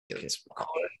It's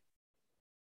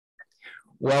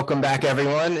Welcome back,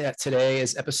 everyone. Today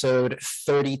is episode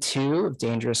 32 of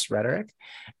Dangerous Rhetoric,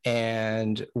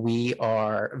 and we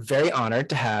are very honored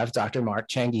to have Dr. Mark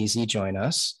Changizi join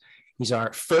us. He's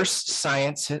our first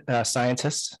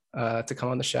scientist to come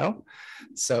on the show.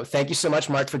 So thank you so much,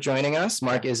 Mark, for joining us.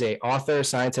 Mark is an author,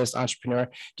 scientist, entrepreneur.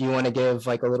 Do you want to give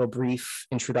like a little brief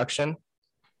introduction?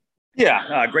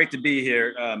 Yeah, great to be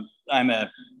here. I'm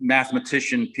a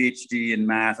mathematician, PhD in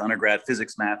math, undergrad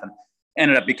physics math, and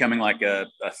ended up becoming like a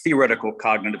theoretical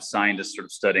cognitive scientist, sort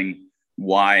of studying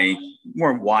why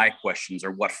questions,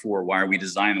 or what for, why are we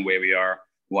designed the way we are?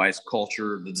 Why is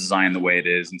culture the design the way it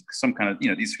is? And some kind of,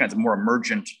 these kinds of more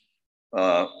emergent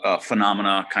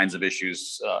phenomena kinds of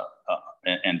issues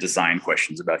and design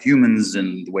questions about humans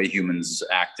and the way humans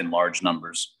act in large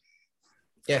numbers.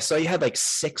 Yeah, so you had like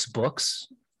 6 books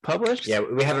published? Yeah,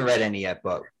 we haven't read any yet,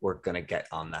 but we're going to get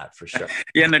on that for sure.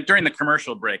 Yeah, and during the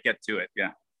commercial break, get to it.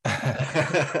 Yeah.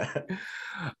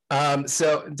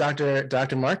 So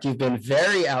Dr. Mark, you've been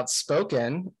very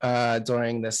outspoken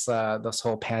during this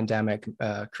whole pandemic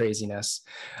craziness.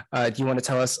 Do you want to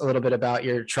tell us a little bit about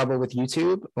your trouble with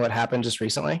YouTube? What happened just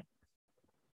recently?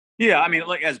 Yeah, I mean,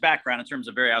 like as background in terms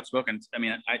of very outspoken, I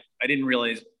mean, I didn't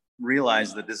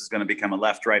realize that this is going to become a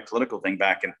left-right political thing.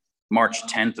 Back in March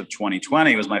 10th of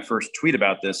 2020 was my first tweet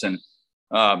about this, and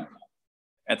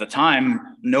at the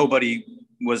time, nobody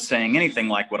was saying anything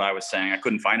like what I was saying. I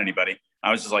couldn't find anybody. I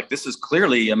was just like, this is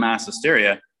clearly a mass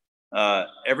hysteria.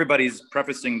 Everybody's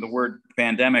prefacing the word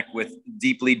pandemic with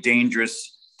deeply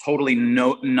dangerous, totally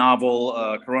novel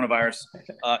coronavirus.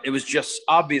 It was just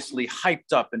obviously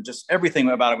hyped up, and just everything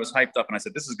about it was hyped up. And I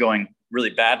said, this is going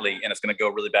really badly, and it's going to go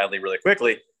really badly really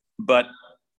quickly.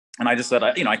 And I just said,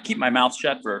 I keep my mouth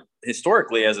shut for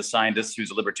historically as a scientist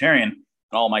who's a libertarian.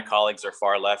 And all my colleagues are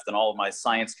far left, and all of my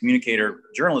science communicator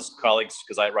journalist colleagues,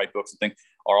 because I write books and things,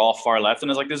 are all far left.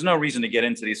 And it's like, there's no reason to get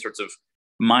into these sorts of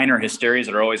minor hysterias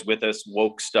that are always with us,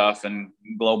 woke stuff and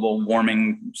global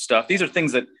warming stuff. These are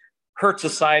things that hurt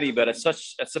society, but at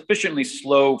sufficiently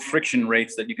slow friction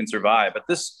rates that you can survive. But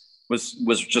this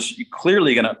was just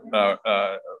clearly gonna,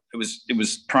 it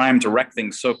was primed to wreck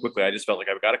things so quickly. I just felt like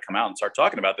I've got to come out and start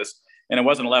talking about this. And it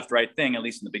wasn't a left-right thing, at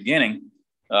least in the beginning.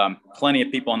 Plenty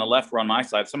of people on the left were on my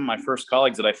side. Some of my first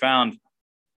colleagues that I found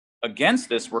against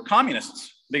this were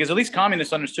communists, because at least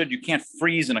communists understood you can't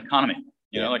freeze an economy.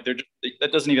 That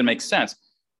doesn't even make sense.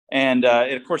 And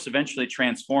it, of course, eventually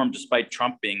transformed, despite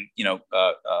Trump being,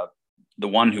 the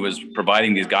one who was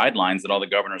providing these guidelines that all the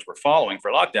governors were following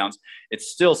for lockdowns. It's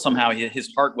still somehow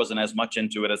his heart wasn't as much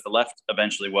into it as the left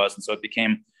eventually was. And so it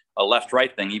became a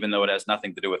left-right thing, even though it has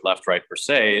nothing to do with left-right per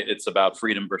se. It's about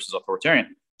freedom versus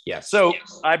authoritarian. Yes. So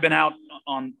I've been out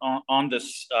on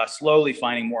this, slowly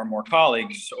finding more and more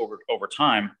colleagues over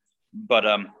time, but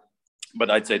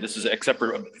I'd say this is, except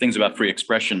for things about free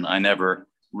expression, I never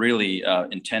really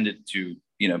intended to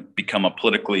become a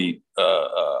political,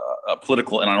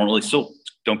 and I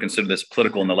don't consider this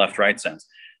political in the left-right sense.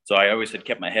 So I always had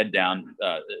kept my head down,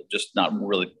 just not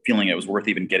really feeling it was worth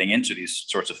even getting into these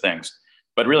sorts of things.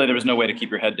 But really, there was no way to keep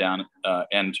your head down,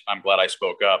 and I'm glad I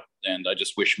spoke up, and I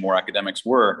just wish more academics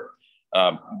were,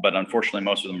 but unfortunately,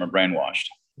 most of them are brainwashed.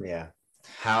 Yeah.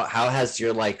 How has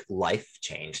your life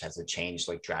changed? Has it changed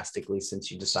drastically since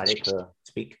you decided to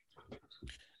speak?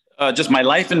 Just my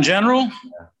life in general?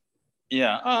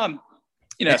 Yeah.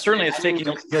 Certainly it's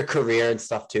taking your career and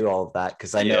stuff too, all of that,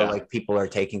 because I know people are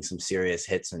taking some serious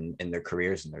hits in their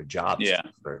careers and their jobs. Yeah.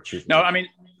 I mean,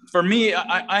 for me,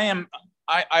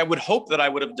 I would hope that I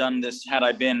would have done this had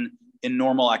I been in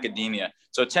normal academia.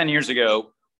 So 10 years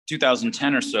ago,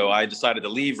 2010 or so, I decided to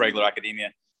leave regular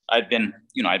academia. I'd been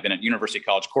at University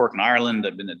College Cork in Ireland.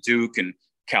 I'd been at Duke and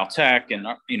Caltech and,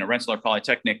 Rensselaer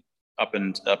Polytechnic up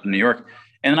in New York.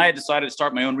 And then I had decided to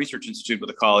start my own research institute with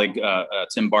a colleague,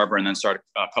 Tim Barber, and then start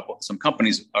some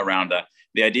companies around that.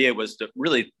 The idea was to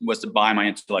buy my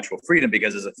intellectual freedom,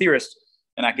 because as a theorist,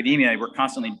 in academia, we're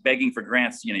constantly begging for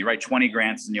grants. You write 20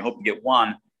 grants and you hope to get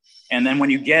one. And then when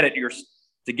you get it,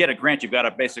 to get a grant, you've got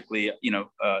to basically,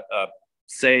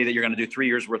 say that you're going to do 3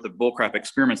 years worth of bullcrap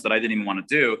experiments that I didn't even want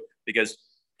to do because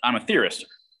I'm a theorist.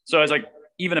 So I was like,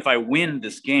 even if I win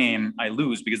this game, I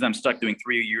lose, because I'm stuck doing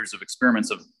 3 years of experiments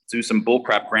to do some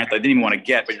bullcrap grant that I didn't even want to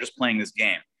get, but you're just playing this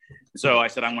game. So I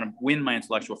said, I want to win my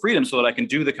intellectual freedom so that I can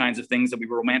do the kinds of things that we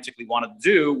romantically wanted to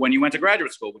do when you went to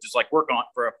graduate school, which is like work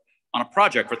on a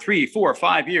project for 3, 4,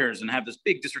 5 years and have this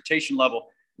big dissertation level,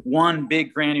 one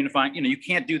big grand unifying, you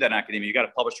can't do that in academia. You got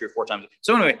to publish 3 or 4 times.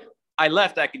 So anyway, I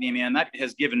left academia, and that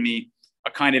has given me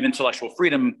a kind of intellectual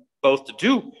freedom, both to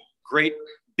do great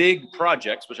big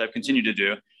projects, which I've continued to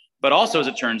do, But also, as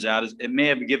it turns out, it may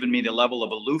have given me the level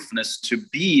of aloofness to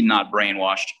be not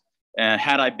brainwashed.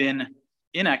 Had I been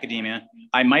in academia,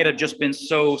 I might have just been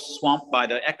so swamped by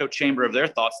the echo chamber of their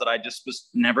thoughts that I just was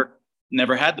never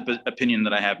had the opinion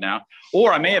that I have now.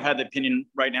 Or I may have had the opinion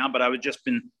right now, but I would just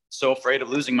been so afraid of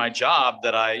losing my job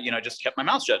that I, just kept my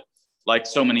mouth shut, like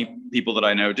so many people that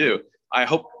I know do. I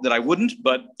hope that I wouldn't,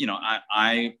 but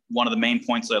I one of the main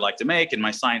points that I like to make in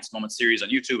my Science Moment series on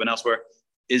YouTube and elsewhere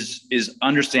is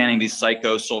understanding these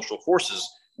psychosocial forces.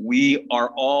 We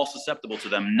are all susceptible to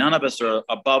them. None of us are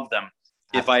above them.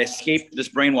 If I escape this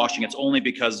brainwashing, it's only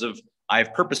because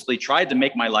I've purposely tried to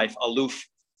make my life aloof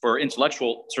for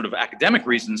intellectual sort of academic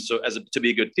reasons, so to be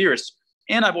a good theorist.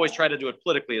 And I've always tried to do it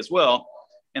politically as well.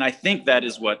 And I think that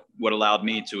is what allowed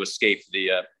me to escape the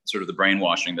sort of the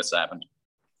brainwashing that's happened.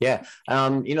 Yeah.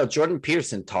 Jordan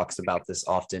Peterson talks about this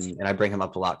often, and I bring him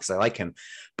up a lot because I like him,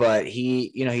 but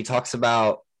he talks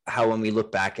about how when we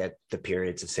look back at the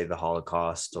periods of, say, the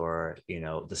Holocaust or,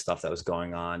 the stuff that was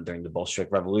going on during the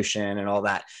Bolshevik Revolution and all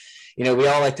that, we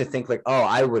all like to think like, oh,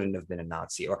 I wouldn't have been a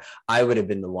Nazi, or I would have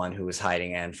been the one who was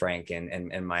hiding Anne Frank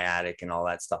in my attic and all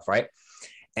that stuff. Right.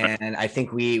 And I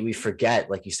think we forget,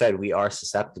 like you said, we are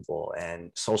susceptible.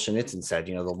 And Solzhenitsyn said,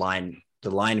 the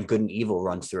line of good and evil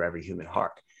runs through every human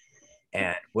heart.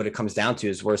 And what it comes down to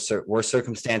is were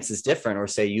circumstances different, or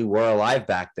say you were alive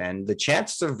back then, the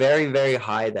chances are very, very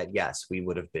high that, yes, we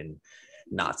would have been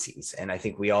Nazis. And I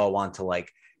think we all want to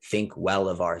think well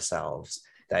of ourselves,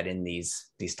 that in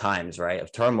these times, right,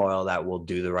 of turmoil, that we'll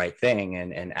do the right thing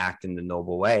and act in the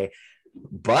noble way.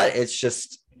 But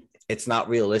it's not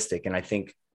realistic. And I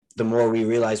think the more we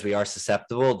realize we are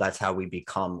susceptible, that's how we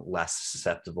become less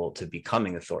susceptible to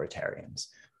becoming authoritarians.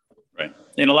 Right.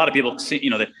 And a lot of people see,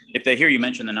 that if they hear you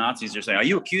mention the Nazis, they're saying, are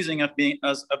you accusing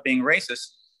us of being racist?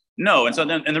 No. And so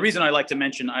then, and the reason I like to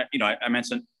mention, I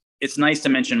mentioned, it's nice to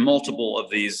mention multiple of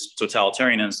these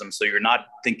totalitarianisms. So you're not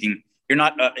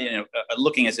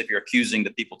looking as if you're accusing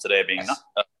the people today of being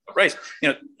racist.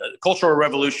 Cultural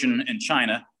Revolution in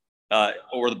China,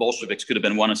 or the Bolsheviks could have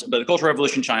been one, but the Cultural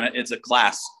Revolution in China, it's a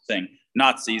class thing.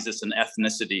 Nazis, it's an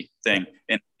ethnicity thing.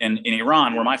 And in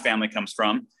Iran, where my family comes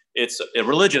from, it's a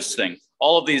religious thing.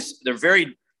 All of these, they're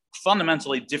very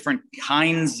fundamentally different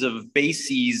kinds of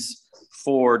bases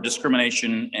for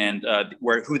discrimination and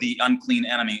who the unclean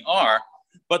enemy are,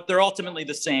 but they're ultimately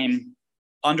the same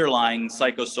underlying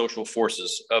psychosocial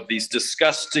forces of these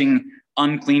disgusting,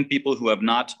 unclean people who have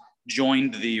not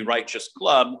joined the righteous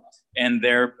club. And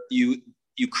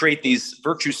you create these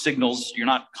virtue signals. You're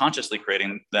not consciously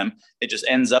creating them. It just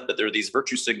ends up that there are these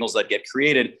virtue signals that get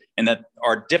created and that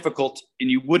are difficult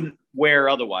and you wouldn't wear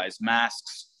otherwise,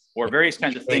 masks or various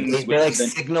kinds of things. They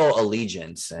signal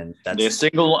allegiance, and they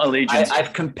signal allegiance.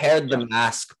 I've compared the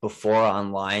mask before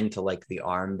online to the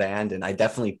armband, and I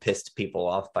definitely pissed people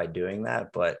off by doing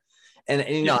that. But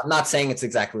I'm not saying it's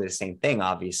exactly the same thing,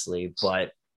 obviously,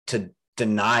 but to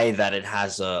deny that it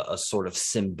has a sort of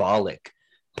symbolic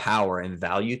power and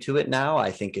value to it now,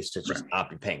 I think is to just not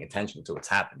be paying attention to what's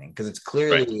happening, because it's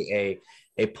clearly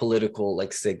a political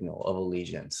signal of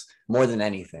allegiance more than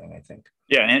anything, I think.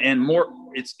 Yeah, and more,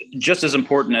 it's just as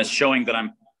important as showing that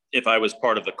if I was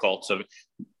part of the cult. So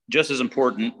just as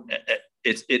important,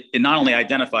 it not only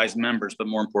identifies members, but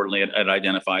more importantly, it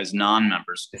identifies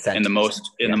non-members and the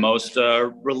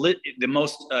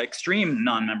most extreme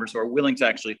non-members who are willing to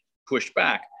actually push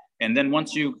back. And then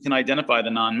once you can identify the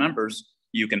non-members,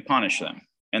 you can punish them.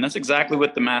 And that's exactly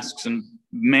what the masks and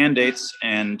mandates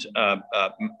and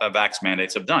vax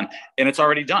mandates have done. And it's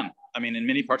already done. I mean, in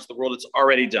many parts of the world, it's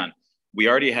already done. We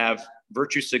already have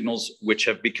virtue signals which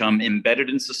have become embedded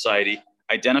in society,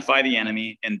 identify the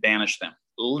enemy and banish them.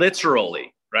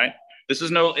 Literally, right?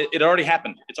 It already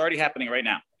happened. It's already happening right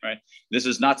now, right? This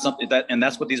is not something and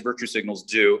that's what these virtue signals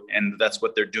do. And that's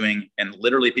what they're doing. And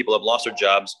literally people have lost their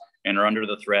jobs and are under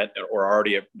the threat or are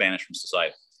already banished from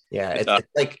society. Yeah,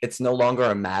 it's no longer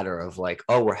a matter of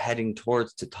we're heading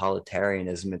towards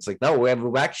totalitarianism. It's no,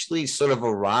 we've actually sort of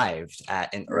arrived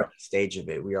at an early stage of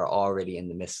it. We are already in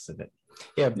the midst of it.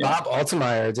 Yeah, Bob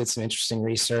Altemeyer did some interesting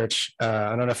research. I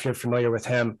don't know if you're familiar with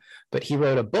him, but he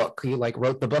wrote a book. He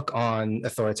wrote the book on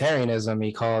authoritarianism.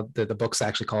 He called the book's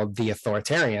actually called The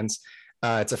Authoritarians.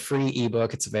 It's a free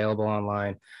ebook. It's available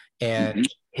online. And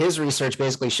his research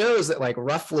basically shows that like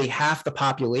roughly half the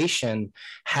population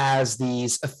has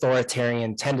these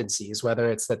authoritarian tendencies,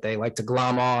 whether it's that they like to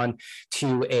glom on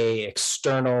to a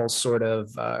external sort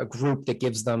of group that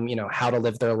gives them, you know, how to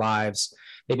live their lives.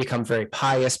 They become very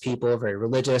pious people, very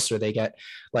religious, or they get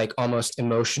like almost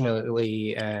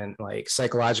emotionally and like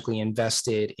psychologically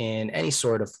invested in any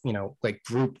sort of, you know, like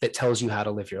group that tells you how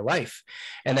to live your life.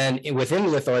 And then within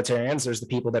the authoritarians, there's the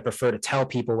people that prefer to tell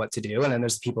people what to do. And then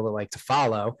there's the people that like to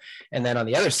follow. And then on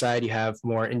the other side, you have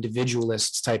more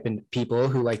individualist type of people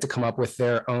who like to come up with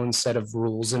their own set of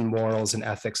rules and morals and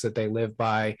ethics that they live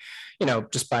by, you know,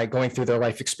 just by going through their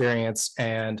life experience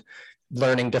and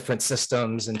learning different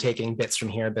systems and taking bits from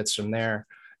here, bits from there.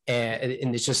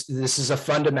 And it's just, this is a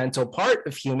fundamental part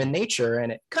of human nature.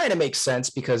 And it kind of makes sense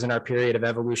because in our period of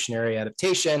evolutionary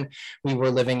adaptation, we were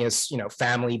living as, you know,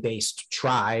 family-based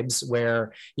tribes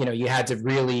where, you know, you had to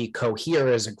really cohere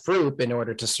as a group in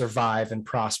order to survive and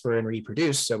prosper and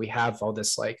reproduce. So we have all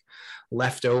this like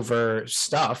leftover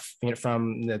stuff, you know,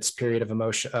 from this period of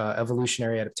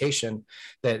evolutionary adaptation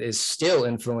that is still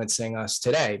influencing us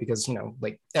today, because, you know,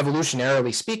 like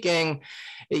evolutionarily speaking,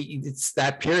 it's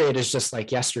that period is just like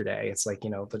yesterday. It's like, you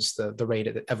know, just the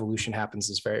rate that evolution happens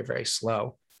is very, very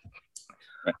slow.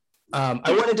 I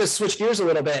wanted to switch gears a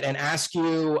little bit and ask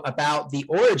you about the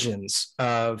origins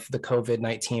of the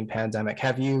COVID-19 pandemic.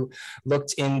 Have you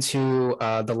looked into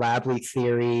the lab leak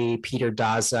theory, Peter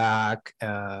Daszak,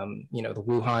 you know, the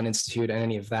Wuhan Institute, and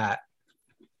any of that?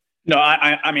 No,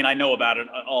 I mean, I know about it,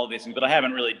 all of these things, but I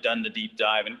haven't really done the deep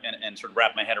dive and sort of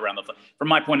wrap my head around the. From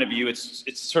my point of view,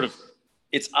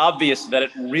 it's obvious that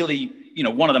it really, you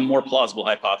know, one of the more plausible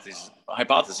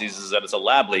hypotheses is that it's a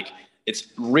lab leak. It's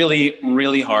really,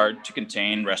 really hard to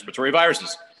contain respiratory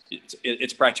viruses.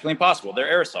 It's practically impossible.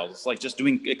 They're aerosols. It's like just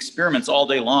doing experiments all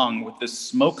day long with this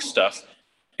smoke stuff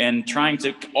and trying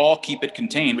to all keep it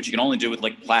contained, which you can only do with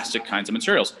like plastic kinds of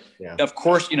materials. Yeah. Of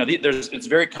course, you know, it's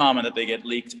very common that they get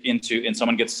leaked into and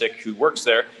someone gets sick who works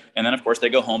there. And then, of course, they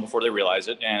go home before they realize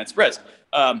it and it spreads.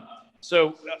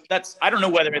 So that's, I don't know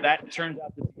whether that turns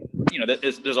out to be, you know,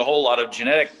 there's a whole lot of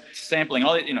genetic sampling,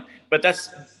 all that, you know, but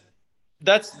that's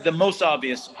the most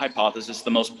obvious hypothesis, the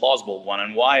most plausible one,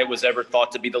 and why it was ever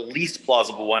thought to be the least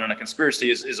plausible one in a conspiracy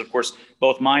is of course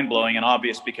both mind-blowing and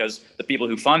obvious, because the people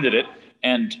who funded it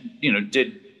and, you know,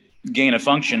 did gain of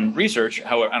function research,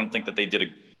 however, I don't think that they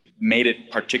made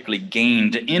it particularly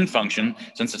gained in function,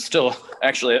 since it's still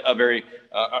actually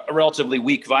a relatively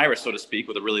weak virus, so to speak,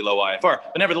 with a really low IFR.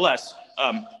 But nevertheless,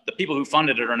 the people who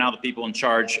funded it are now the people in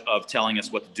charge of telling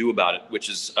us what to do about it, which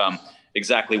is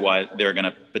exactly why they're going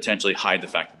to potentially hide the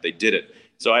fact that they did it.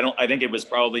 So I think it was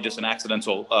probably just an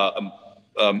accidental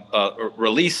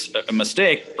release, a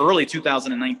mistake, early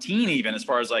 2019, even as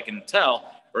far as I can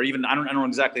tell, or even I don't know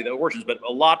exactly the origins, but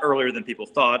a lot earlier than people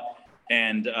thought.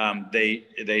 And they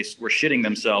were shitting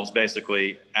themselves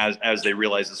basically as they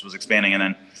realized this was expanding,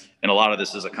 and a lot of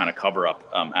this is a kind of cover up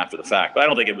after the fact. But I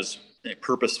don't think it was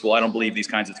purposeful. I don't believe these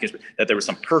kinds of things that there was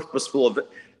some purposeful of it.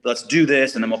 Let's do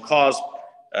this, and then we'll cause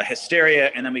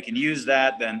hysteria, and then we can use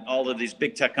that. Then all of these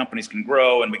big tech companies can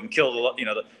grow, and we can kill a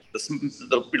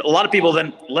lot of people.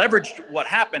 Then leveraged what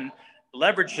happened,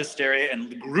 leveraged hysteria,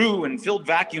 and grew and filled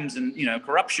vacuums, and, you know,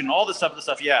 corruption, all this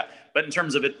stuff. Yeah, but in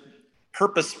terms of it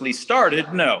purposefully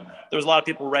started, no. There was a lot of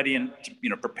people ready and, you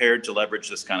know, prepared to leverage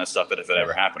this kind of stuff if it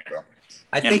ever happened.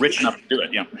 I think rich enough to do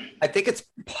it. Yeah, I think it's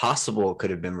possible it could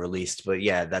have been released, but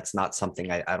yeah, that's not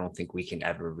something I don't think we can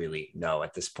ever really know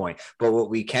at this point. But what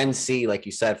we can see, like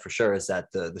you said, for sure, is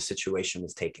that the situation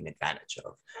was taken advantage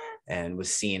of and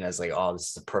was seen as like, oh, this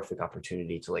is a perfect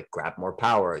opportunity to like grab more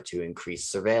power, to increase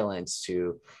surveillance,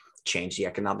 to change the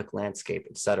economic landscape,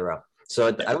 etc. So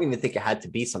I don't even think it had to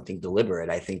be something deliberate.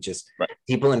 I think just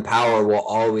people in power will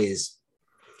always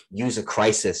use a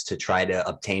crisis to try to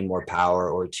obtain more power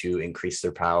or to increase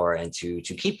their power and to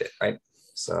keep it, right?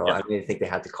 So I really think they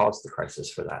had to cause the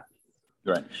crisis for that.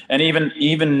 Right. And even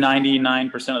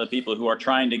 99% of the people who are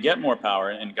trying to get more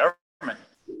power in government,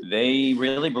 they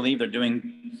really believe they're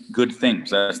doing good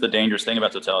things. That's the dangerous thing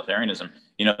about totalitarianism.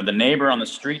 You know, the neighbor on the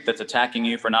street that's attacking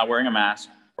you for not wearing a mask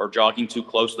or jogging too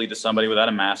closely to somebody without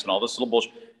a mask and all this little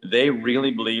bullshit, they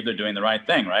really believe they're doing the right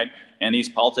thing, right? And these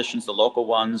politicians, the local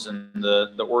ones, and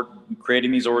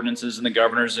creating these ordinances, and the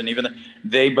governors, and even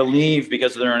they believe,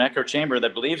 because they're an echo chamber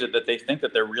that believes it, that they think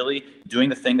that they're really doing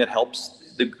the thing that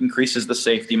increases the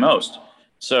safety most.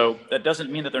 So that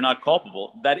doesn't mean that they're not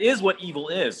culpable. That is what evil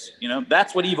is. You know,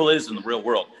 that's what evil is in the real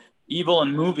world. Evil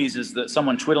in movies is that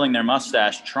someone twiddling their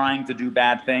mustache trying to do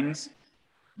bad things.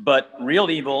 But real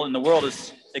evil in the world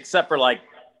is, except for like,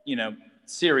 you know,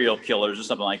 serial killers or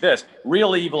something like this.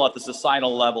 Real evil at the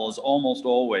societal level is almost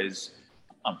always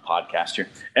on podcast here.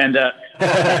 And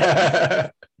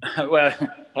well,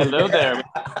 hello there.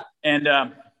 And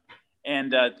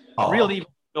real evil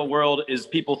in the world is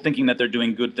people thinking that they're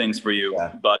doing good things for you,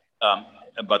 but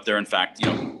they're in fact,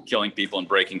 killing people and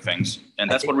breaking things. And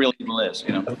that's what real evil is,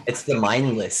 It's the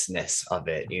mindlessness of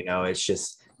it, it's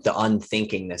just the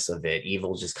unthinkingness of it.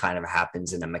 Evil just kind of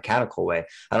happens in a mechanical way.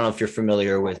 I don't know if you're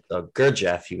familiar with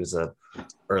Gurdjieff. He was a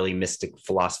early mystic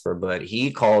philosopher, but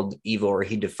he called evil, or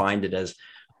he defined it as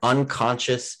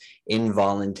unconscious,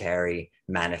 involuntary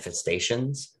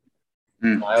manifestations.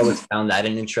 I always found that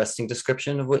an interesting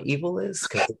description of what evil is,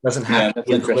 because it doesn't have to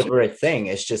be a deliberate thing.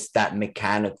 It's just that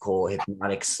mechanical,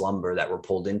 hypnotic slumber that we're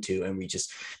pulled into, and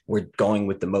we're going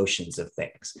with the motions of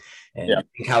things. And I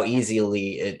think how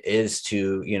easily it is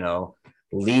to,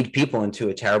 lead people into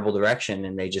a terrible direction,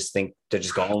 and they just think they're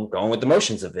just going with the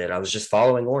motions of it. I was just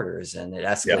following orders, and it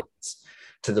escalates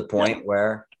to the point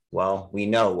where, well, we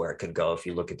know where it could go if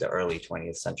you look at the early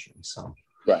 20th century. So.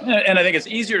 Right. And I think it's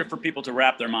easier for people to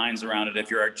wrap their minds around it if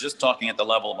you're just talking at the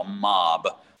level of a mob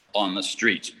on the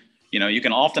street. You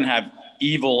can often have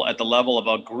evil at the level of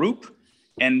a group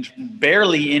and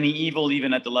barely any evil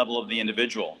even at the level of the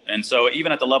individual. And so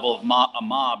even at the level of a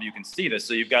mob, you can see this.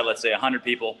 So you've got, let's say, 100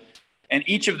 people, and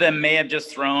each of them may have just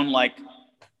thrown like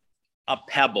a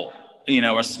pebble,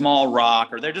 a small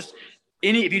rock, or they're just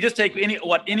if you just take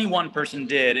what any one person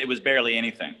did, it was barely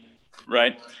anything,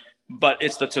 right? But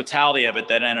it's the totality of it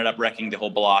that ended up wrecking the whole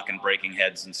block and breaking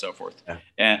heads and so forth. Yeah.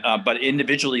 And but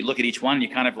individually, look at each one, you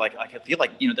kind of I feel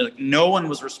like no one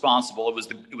was responsible. It was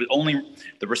only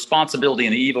the responsibility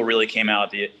and the evil really came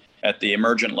out at the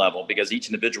emergent level, because each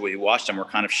individual you watched them were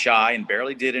kind of shy and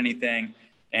barely did anything.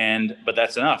 But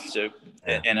that's enough. So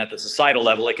and at the societal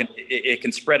level, it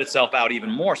can spread itself out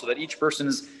even more, so that each person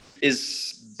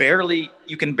is barely,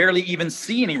 you can barely even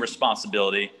see any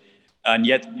responsibility. And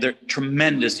yet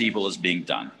tremendous evil is being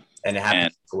done. And it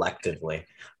happens collectively.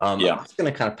 I'm just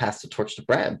going to kind of pass the torch to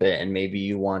Brad a bit, and maybe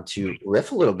you want to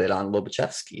riff a little bit on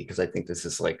Lobachevsky, because I think this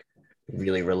is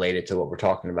really related to what we're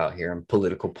talking about here in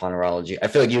political ponerology. I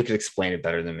feel like you could explain it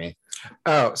better than me.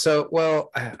 Oh, so, well,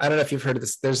 I don't know if you've heard of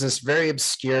this. There's this very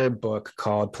obscure book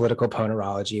called Political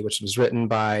Ponerology, which was written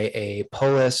by a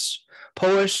Polish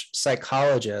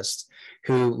psychologist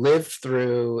who lived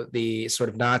through the sort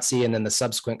of Nazi and then the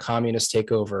subsequent communist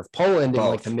takeover of Poland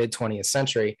in the mid 20th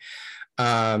century.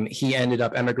 He ended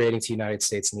up emigrating to the United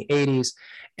States in the 80s.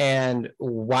 And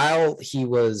while he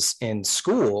was in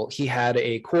school, he had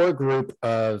a core group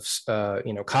of,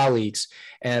 colleagues,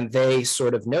 and they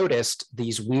sort of noticed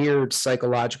these weird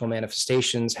psychological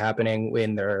manifestations happening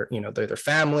in their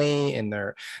family, in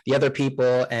the other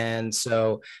people. And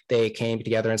so they came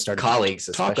together and started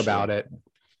to talk about it.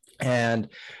 And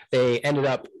they ended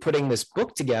up putting this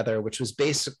book together, which was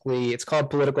basically, it's called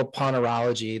Political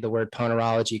Ponerology. The word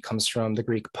ponerology comes from the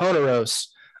Greek poneros,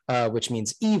 which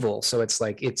means evil. So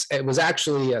it was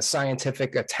actually a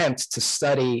scientific attempt to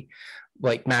study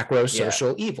macro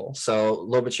social evil. So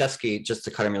Lobachevsky, just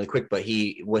to cut him really quick, but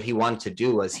what he wanted to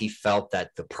do was, he felt that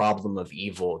the problem of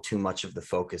evil, too much of the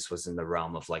focus was in the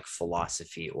realm of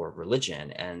philosophy or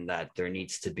religion, and that there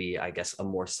needs to be, I guess, a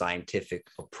more scientific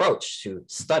approach to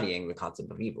studying the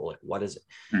concept of evil. What is it?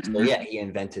 Mm-hmm. So he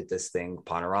invented this thing,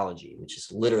 ponerology, which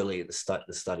is literally the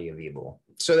study of evil.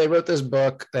 So they wrote this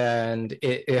book, and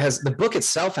the book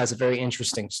itself has a very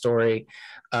interesting story.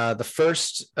 The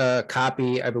first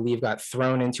copy, I believe, got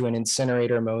thrown into an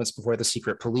incinerator moments before the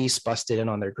secret police busted in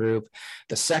on their group.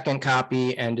 The second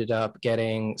copy ended up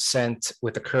getting sent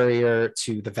with a courier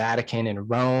to the Vatican in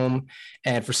Rome.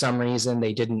 And for some reason,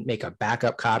 they didn't make a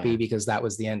backup copy because that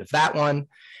was the end of that one.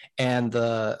 And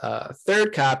the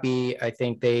third copy, I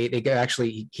think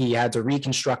he had to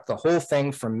reconstruct the whole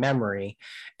thing from memory.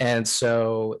 And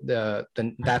so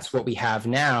that's what we have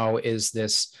now is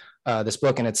this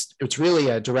book, and it's really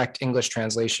a direct English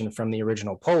translation from the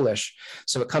original Polish.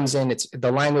 So it comes in,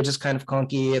 the language is kind of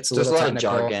clunky, it's There's a lot of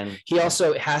jargon. He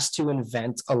also has to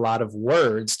invent a lot of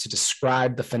words to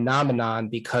describe the phenomenon,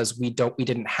 because we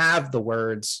didn't have the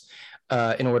words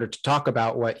in order to talk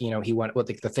about what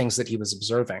the things that he was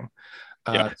observing.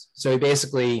 So he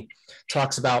basically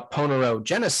talks about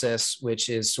ponerogenesis, which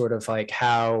is sort of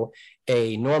how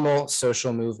a normal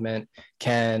social movement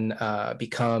can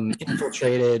become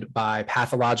infiltrated by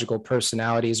pathological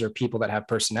personalities or people that have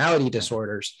personality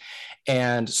disorders,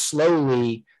 and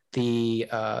slowly the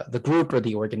group or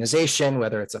the organization,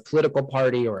 whether it's a political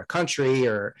party or a country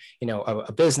or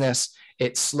a business,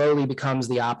 it slowly becomes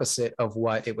the opposite of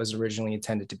what it was originally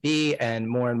intended to be, and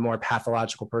more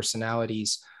pathological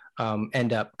personalities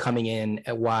end up coming in,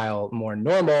 while more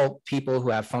normal people who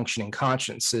have functioning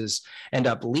consciences end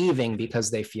up leaving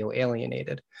because they feel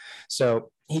alienated.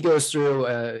 So he goes through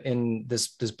in this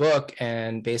book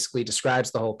and basically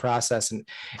describes the whole process, and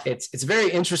it's very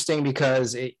interesting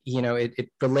because it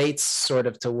relates sort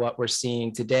of to what we're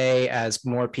seeing today as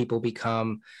more people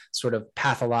become sort of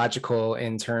pathological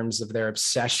in terms of their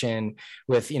obsession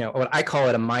with what I call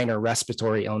it a minor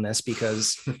respiratory illness,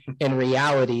 because in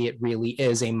reality it really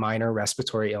is a minor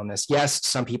respiratory illness. Yes,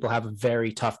 some people have a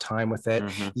very tough time with it.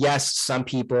 Mm-hmm. Yes, some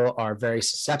people are very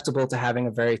susceptible to having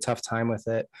a very tough time with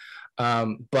it.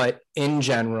 But in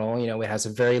general, it has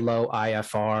a very low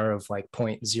IFR of like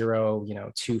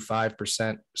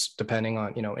 0.025%, depending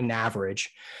on, an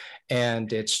average.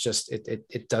 And it's just,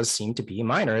 it does seem to be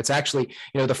minor. It's actually,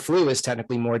 the flu is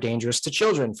technically more dangerous to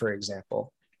children, for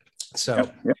example.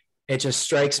 So it just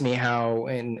strikes me how,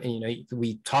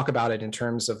 we talk about it in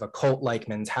terms of a cult-like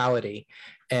mentality.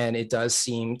 And it does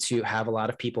seem to have a lot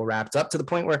of people wrapped up to the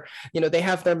point where, they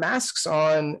have their masks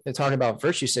on, talking about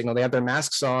virtue signal, they have their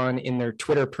masks on in their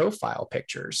Twitter profile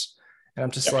pictures. And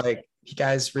I'm just like, you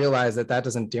guys realize that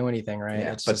doesn't do anything, right?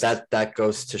 Yeah, but that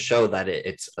goes to show that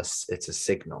it's a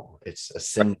signal. It's a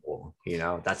symbol,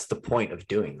 that's the point of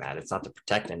doing that. It's not to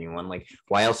protect anyone. Like,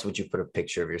 why else would you put a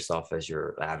picture of yourself as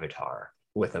your avatar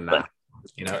with a mask?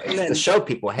 It's to show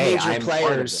people, hey,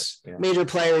 major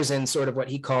players in sort of what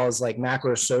he calls like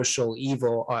macro social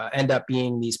evil end up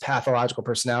being these pathological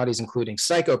personalities, including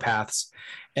psychopaths.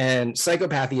 And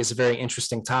psychopathy is a very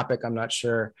interesting topic. I'm not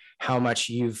sure how much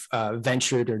you've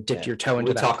ventured or dipped your toe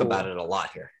into that. We talk about it a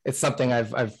lot here. It's something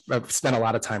I've spent a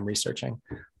lot of time researching.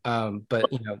 But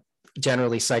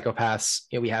generally psychopaths,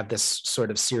 we have this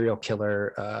sort of serial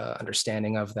killer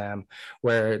understanding of them,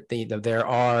 where there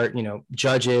are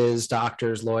judges,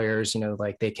 doctors, lawyers,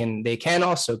 like they can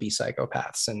also be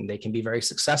psychopaths, and they can be very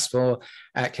successful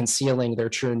at concealing their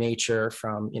true nature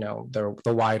from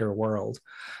the wider world.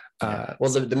 Well,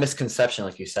 the misconception,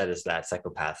 like you said, is that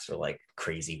psychopaths are like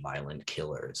crazy violent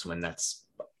killers, when that's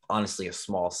honestly a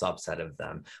small subset of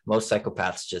them. Most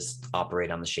psychopaths just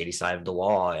operate on the shady side of the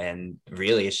law, and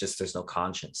really it's just there's no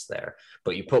conscience there.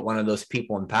 But you put one of those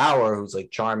people in power who's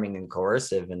like charming and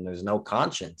coercive, and there's no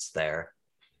conscience there,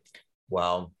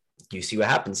 well, you see what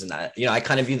happens in that. I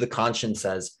kind of view the conscience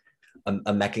as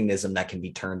a mechanism that can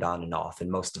be turned on and off,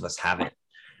 and most of us haven't.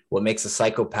 What makes a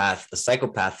psychopath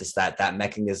is that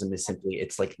mechanism is simply,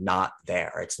 it's like not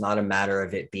there. It's not a matter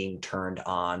of it being turned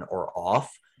on or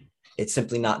off. It's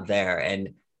simply not there.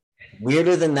 And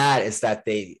weirder than that is that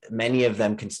many of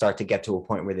them can start to get to a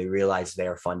point where they realize they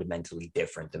are fundamentally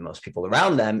different than most people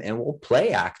around them, and will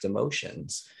play act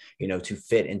emotions, to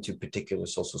fit into particular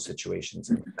social situations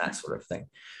and that sort of thing.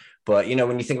 But,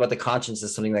 when you think about the conscience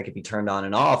as something that could be turned on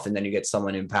and off, and then you get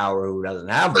someone in power who doesn't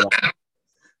have one,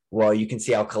 well, you can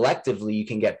see how collectively you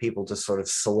can get people to sort of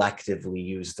selectively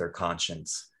use their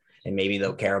conscience. And maybe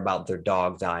they'll care about their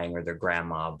dog dying or their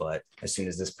grandma, but as soon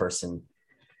as this person,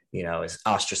 is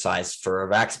ostracized for a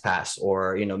vax pass,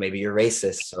 or, maybe you're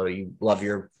racist, so you love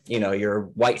your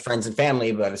white friends and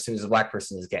family, but as soon as a black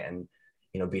person is getting,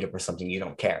 beat up or something, you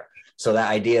don't care. So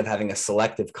that idea of having a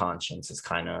selective conscience is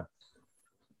kind of,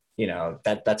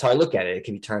 that's how I look at it. It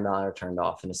can be turned on or turned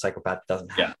off, and a psychopath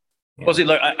doesn't have. Yeah. Well, see,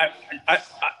 look,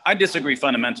 I disagree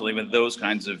fundamentally with those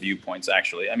kinds of viewpoints,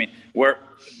 actually. I mean,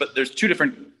 but there's two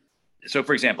different. So,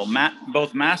 for example,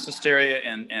 both mass hysteria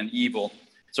and evil.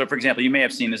 So, for example, you may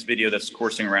have seen this video that's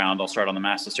coursing around. I'll start on the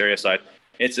mass hysteria side.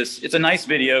 It's a nice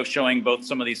video showing both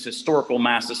some of these historical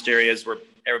mass hysterias where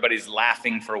everybody's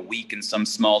laughing for a week in some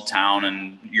small town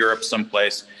in Europe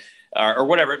someplace, or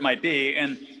whatever it might be.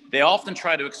 And they often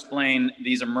try to explain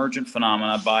these emergent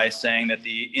phenomena by saying that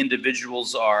the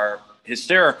individuals are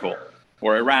hysterical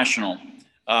or irrational.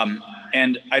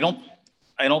 And I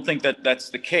don't think that that's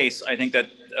the case. I think that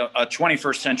a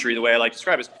 21st century, the way I like to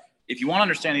describe it, is if you want to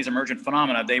understand these emergent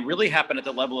phenomena, they really happen at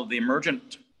the level of the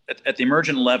emergent, at the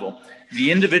emergent level.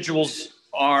 The individuals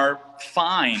are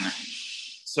fine,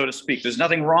 so to speak. There's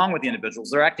nothing wrong with the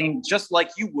individuals. They're acting just like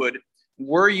you would,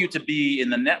 were you to be in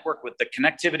the network with the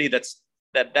connectivity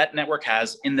that network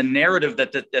has, in the narrative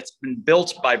that's been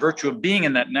built by virtue of being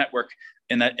in that network,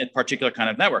 in that particular kind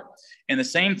of network. And the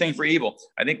same thing for evil.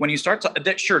 I think when you start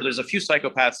to, sure, there's a few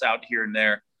psychopaths out here and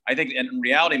there. I think in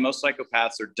reality, most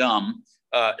psychopaths are dumb,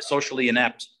 socially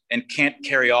inept, and can't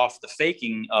carry off the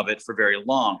faking of it for very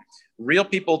long. Real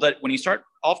people that when you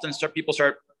people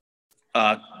start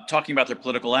talking about their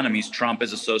political enemies, Trump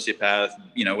is a sociopath,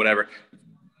 whatever,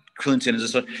 Clinton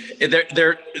is a,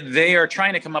 they are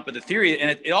trying to come up with a theory,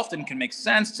 and it often can make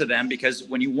sense to them, because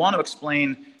when you want to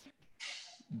explain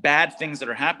bad things that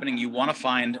are happening, you want to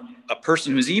find a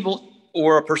person who's evil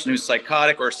or a person who's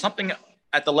psychotic or something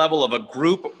at the level of a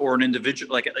group or an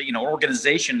individual, like, you know,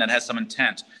 organization that has some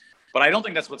intent. But I don't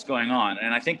think that's what's going on.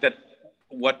 And I think that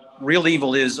what real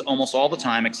evil is almost all the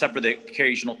time, except for the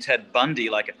occasional Ted Bundy,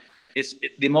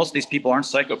 most of these people aren't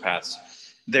psychopaths.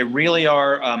 They really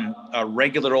are a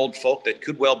regular old folk that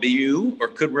could well be you or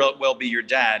could well be your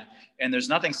dad. And there's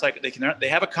nothing they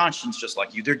have a conscience just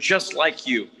like you. They're just like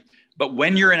you. But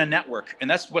when you're in a network, and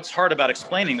that's what's hard about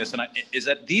explaining this, is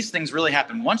that these things really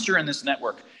happen. Once you're in this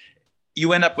network,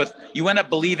 you end up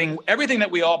believing everything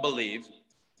that we all believe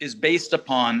is based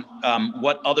upon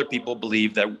what other people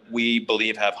believe that we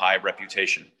believe have high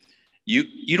reputation.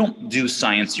 You don't do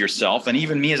science yourself. And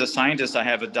even me as a scientist, I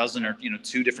have a dozen or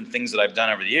 2 different things that I've done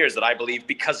over the years that I believe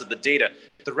because of the data.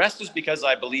 The rest is because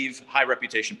I believe high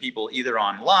reputation people, either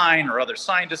online or other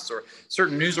scientists or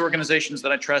certain news organizations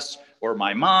that I trust, or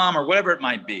my mom or whatever it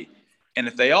might be. And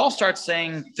if they all start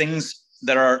saying things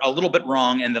that are a little bit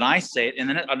wrong, and then I say it, and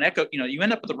then an echo, you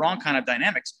end up with the wrong kind of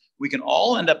dynamics. We can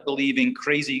all end up believing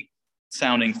crazy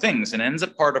sounding things, and it ends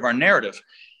up part of our narrative.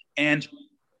 And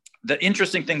the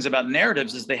interesting things about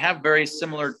narratives is they have very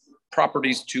similar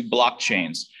properties to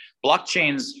blockchains.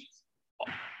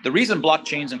 The reason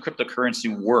blockchains and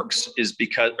cryptocurrency works is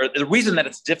because, or the reason that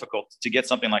it's difficult to get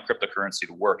something like cryptocurrency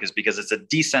to work is because it's a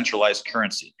decentralized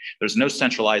currency. There's no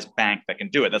centralized bank that can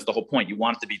do it. That's the whole point. You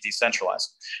want it to be decentralized.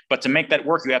 But to make that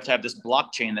work, you have to have this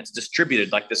blockchain that's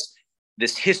distributed, like this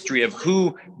history of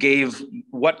who gave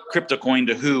what crypto coin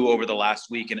to who over the last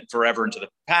week and forever into the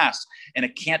past. And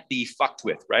it can't be fucked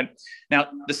with, right? Now,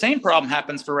 the same problem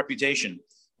happens for reputation.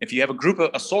 If you have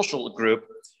a social group,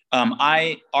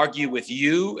 I argue with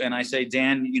you and I say,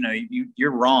 Dan,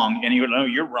 you're wrong. And you go, no,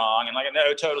 you're wrong. And like,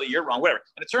 no, totally, you're wrong, whatever.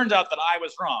 And it turns out that I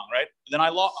was wrong, right? Then I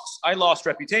lost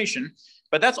reputation,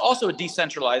 but that's also a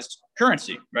decentralized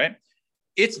currency, right?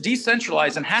 It's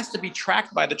decentralized and has to be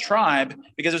tracked by the tribe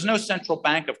because there's no central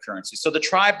bank of currency. So the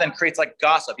tribe then creates like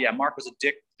gossip. Yeah, Mark was a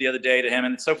dick the other day to him.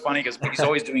 And it's so funny because he's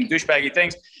always doing douchebaggy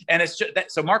things. And it's just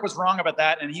that, so Mark was wrong about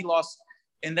that and he lost.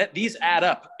 And that these add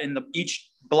up, and each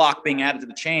block being added to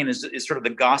the chain is sort of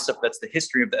the gossip. That's the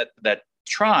history of that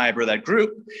tribe or that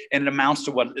group, and it amounts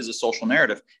to what is a social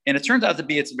narrative. And it turns out to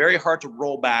be it's very hard to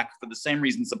roll back for the same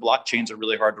reasons the blockchains are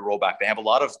really hard to roll back. They have a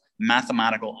lot of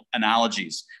mathematical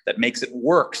analogies that makes it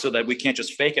work, so that we can't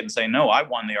just fake it and say, no, I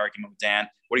won the argument with Dan.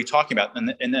 What are you talking about?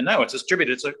 And then no, it's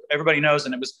distributed, so everybody knows.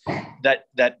 And it was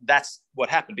that's what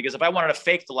happened. Because if I wanted to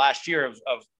fake the last year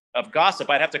of gossip,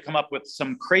 I'd have to come up with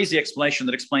some crazy explanation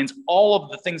that explains all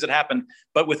of the things that happened,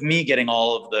 but with me getting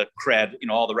all of the cred,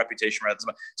 all the reputation.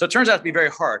 So it turns out to be very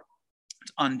hard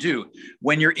to undo.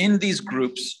 When you're in these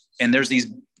groups and there's these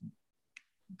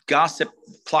gossip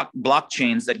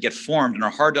blockchains that get formed and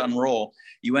are hard to unroll,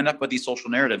 you end up with these social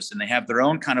narratives, and they have their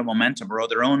own kind of momentum or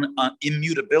their own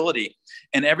immutability.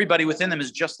 And everybody within them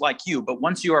is just like you. But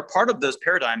once you are part of those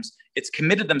paradigms, it's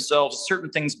committed themselves to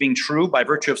certain things being true by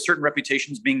virtue of certain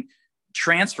reputations being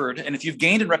transferred. And if you've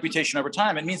gained in reputation over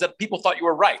time, it means that people thought you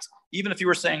were right. Even if you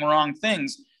were saying wrong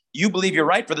things, you believe you're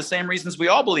right for the same reasons we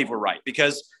all believe we're right,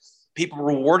 because people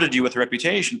rewarded you with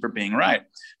reputation for being right.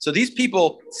 So these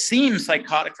people seem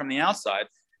psychotic from the outside,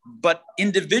 but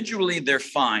individually they're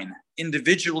fine.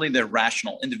 Individually they're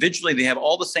rational. Individually they have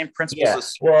all the same principles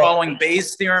as following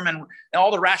Bayes' theorem and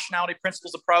all the rationality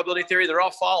principles of probability theory. They're all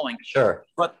following. Sure.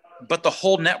 But the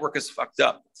whole network is fucked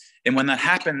up. And when that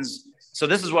happens, so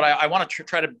this is what I want to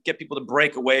try to get people to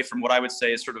break away from what I would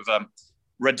say is sort of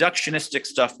reductionistic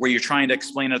stuff, where you're trying to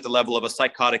explain at the level of a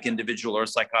psychotic individual or a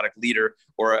psychotic leader,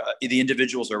 or the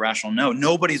individuals are rational. No,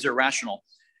 nobody's irrational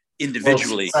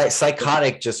individually. Well,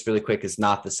 psychotic, just really quick, is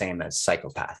not the same as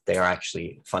psychopath. They are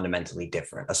actually fundamentally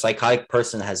different. A psychotic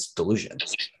person has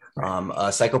delusions.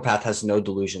 A psychopath has no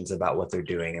delusions about what they're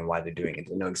doing and why they're doing it.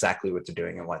 They know exactly what they're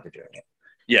doing and why they're doing it.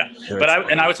 Yeah, but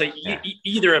I would say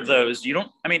either of those. I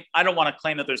don't want to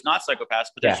claim that there's not psychopaths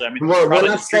potentially. Yeah. We're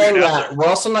not saying that. We're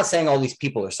also not saying all these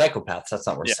people are psychopaths. That's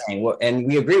not what we're saying. And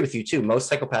we agree with you too.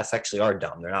 Most psychopaths actually are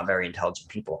dumb. They're not very intelligent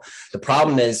people. The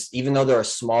problem is, even though they're a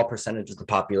small percentage of the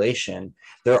population,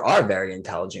 there are very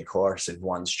intelligent, coercive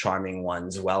ones, charming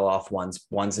ones, well-off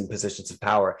ones in positions of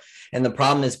power. And the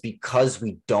problem is, because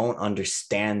we don't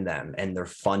understand them and their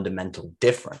fundamental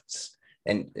difference.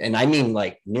 And I mean,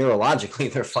 like,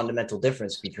 neurologically, their fundamental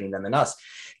difference between them and us,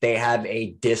 they have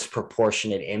a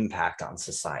disproportionate impact on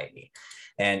society.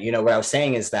 And, what I was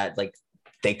saying is that, like,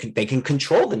 they can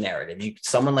control the narrative.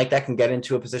 Someone like that can get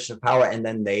into a position of power, and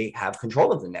then they have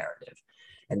control of the narrative.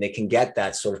 and they can get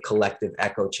that sort of collective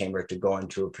echo chamber to go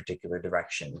into a particular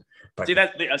direction. But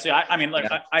I mean, like,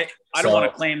 I don't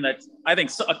want to claim that. I think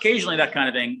occasionally that kind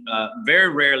of thing very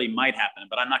rarely might happen,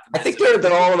 but I'm not convinced. I think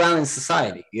they're all around in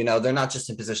society. You know, they're not just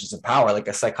in positions of power. Like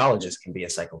a psychologist can be a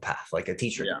psychopath, like a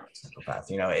teacher can be a psychopath.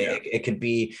 You know, it could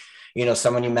be, you know,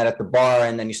 someone you met at the bar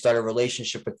and then you start a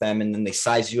relationship with them and then they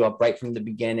size you up right from the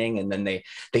beginning, and then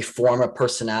they form a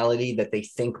personality that they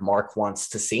think Mark wants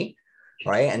to see.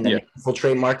 Right. And then they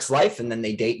infiltrate Mark's life, and then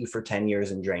they date you for 10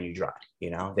 years and drain you dry. You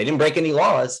know, they didn't break any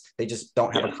laws. They just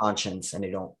don't have a conscience, and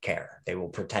they don't care. They will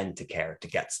pretend to care to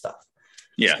get stuff.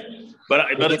 Yeah. But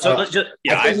so let's just,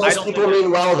 I think most people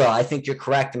mean well, though. I think you're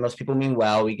correct. And most people mean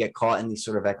well. We get caught in these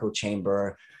sort of echo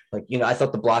chamber. Like, you know, I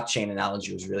thought the blockchain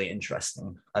analogy was really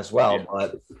interesting as well. Yeah.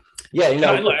 But you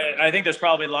know, I think there's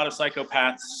probably a lot of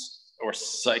psychopaths or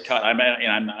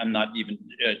I'm not even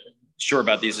sure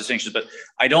about these distinctions, but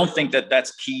I don't think that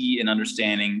that's key in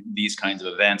understanding these kinds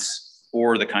of events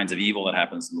or the kinds of evil that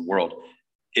happens in the world.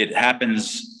 It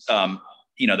happens,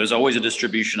 you know, there's always a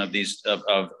distribution of these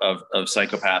of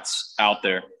psychopaths out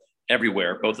there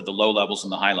everywhere, both at the low levels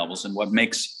and the high levels. And what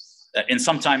makes, and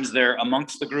sometimes they're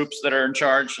amongst the groups that are in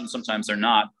charge, and sometimes they're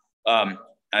not. I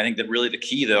think that really the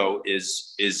key, though,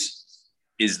 is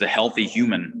the healthy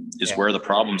human is where the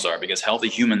problems are, because healthy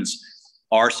humans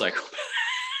are psychopaths.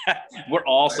 We're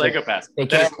all psychopaths.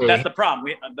 That's the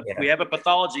problem. We have a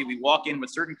pathology. We walk in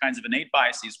with certain kinds of innate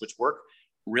biases, which work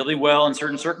really well in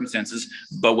certain circumstances.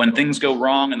 But when things go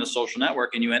wrong in the social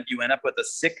network, and you end up with a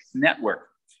sick network,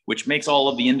 which makes all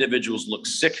of the individuals look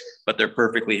sick, but they're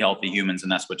perfectly healthy humans,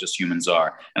 and that's what just humans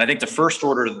are. And I think the first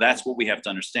order, that's what we have to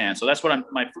understand. So that's what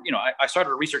I started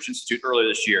a research institute earlier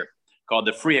this year called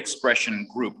the Free Expression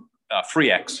Group,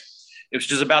 FreeX. Which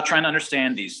is about trying to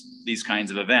understand these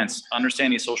kinds of events,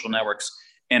 understand these social networks,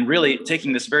 and really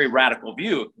taking this very radical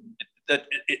view that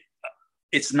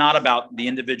it's not about the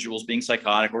individuals being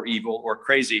psychotic or evil or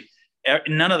crazy.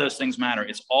 None of those things matter.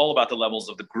 It's all about the levels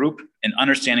of the group and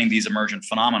understanding these emergent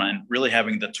phenomena, and really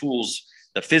having the tools,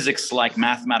 the physics-like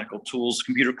mathematical tools,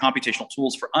 computational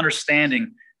tools for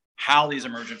understanding how these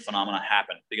emergent phenomena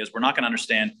happen. Because we're not going to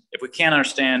understand if we can't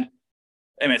understand.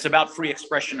 I mean, it's about free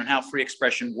expression and how free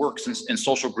expression works in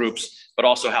social groups, but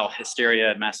also how hysteria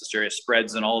and mass hysteria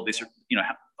spreads, and all of these, you know,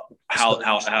 how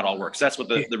it all works. That's what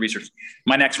the research,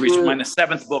 my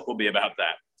seventh book will be about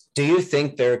that. Do you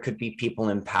think there could be people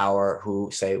in power who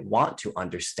say want to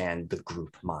understand the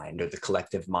group mind or the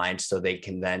collective mind, so they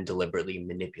can then deliberately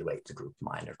manipulate the group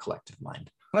mind or collective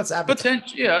mind? That's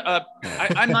potential. Yeah.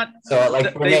 I'm not. So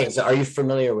like Bernays, are you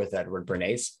familiar with Edward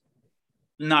Bernays?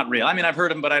 Not real. I mean, I've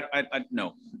heard him, but I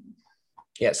know.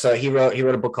 Yeah, so he wrote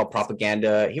a book called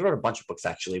Propaganda. He wrote a bunch of books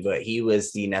actually, but he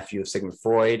was the nephew of Sigmund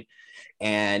Freud.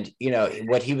 And, you know,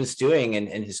 what he was doing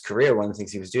in his career, one of the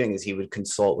things he was doing is he would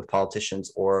consult with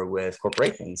politicians or with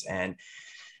corporations and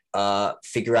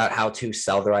figure out how to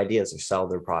sell their ideas or sell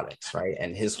their products, right?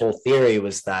 And his whole theory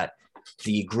was that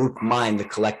the group mind, the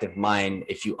collective mind,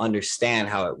 if you understand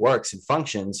how it works and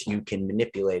functions, you can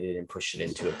manipulate it and push it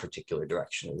into a particular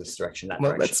direction, or this direction, that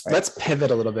direction. Let's pivot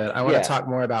a little bit. I want to talk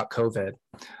more about COVID.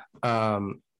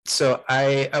 So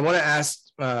I want to ask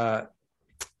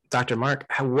Dr. Mark,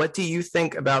 what do you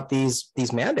think about these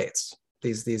mandates?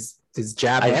 These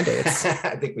jab mandates?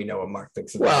 I think we know what Mark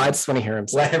thinks about. Well, I just want to hear him.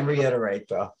 Let him reiterate,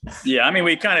 though. Yeah, I mean,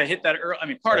 we kind of hit that. I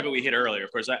mean, part of it we hit earlier.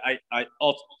 Of course,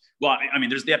 well, I mean,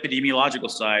 there's the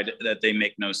epidemiological side that they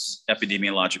make no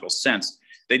epidemiological sense.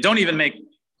 They don't even make,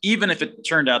 even if it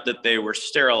turned out that they were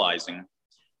sterilizing,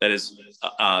 that is,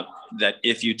 that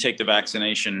if you take the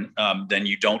vaccination, then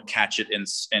you don't catch it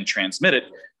and transmit it,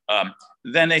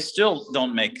 then they still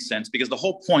don't make sense, because the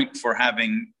whole point for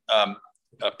having a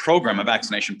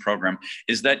vaccination program,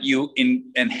 is that you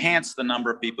enhance the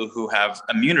number of people who have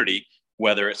immunity,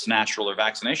 whether it's natural or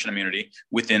vaccination immunity,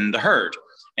 within the herd.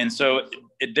 And so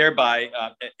it thereby,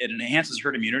 it enhances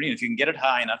herd immunity. And if you can get it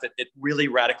high enough, it really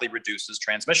radically reduces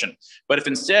transmission. But if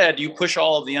instead you push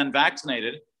all of the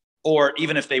unvaccinated, or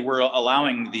even if they were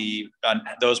allowing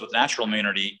those with natural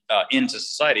immunity into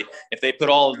society, if they put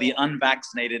all of the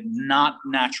unvaccinated, not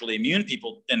naturally immune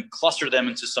people and cluster them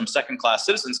into some second-class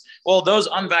citizens, well, those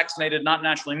unvaccinated, not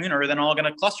naturally immune are then all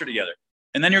going to cluster together.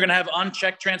 And then you're going to have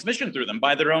unchecked transmission through them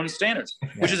by their own standards,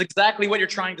 which is exactly what you're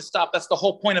trying to stop. That's the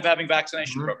whole point of having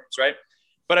vaccination programs, right?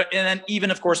 But and then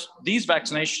even, of course, these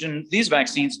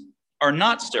vaccines are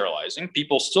not sterilizing.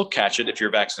 People still catch it if you're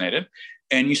vaccinated.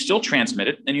 and you still transmit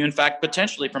it. And you, in fact,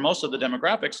 potentially for most of the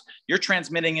demographics, you're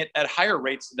transmitting it at higher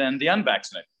rates than the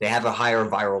unvaccinated. They have a higher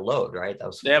viral load, right?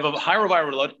 They have a higher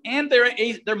viral load, and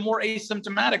they're more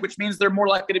asymptomatic, which means they're more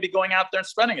likely to be going out there and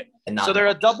spreading it. So they're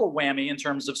a double whammy in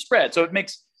terms of spread. So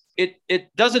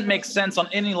it doesn't make sense on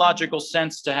any logical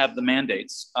sense to have the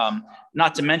mandates.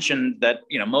 Not to mention that,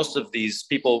 most of these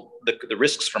people, the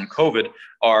risks from COVID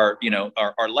are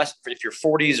less. If you're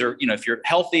 40s or, if you're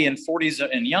healthy and 40s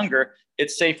and younger,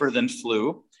 it's safer than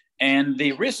flu. And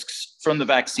the risks from the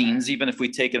vaccines, even if we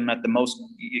take them at the most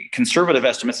conservative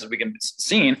estimates that we can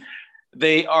see,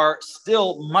 they are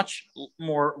still much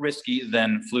more risky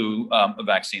than flu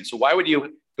vaccines. So why would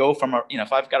you go from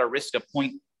if I've got a risk of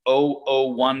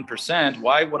 0.001%,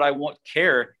 why would I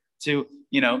care to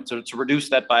reduce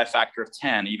that by a factor of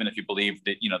 10, even if you believe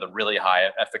that, the really high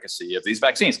efficacy of these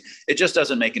vaccines? It just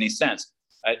doesn't make any sense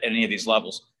at any of these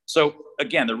levels. So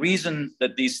again, the reason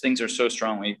that these things are so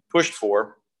strongly pushed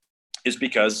for is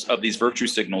because of these virtue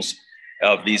signals,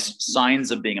 of these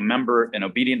signs of being a member, an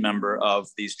obedient member of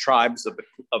these tribes of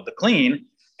the clean.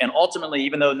 And ultimately,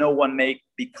 even though no one may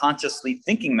be consciously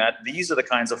thinking that, these are the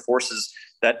kinds of forces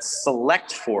that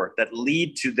select for, that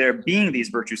lead to there being these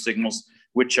virtue signals,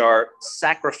 which are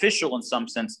sacrificial in some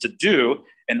sense to do,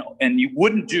 and you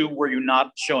wouldn't do were you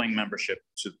not showing membership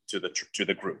to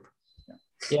the group.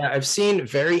 Yeah, I've seen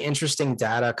very interesting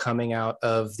data coming out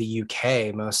of the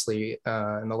UK, mostly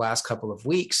in the last couple of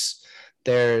weeks.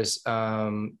 There's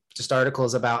just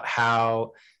articles about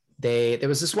how there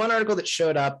was this one article that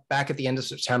showed up back at the end of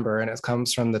September, and it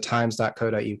comes from the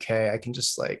times.co.uk. I can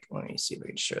just let me see if I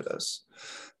can share those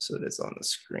so that it's on the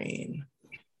screen.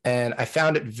 And I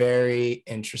found it very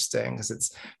interesting because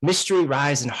it's mystery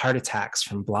rise in heart attacks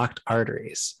from blocked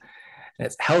arteries.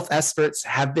 Health experts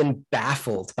have been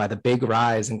baffled by the big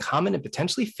rise in common and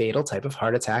potentially fatal type of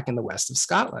heart attack in the west of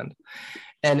Scotland.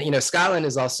 And, Scotland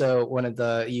is also one of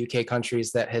the UK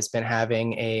countries that has been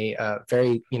having a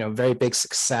very big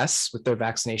success with their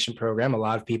vaccination program. A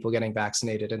lot of people getting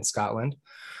vaccinated in Scotland.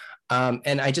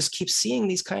 And I just keep seeing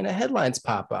these kind of headlines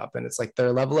pop up, and it's like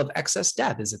their level of excess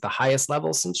death is at the highest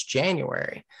level since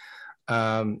January.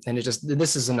 And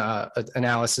this is an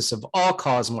analysis of all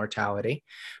cause mortality,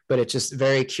 but it's just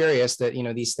very curious that,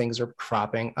 these things are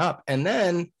cropping up. And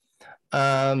then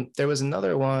there was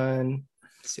another one.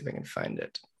 Let's see if I can find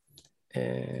it.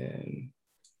 And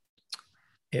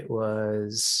it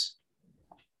was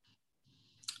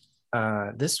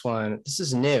this one. This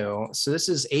is new. So this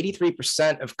is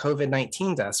 83% of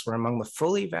COVID-19 deaths were among the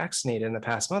fully vaccinated in the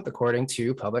past month, according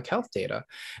to public health data.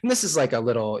 And this is like a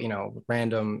little,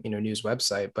 random, news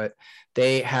website, but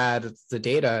they had the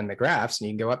data and the graphs, and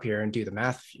you can go up here and do the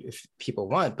math if people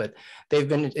want, but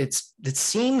it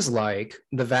seems like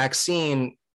the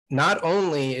vaccine not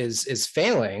only is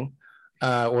failing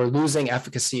or losing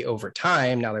efficacy over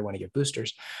time, now they want to give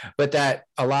boosters, but that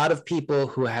a lot of people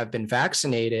who have been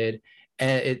vaccinated,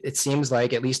 and it seems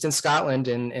like, at least in Scotland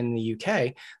and in the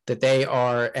UK, that they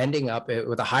are ending up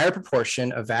with a higher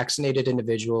proportion of vaccinated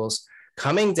individuals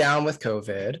coming down with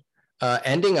COVID,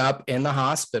 ending up in the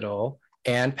hospital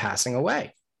and passing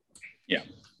away. Yeah.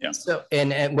 Yeah. So,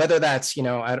 and whether that's,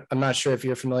 I'm not sure if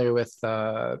you're familiar with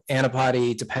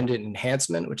antibody dependent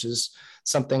enhancement, which is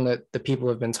something that the people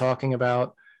have been talking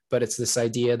about, but it's this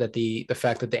idea that the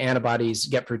fact that the antibodies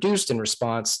get produced in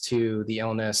response to the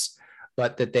illness,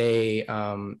 but that they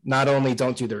not only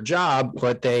don't do their job,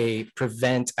 but they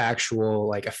prevent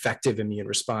actual effective immune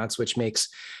response, which makes,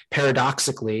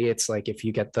 paradoxically, it's like if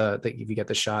you get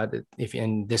the shot, if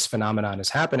this phenomenon is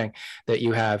happening, that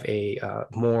you have a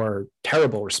more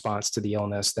terrible response to the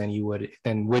illness than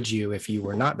would you if you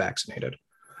were not vaccinated.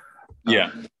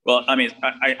 Yeah. Well, I mean,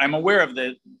 I'm aware of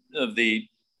the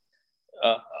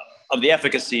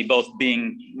efficacy both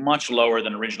being much lower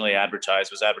than originally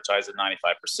advertised. It was advertised at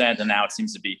 95%, and now it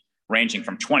seems to be ranging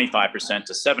from 25%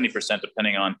 to 70%,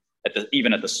 depending on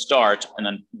even at the start, and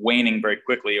then waning very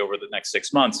quickly over the next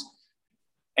 6 months.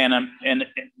 And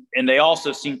they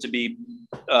also seem to be,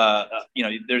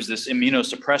 there's this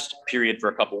immunosuppressed period for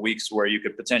a couple of weeks where you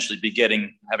could potentially be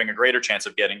having a greater chance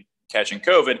of catching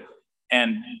COVID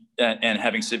and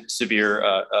having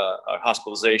severe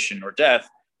hospitalization or death.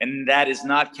 And that is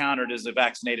not counted as a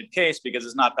vaccinated case because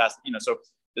it's not passed, so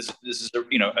this is,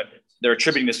 they're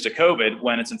attributing this to COVID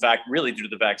when it's in fact really due to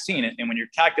the vaccine. And when you're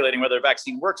calculating whether a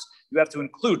vaccine works, you have to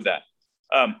include that.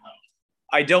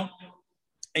 I don't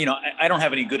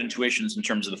have any good intuitions in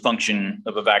terms of the function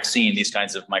of a vaccine, these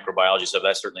kinds of microbiology stuff.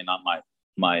 That's certainly not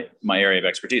my area of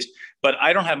expertise, but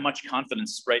I don't have much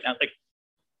confidence right now.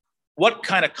 What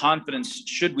kind of confidence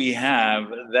should we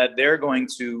have that they're going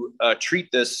to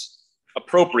treat this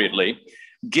appropriately?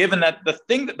 given that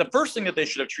the first thing that they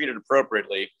should have treated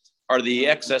appropriately are the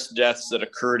excess deaths that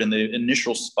occurred in the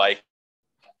initial spike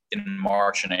in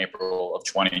March and April of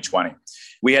 2020.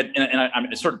 We had, and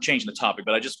I'm sort of changing the topic,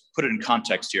 but I just put it in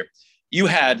context here. You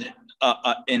had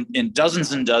in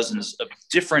dozens and dozens of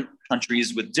different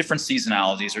countries with different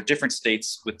seasonalities, or different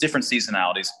states with different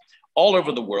seasonalities all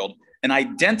over the world, an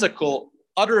identical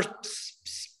utter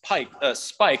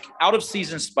spike, out of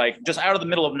season spike, just out of the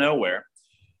middle of nowhere.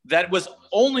 That was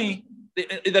only,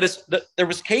 there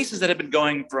was cases that had been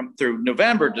going through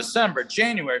November, December,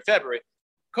 January, February.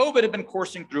 COVID had been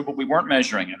coursing through, but we weren't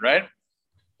measuring it, right?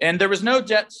 And there was no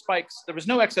death spikes, there was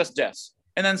no excess deaths.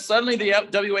 And then suddenly the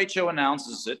WHO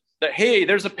announces it, that, hey,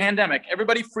 there's a pandemic.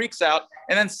 Everybody freaks out.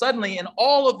 And then suddenly in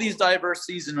all of these diverse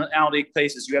seasonality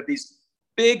places, you have these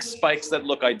big spikes that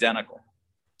look identical.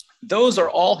 Those are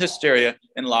all hysteria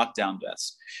and lockdown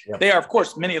deaths. Yep. They are, of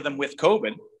course, many of them with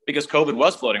COVID, because COVID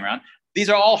was floating around. These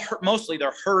are all mostly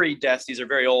they're hurry deaths. These are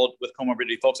very old with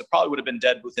comorbidity folks that probably would have been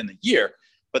dead within the year.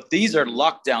 But these are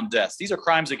lockdown deaths. These are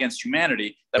crimes against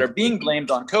humanity that are being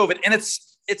blamed on COVID. And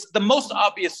it's the most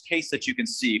obvious case that you can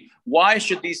see. Why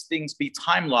should these things be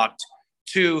time locked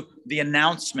to the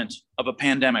announcement of a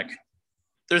pandemic?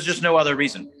 There's just no other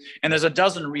reason. And there's a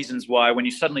dozen reasons why, when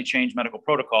you suddenly change medical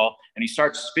protocol and you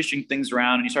start fishing things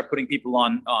around and you start putting people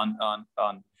on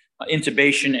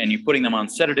intubation, and you're putting them on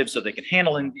sedatives so they can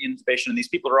handle intubation, and these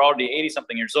people are already 80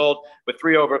 something years old with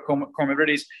 3 over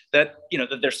comorbidities, that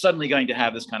they're suddenly going to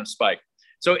have this kind of spike.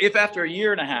 So if after a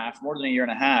year and a half, more than a year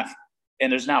and a half,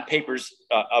 and there's now papers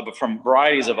from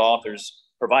varieties of authors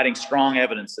providing strong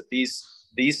evidence that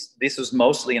this was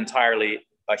mostly entirely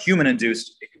human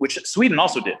induced, which Sweden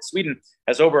also did. Sweden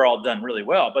has overall done really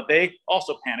well, but they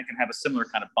also panic and have a similar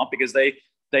kind of bump because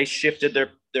they shifted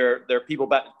their people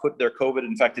back, put their COVID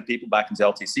infected people back into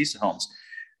LTC homes.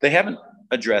 They haven't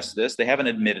addressed this. They haven't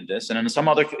admitted this. And in some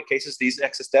other cases, these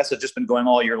excess deaths have just been going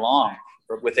all year long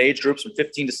with age groups from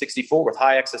 15 to 64 with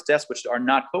high excess deaths, which are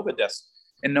not COVID deaths.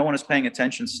 And no one is paying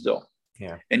attention still.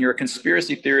 Yeah. And you're a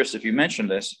conspiracy theorist if you mention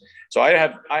this. So I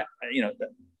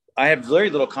have very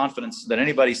little confidence that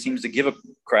anybody seems to give a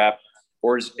crap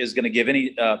or is going to give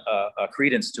any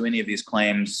credence to any of these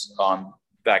claims on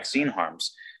vaccine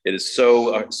harms. It is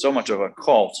so much of a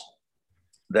cult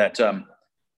that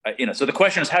so the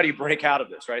question is, how do you break out of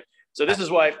this, right? So this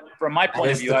is why, from my point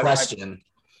of view, I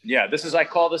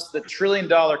call this the $1 trillion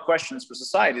questions for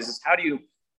societies. Is how do you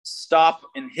stop,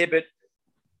 inhibit,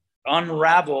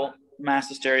 unravel mass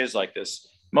hysterias like this?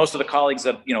 Most of the colleagues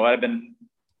that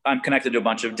I'm connected to a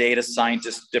bunch of data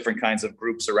scientists, different kinds of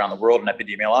groups around the world, and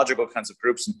epidemiological kinds of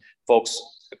groups, and folks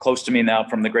close to me now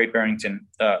from the Great Barrington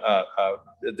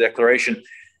Declaration.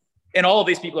 And all of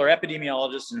these people are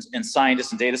epidemiologists and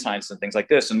scientists and data scientists and things like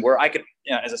this. And where I could,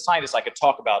 as a scientist, I could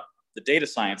talk about the data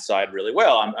science side really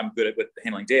well. I'm good with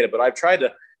handling data, but I've tried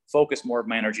to focus more of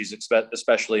my energies,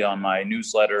 especially on my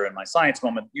newsletter and my Science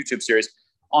Moment YouTube series,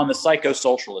 on the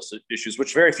psychosocial issues,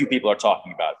 which very few people are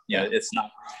talking about. It's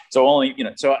not so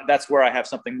so that's where I have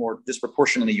something more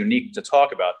disproportionately unique to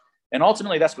talk about. And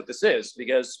ultimately that's what this is,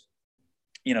 because,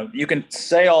 you can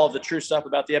say all of the true stuff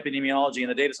about the epidemiology and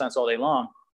the data science all day long,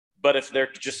 but if they're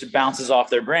just, it bounces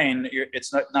off their brain,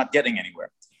 it's not getting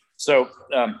anywhere. So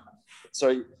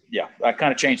I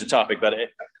kind of changed the topic, but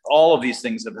all of these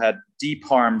things have had deep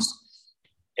harms,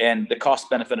 and the cost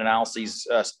benefit analyses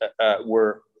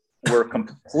were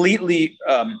completely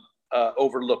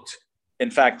overlooked.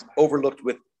 In fact, overlooked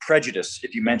with prejudice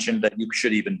if you mentioned that you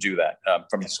should even do that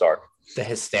from the start. The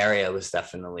hysteria was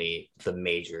definitely the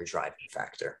major driving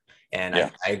factor. And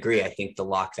I agree. I think the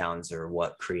lockdowns are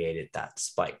what created that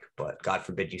spike, but God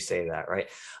forbid you say that, right?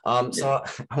 So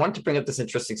I wanted to bring up this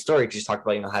interesting story because you talked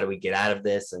about, how do we get out of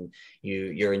this? And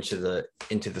you're into the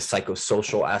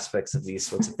psychosocial aspects of these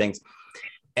sorts of things.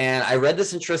 And I read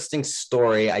this interesting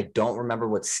story. I don't remember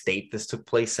what state this took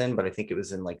place in, but I think it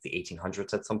was in like the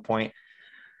 1800s at some point.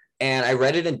 And I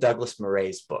read it in Douglas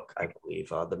Murray's book, I believe,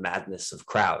 The Madness of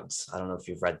Crowds. I don't know if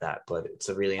you've read that, but it's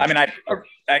a really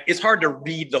it's hard to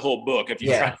read the whole book if you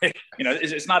try.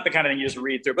 It's not the kind of thing you just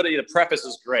read through, but the preface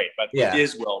is great, but it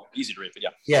is easy to read.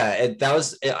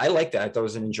 But I liked that. I thought it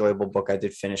was an enjoyable book. I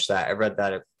did finish that. I read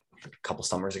that a couple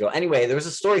summers ago. Anyway, there was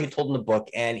a story he told in the book,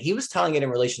 and he was telling it in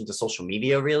relation to social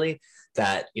media, really,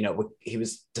 that, he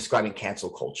was describing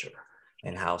cancel culture.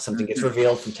 And how something gets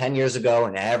revealed from 10 years ago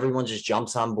and everyone just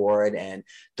jumps on board, and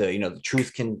the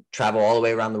truth can travel all the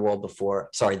way around the world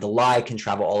the lie can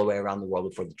travel all the way around the world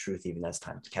before the truth even has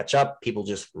time to catch up. People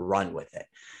just run with it.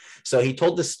 So he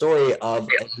told the story of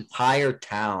an entire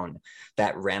town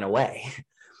that ran away.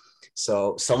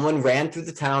 So someone ran through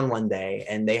the town one day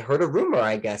and they heard a rumor,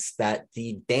 I guess, that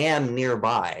the dam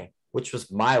nearby, which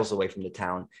was miles away from the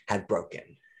town, had broken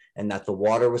and that the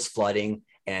water was flooding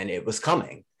and it was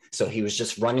coming. So he was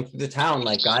just running through the town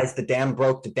like, guys, the dam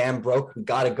broke, we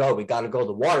gotta go,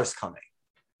 the water's coming.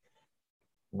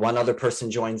 One other person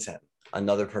joins him,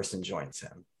 another person joins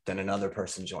him, then another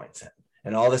person joins him.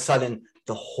 And all of a sudden,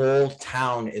 the whole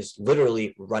town is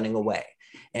literally running away.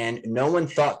 And no one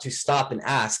thought to stop and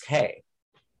ask, hey,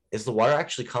 is the water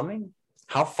actually coming?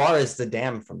 How far is the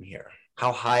dam from here?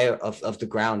 How high of the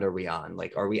ground are we on?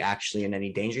 Like, are we actually in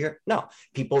any danger here? No,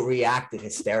 people reacted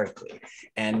hysterically.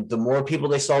 And the more people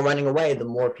they saw running away, the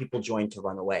more people joined to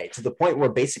run away, to the point where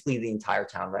basically the entire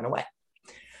town ran away.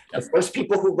 The first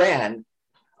people who ran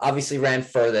obviously ran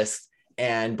furthest.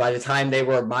 And by the time they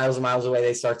were miles and miles away,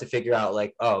 they start to figure out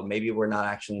like, oh, maybe we're not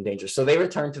actually in danger. So they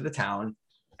return to the town.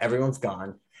 Everyone's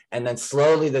gone. And then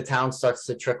slowly the town starts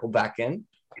to trickle back in.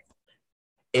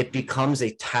 It becomes a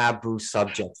taboo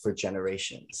subject for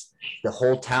generations. The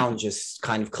whole town just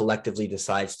kind of collectively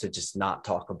decides to just not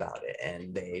talk about it.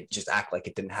 And they just act like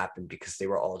it didn't happen because they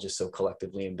were all just so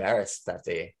collectively embarrassed that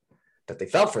they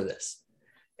fell for this.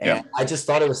 And I just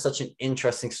thought it was such an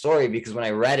interesting story because when I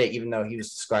read it, even though he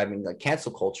was describing like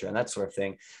cancel culture and that sort of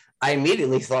thing, I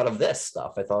immediately thought of this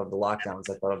stuff. I thought of the lockdowns.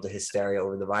 I thought of the hysteria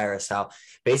over the virus, how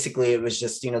basically it was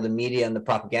just, the media and the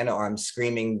propaganda arms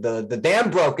screaming, the dam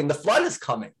broke and the flood is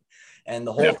coming. And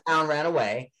the whole town ran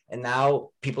away. And now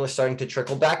people are starting to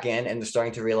trickle back in and they're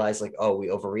starting to realize like, oh, we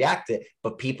overreacted.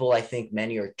 But people, I think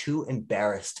many are too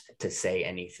embarrassed to say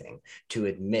anything, to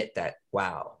admit that,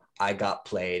 wow, I got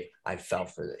played. I fell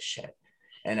for this shit.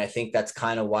 And I think that's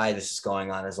kind of why this is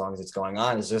going on as long as it's going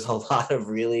on, is there's a lot of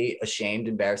really ashamed,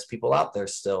 embarrassed people out there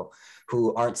still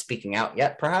who aren't speaking out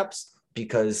yet, perhaps,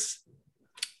 because,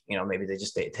 maybe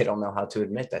they don't know how to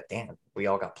admit that, damn, we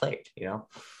all got played,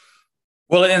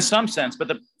 Well, in some sense,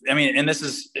 but in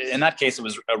that case, it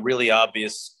was a really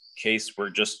obvious case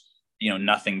where just,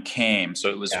 nothing came.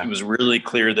 So it was really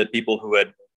clear that people who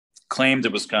had claimed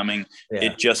it was coming,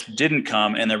 it just didn't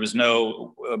come, and there was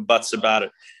no buts about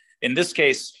it. In this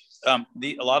case, a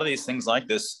lot of these things like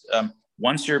this,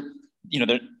 once you're,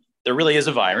 there really is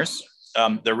a virus,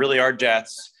 there really are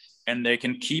deaths, and they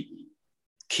can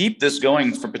keep this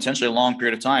going for potentially a long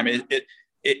period of time.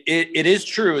 It is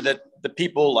true that the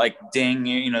people like Ding,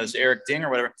 this Eric Ding or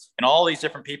whatever, and all these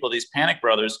different people, these panic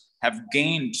brothers, have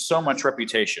gained so much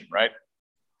reputation, right?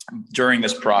 During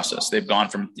this process, they've gone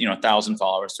from 1,000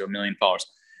 followers to 1 million followers,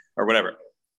 or whatever.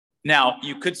 Now,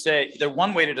 you could say the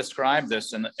one way to describe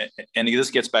this, and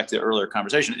this gets back to the earlier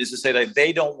conversation, is to say that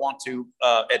they don't want to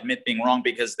admit being wrong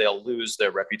because they'll lose their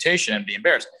reputation and be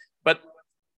embarrassed. But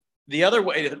the other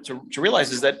way to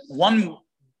realize is that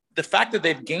the fact that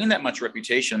they've gained that much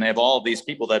reputation, they have all of these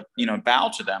people that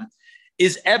bow to them,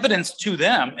 is evidence to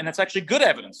them, and it's actually good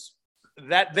evidence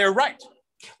that they're right.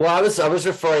 Well, I was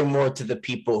referring more to the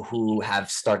people who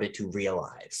have started to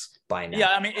realize by now.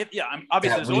 Yeah,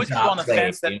 obviously there's always people on the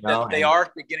fence that they are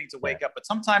beginning to wake up, but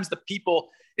sometimes the people,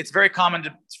 it's very common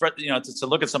to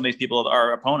look at some of these people,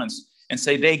 our opponents, and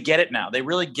say they get it now. They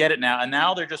really get it now, and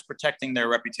now they're just protecting their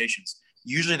reputations.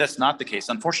 Usually that's not the case.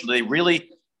 Unfortunately, they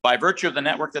really, by virtue of the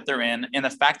network that they're in and the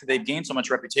fact that they've gained so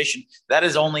much reputation, that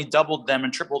has only doubled them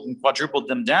and tripled and quadrupled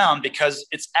them down, because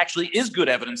it's actually is good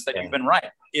evidence that you've been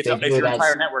right. If your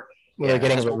entire network, they're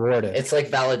getting rewarded. It's like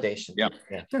validation. Yeah.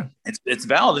 It's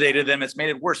validated them. It's made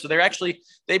it worse. So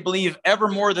they believe ever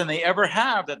more than they ever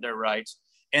have that they're right.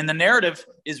 And the narrative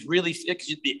is really,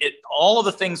 all of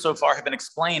the things so far have been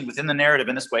explained within the narrative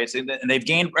in this way. And they've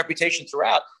gained reputation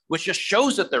throughout, which just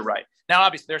shows that they're right. Now,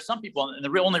 obviously, there are some people, and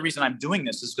the only reason I'm doing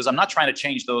this is because I'm not trying to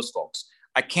change those folks.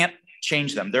 I can't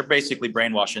change them. They're basically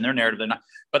brainwashed in their narrative. They're not.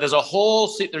 But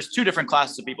there's two different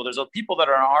classes of people. There's people that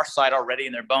are on our side already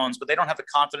in their bones, but they don't have the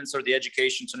confidence or the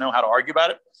education to know how to argue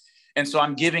about it. And so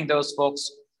I'm giving those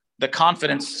folks the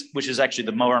confidence, which is actually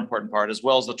the more important part, as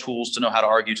well as the tools to know how to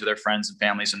argue to their friends and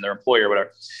families and their employer or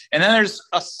whatever. And then there's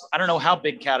I don't know how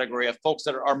big category of folks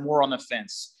that are more on the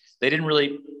fence. They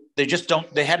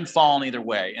hadn't fallen either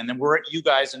way. And then you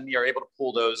guys and me are able to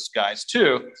pull those guys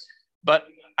too. But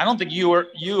I don't think you or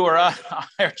I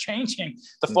are changing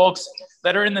the folks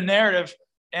that are in the narrative.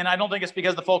 And I don't think it's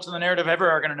because the folks in the narrative ever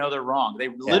are going to know they're wrong. They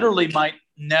literally might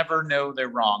never know they're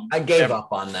wrong. I gave up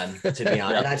on them, to be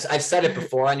honest. And I've said it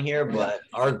before on here, but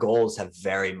our goals have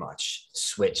very much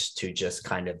switched to just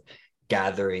kind of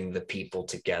gathering the people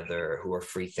together who are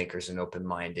free thinkers and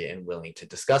open-minded and willing to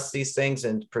discuss these things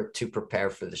and to prepare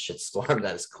for the shitstorm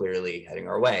that is clearly heading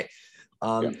our way.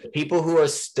 People who are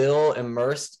still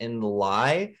immersed in the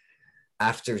lie,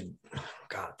 after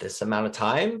God, this amount of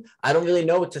time, I don't really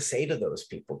know what to say to those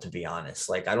people, to be honest.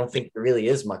 Like, I don't think there really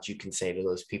is much you can say to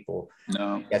those people.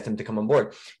 No. Get them to come on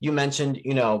board. You mentioned,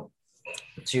 the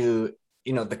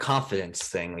confidence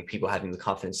thing, like people having the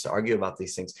confidence to argue about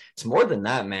these things. It's more than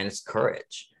that, man. It's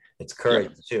courage. It's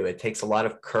courage too. It takes a lot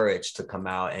of courage to come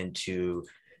out and to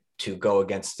go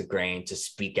against the grain, to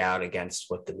speak out against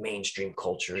what the mainstream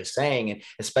culture is saying. And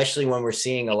especially when we're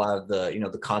seeing a lot of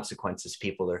the consequences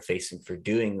people are facing for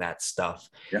doing that stuff,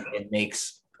 it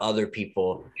makes other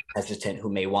people hesitant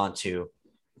who may want to,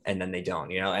 and then they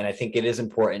don't, and I think it is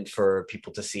important for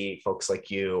people to see folks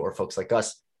like you or folks like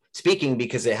us speaking,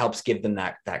 because it helps give them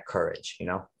that courage,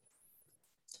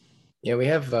 Yeah, we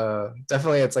have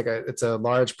definitely, it's a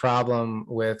large problem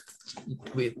with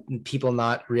people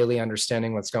not really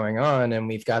understanding what's going on. And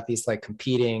we've got these like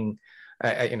competing,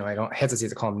 I don't hesitate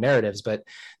to call them narratives, but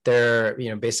they're,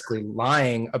 basically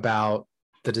lying about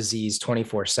the disease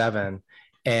 24/7.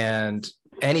 And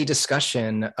any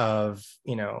discussion of,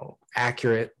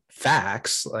 accurate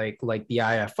facts like the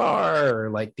IFR or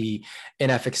like the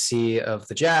inefficacy of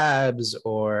the jabs,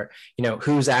 or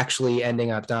who's actually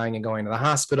ending up dying and going to the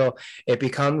hospital, it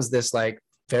becomes this like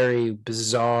very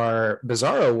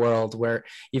bizarro world where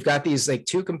you've got these like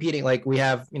two competing, like we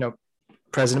have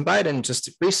President Biden just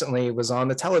recently was on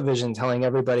the television telling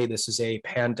everybody this is a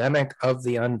pandemic of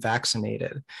the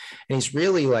unvaccinated, and he's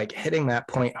really like hitting that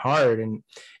point hard. And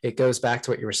it goes back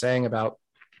to what you were saying about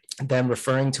them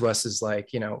referring to us as like,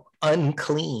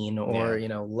 unclean or,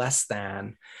 less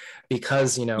than,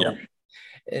 because,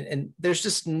 and there's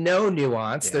just no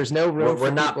nuance. There's no room.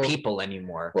 We're not people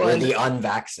anymore. Well, we're the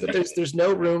unvaccinated. There's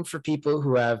no room for people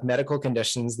who have medical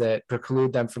conditions that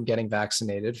preclude them from getting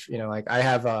vaccinated. Like I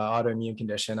have an autoimmune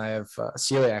condition. I have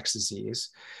celiac disease,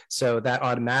 so that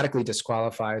automatically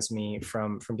disqualifies me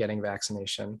from getting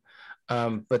vaccination.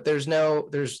 But there's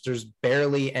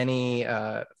barely any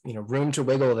room to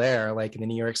wiggle there. Like the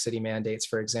New York City mandates,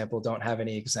 for example, don't have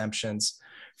any exemptions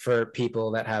for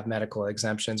people that have medical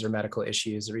exemptions or medical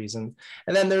issues or reasons.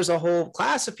 And then there's a whole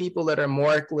class of people that are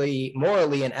morally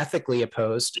and ethically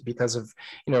opposed because of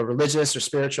religious or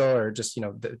spiritual or just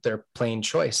their plain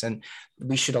choice. And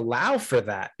we should allow for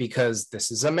that, because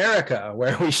this is America,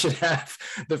 where we should have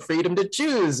the freedom to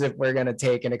choose if we're going to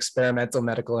take an experimental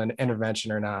medical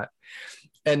intervention or not.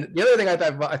 And the other thing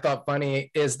I thought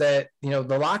funny is that, the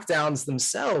lockdowns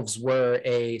themselves were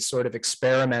a sort of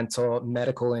experimental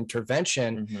medical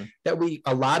intervention that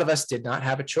a lot of us did not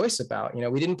have a choice about.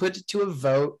 We didn't put it to a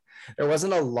vote. There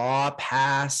wasn't a law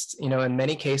passed. In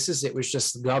many cases, it was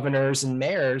just governors and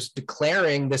mayors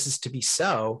declaring this is to be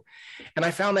so. And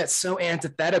I found that so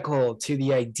antithetical to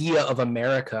the idea of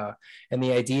America and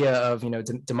the idea of,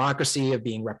 democracy, of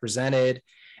being represented.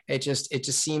 It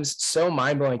just seems so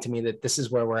mind-blowing to me that this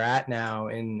is where we're at now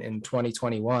in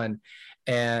 2021.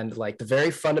 And like the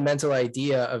very fundamental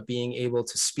idea of being able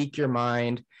to speak your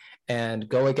mind and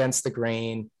go against the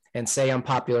grain and say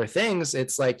unpopular things,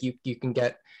 it's like you can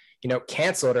get,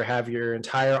 canceled or have your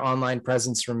entire online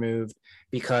presence removed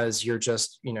because you're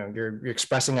just, you're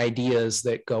expressing ideas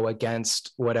that go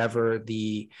against whatever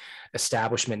the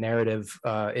establishment narrative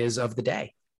is of the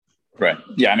day. Right.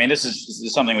 Yeah. I mean, this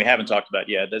is something we haven't talked about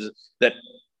yet. That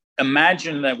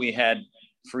imagine that we had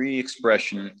free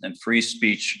expression and free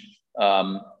speech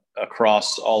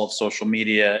across all of social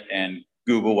media, and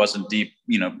Google wasn't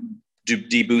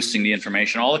deboosting the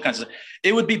information, all the kinds of.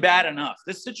 It would be bad enough.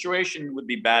 This situation would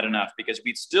be bad enough because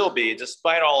we'd still be,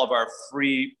 despite all of our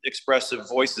free expressive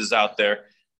voices out there,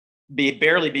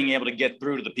 barely being able to get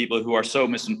through to the people who are so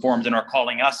misinformed and are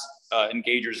calling us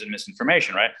engagers in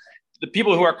misinformation. Right. The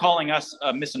people who are calling us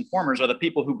misinformers are the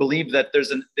people who believe that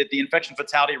that the infection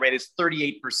fatality rate is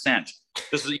 38%.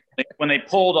 This is when they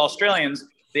polled Australians.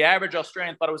 The average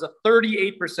Australian thought it was a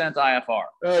 38% IFR.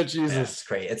 Oh, Jesus. That's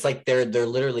great. It's like they're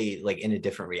literally like in a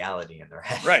different reality in their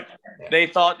head. Right. Yeah. They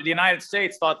thought, the United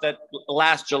States thought that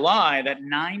last July that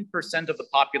 9% of the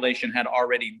population had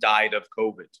already died of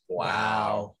COVID.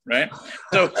 Wow. Right.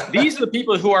 So these are the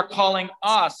people who are calling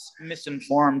us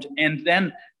misinformed. And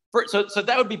then, so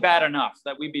that would be bad enough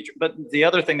that we'd be, but the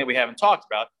other thing that we haven't talked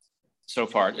about so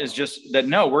far is just that,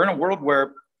 no, we're in a world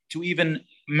where to even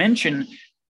mention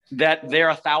that they're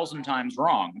 1,000 times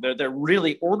wrong. They're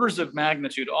really orders of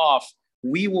magnitude off.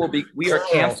 We are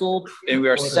canceled and we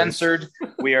are censored.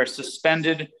 We are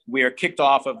suspended. We are kicked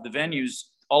off of the venues,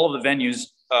 all of the venues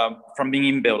from being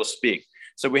even able to speak.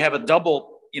 So we have a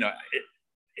double,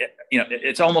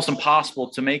 it's almost impossible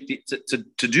to make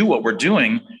to do what we're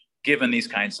doing given these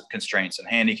kinds of constraints and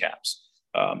handicaps.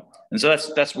 And so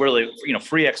that's really,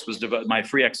 FreeX was my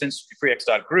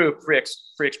FreeX group,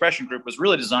 Free Expression group was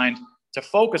really designed to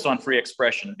focus on free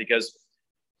expression, because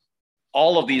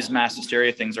all of these mass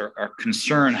hysteria things are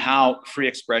concern how free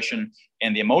expression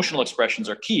and the emotional expressions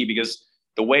are key, because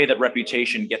the way that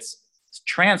reputation gets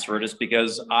transferred is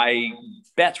because I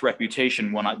bet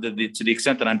reputation when to the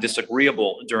extent that I'm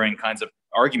disagreeable during kinds of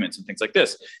arguments and things like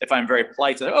this. If I'm very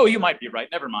polite, say, oh, you might be right,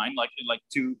 never mind, like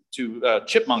two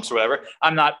chipmunks or whatever,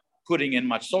 I'm not putting in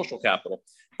much social capital.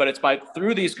 But it's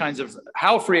through these kinds of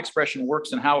how free expression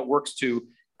works and how it works to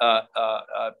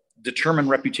determine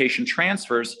reputation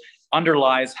transfers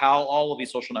underlies how all of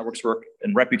these social networks work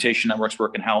and reputation networks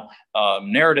work and how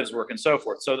narratives work and so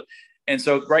forth.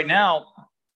 So right now,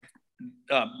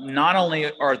 not only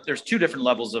there's two different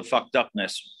levels of fucked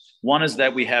upness. One is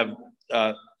that we have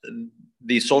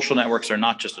these social networks are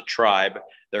not just a tribe.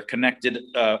 They're connected,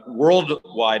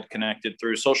 worldwide connected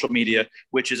through social media,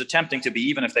 which is attempting to be,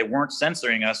 even if they weren't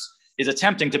censoring us, is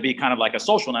attempting to be kind of like a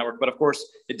social network. But of course,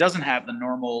 it doesn't have the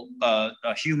normal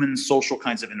human social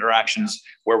kinds of interactions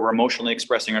where we're emotionally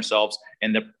expressing ourselves,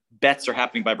 and the bets are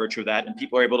happening by virtue of that. And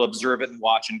people are able to observe it and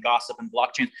watch and gossip and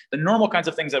blockchain. The normal kinds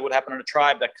of things that would happen in a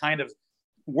tribe that kind of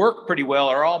work pretty well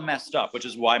are all messed up, which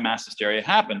is why mass hysteria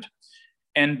happened.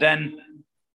 And then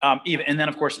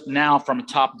of course, now from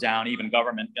top down, even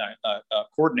government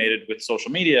coordinated with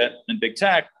social media and big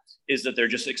tech, is that they're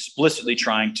just explicitly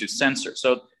trying to censor.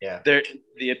 So the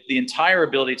entire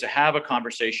ability to have a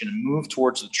conversation and move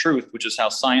towards the truth, which is how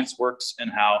science works and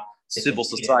how civil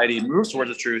society moves towards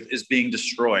the truth, is being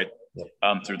destroyed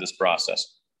through this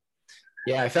process.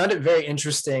 Yeah, I found it very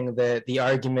interesting that the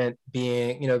argument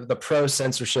being, the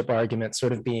pro-censorship argument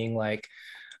sort of being like,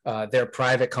 they're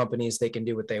private companies, they can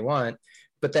do what they want.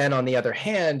 But then on the other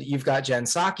hand, you've got Jen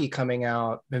Psaki coming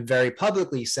out and very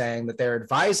publicly saying that they're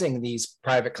advising these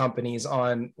private companies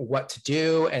on what to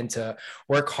do and to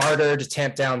work harder to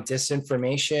tamp down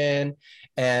disinformation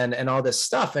and all this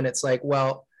stuff. And it's like,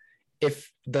 well,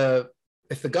 if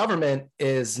the government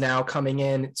is now coming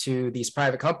in to these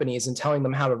private companies and telling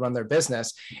them how to run their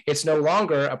business, it's no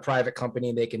longer a private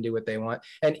company. They can do what they want.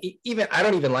 And even, I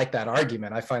don't even like that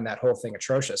argument. I find that whole thing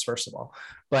atrocious, first of all.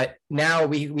 But now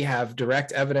we have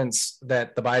direct evidence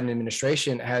that the Biden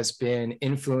administration has been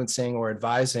influencing or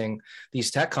advising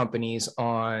these tech companies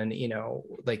on,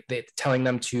 telling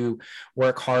them to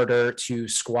work harder to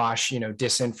squash,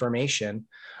 disinformation.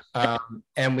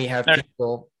 And we have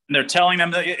people. They're telling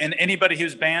them that, and anybody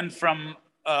who's banned from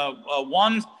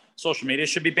one social media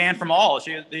should be banned from all.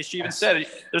 She even said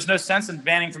there's no sense in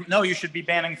banning from. No, you should be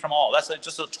banning from all. That's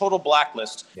just a total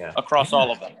blacklist across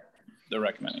all of them. They're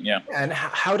recommending, And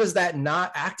how does that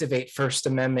not activate First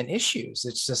Amendment issues?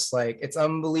 It's just like, it's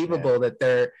unbelievable that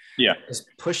they're just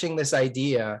pushing this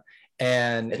idea.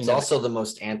 And it's also the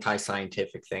most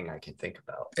anti-scientific thing I can think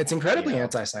about. It's incredibly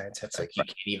anti-scientific. It's like you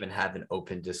can't even have an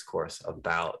open discourse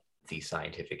about these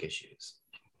scientific issues.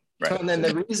 Right. And then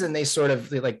the reason they sort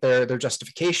of like their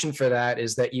justification for that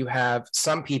is that you have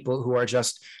some people who are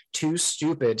just too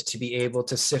stupid to be able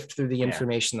to sift through the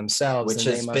information themselves, which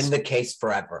has been the case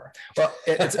forever. Well,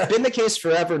 it's been the case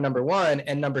forever, number one,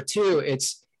 and number two,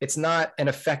 it's not an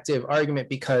effective argument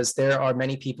because there are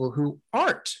many people who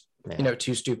aren't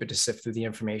too stupid to sift through the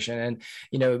information. And,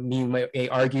 you may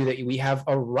argue that we have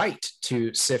a right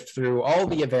to sift through all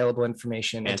the available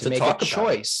information and to make a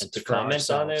choice and to comment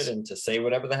on it and to say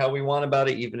whatever the hell we want about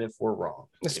it, even if we're wrong.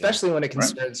 Especially when it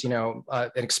concerns, an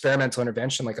experimental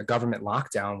intervention like a government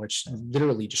lockdown, which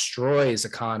literally destroys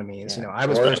economies. I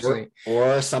was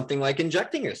or something like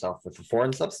injecting yourself with a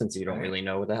foreign substance. You don't really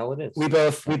know what the hell it is.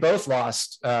 We both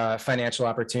lost financial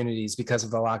opportunities because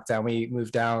of the lockdown. We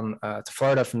moved down to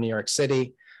Florida from New York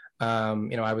City.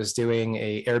 I was doing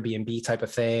a Airbnb type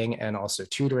of thing and also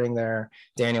tutoring there.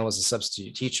 Daniel was a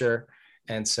substitute teacher.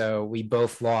 And so we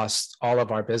both lost all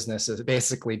of our businesses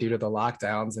basically due to the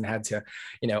lockdowns and had to,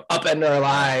 upend our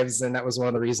lives. And that was one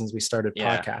of the reasons we started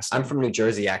podcasting. I'm from New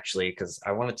Jersey, actually, because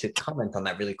I wanted to comment on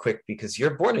that really quick because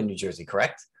you're born in New Jersey,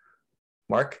 correct?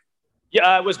 Mark? Yeah,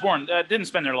 I was born. Didn't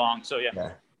spend there long. So,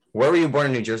 yeah. Where were you born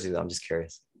in New Jersey, though? I'm just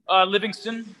curious.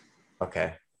 Livingston.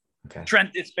 Okay. Trent,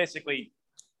 it's basically,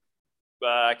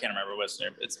 I can't remember what's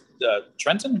near. It's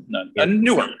Trenton? No,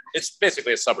 Newark. It's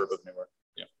basically a suburb of Newark.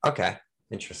 Yeah. Okay.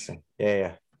 Interesting.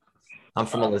 Yeah. I'm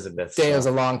from Elizabeth. Daniel's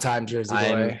a long time Jersey boy.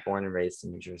 I'm born and raised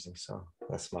in New Jersey, so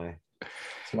that's my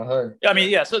hood. I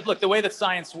mean, so look, the way that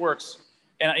science works,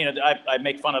 and I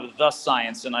make fun of the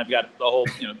science, and I've got a whole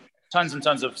tons and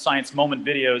tons of science moment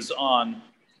videos on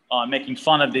making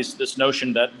fun of this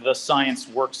notion that the science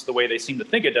works the way they seem to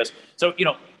think it does. So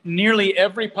nearly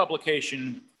every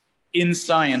publication in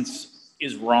science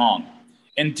is wrong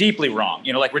and deeply wrong,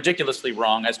 like ridiculously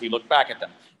wrong as we look back at them.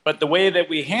 But the way that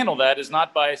we handle that is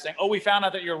not by saying, "Oh, we found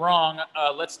out that you're wrong.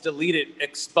 Let's delete it,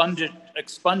 expunge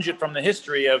it from the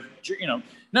history of."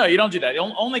 No, you don't do that.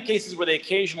 Only cases where they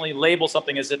occasionally label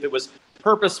something as if it was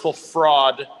purposeful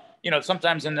fraud.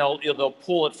 Sometimes then they'll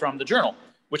pull it from the journal,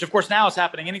 which of course now is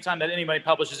happening. Anytime that anybody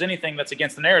publishes anything that's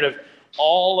against the narrative,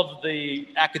 all of the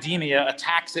academia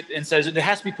attacks it and says it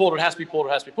has to be pulled. It has to be pulled. It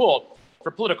has to be pulled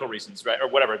for political reasons, right? Or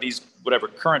whatever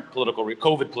current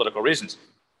COVID political reasons.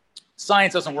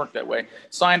 Science doesn't work that way.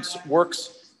 Science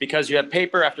works because you have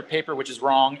paper after paper, which is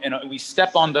wrong, and we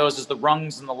step on those as the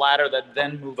rungs in the ladder that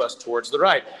then move us towards the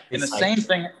right. And the same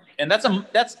thing, and that's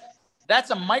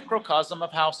a microcosm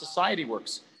of how society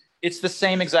works. It's the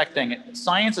same exact thing.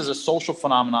 Science is a social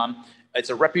phenomenon. It's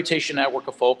a reputation network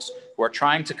of folks who are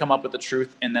trying to come up with the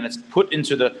truth, and then it's put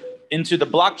into the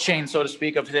blockchain, so to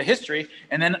speak, of the history,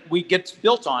 and then it gets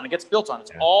built on. It's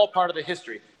all part of the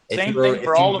history. Same thing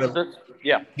for all of the.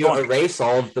 Yeah, you erase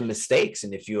all of the mistakes,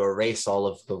 and if you erase all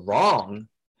of the wrong,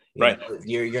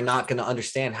 you're not going to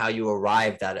understand how you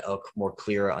arrived at a more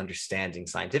clearer understanding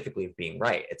scientifically of being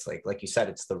right. It's like you said,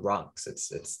 it's the rungs,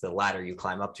 it's the ladder you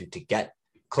climb up to get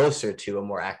closer to a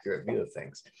more accurate view of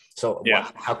things. So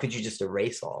how could you just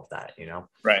erase all of that?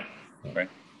 Right.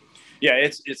 Yeah,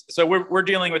 it's so we're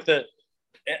dealing with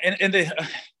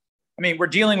we're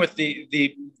dealing with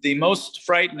the most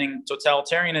frightening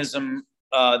totalitarianism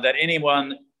that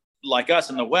anyone like us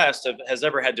in the West has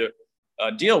ever had to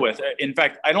deal with. In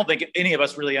fact, I don't think any of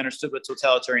us really understood what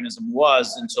totalitarianism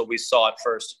was until we saw it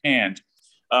firsthand.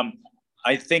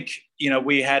 I think,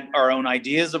 we had our own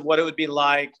ideas of what it would be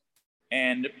like.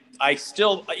 And I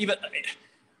still,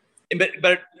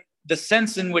 but the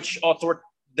sense in which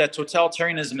that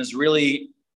totalitarianism is really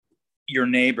your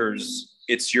neighbors,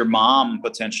 it's your mom,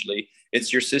 potentially,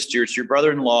 it's your sister, it's your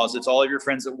brother-in-laws, it's all of your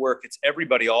friends at work, it's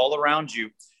everybody all around you.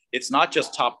 It's not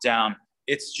just top down.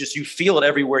 It's just, you feel it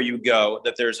everywhere you go,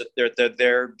 that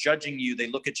they're judging you. They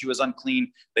look at you as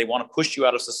unclean. They want to push you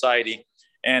out of society.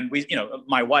 And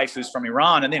my wife, who's from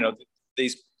Iran, and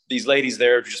these ladies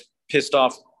there are just pissed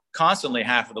off constantly.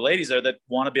 Half of the ladies there that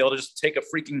want to be able to just take a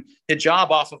freaking hijab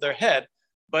off of their head.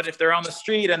 But if they're on the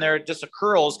street and they're just a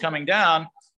curl is coming down,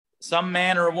 some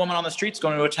man or a woman on the street is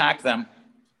going to attack them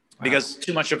because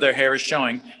too much of their hair is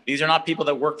showing. These are not people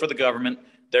that work for the government.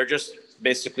 They're just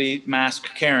basically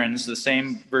masked Karens, the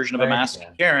same version of a masked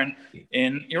Karen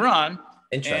in Iran.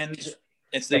 And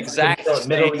it's the exact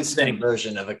Middle Eastern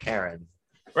version of a Karen.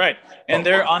 Right. And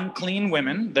they're unclean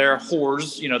women. They're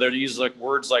whores. They're using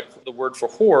words like the word for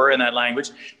whore in that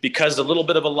language because a little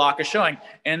bit of a lock is showing.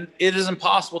 And it is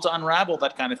impossible to unravel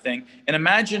that kind of thing. And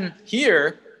imagine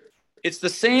here, it's the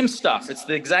same stuff. It's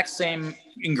the exact same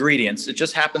ingredients. It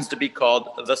just happens to be called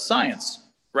the science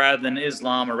rather than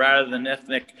Islam or rather than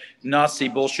ethnic Nazi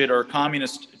bullshit or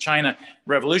communist China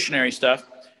revolutionary stuff.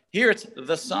 Here it's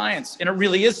the science, and it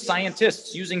really is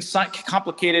scientists using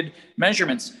complicated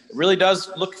measurements. It really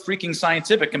does look freaking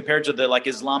scientific compared to the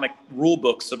Islamic rule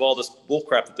books of all this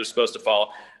bullcrap that they're supposed to follow.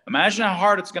 Imagine how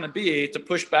hard it's going to be to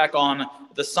push back on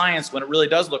the science when it really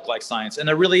does look like science. And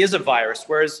there really is a virus,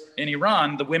 whereas in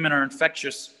Iran, the women are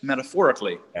infectious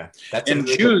metaphorically. Yeah, and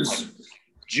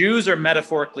Jews are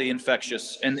metaphorically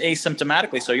infectious and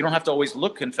asymptomatically. So you don't have to always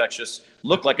look infectious,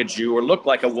 look like a Jew or look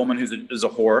like a woman who's a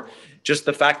whore. Just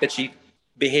the fact that she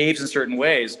behaves in certain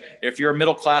ways. If you're a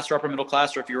middle class or upper middle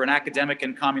class, or if you're an academic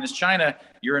in communist China,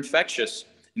 you're infectious.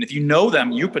 And if you know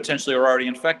them, you potentially are already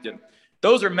infected.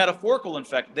 Those are metaphorical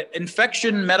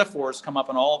infection metaphors come up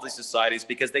in all of these societies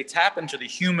because they tap into the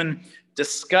human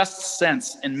disgust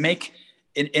sense and makes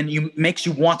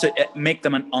you want to make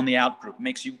them on the out group,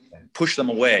 makes you push them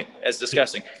away as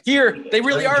disgusting. Here, they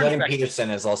really are. Jordan Peterson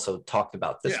has also talked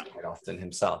about this quite often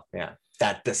himself. Yeah,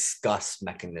 that disgust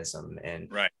mechanism, and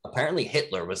apparently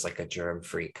Hitler was like a germ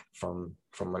freak from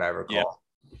what I recall.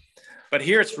 Yeah. But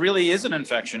here, it really is an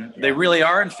infection. Yeah. They really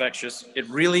are infectious. It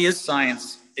really is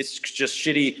science. It's just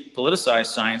shitty politicized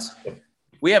science.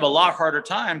 We have a lot harder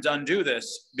time to undo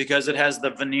this because it has the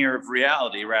veneer of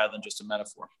reality rather than just a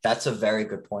metaphor. That's a very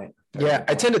good point.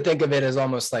 I tend to think of it as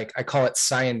almost like, I call it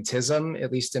scientism,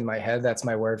 at least in my head. That's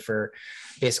my word for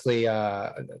basically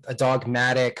a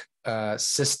dogmatic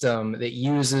system that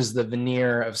uses the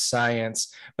veneer of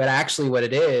science. But actually what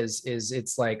it is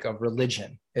it's like a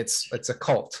religion. It's a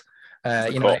cult.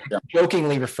 I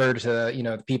jokingly refer to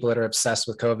the people that are obsessed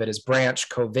with COVID as branch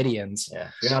COVIDians. Yeah,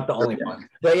 you're not the only one.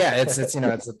 But it's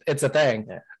a thing.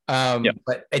 Yeah.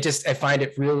 But I find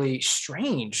it really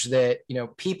strange that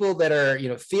people that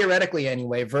are theoretically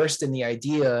anyway versed in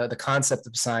the concept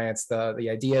of science, the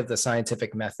idea of the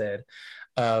scientific method,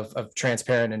 of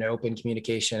transparent and open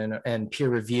communication and peer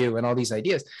review and all these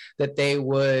ideas, that they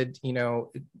would,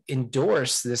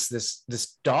 endorse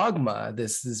this dogma,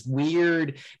 this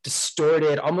weird,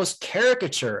 distorted, almost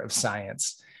caricature of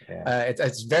science. Yeah.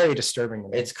 It's very disturbing to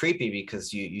me. It's creepy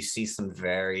because you see some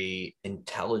very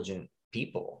intelligent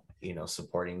people,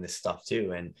 supporting this stuff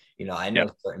too. And, I know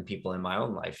certain people in my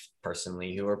own life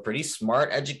personally who are pretty smart,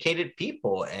 educated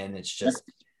people, and it's just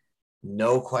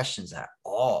no questions at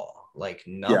all. Like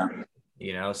nothing,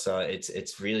 so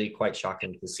it's really quite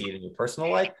shocking to see it in your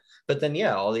personal life. But then,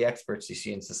 all the experts you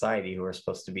see in society who are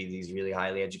supposed to be these really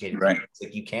highly educated people, it's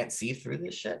like you can't see through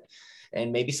this shit.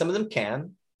 And maybe some of them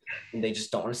can, and they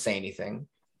just don't want to say anything,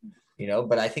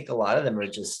 but I think a lot of them are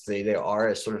just, they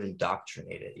are sort of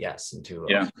indoctrinated, into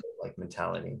like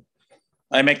mentality.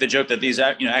 I make the joke that these,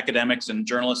 academics and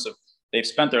journalists they've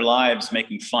spent their lives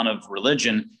making fun of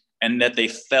religion, and that they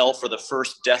fell for the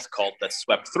first death cult that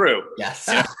swept through. Yes.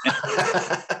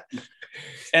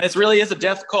 And it really is a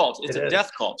death cult. It's a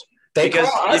death cult. Because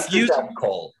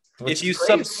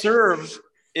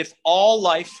if all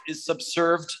life is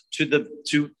subserved to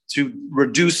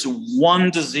reduce one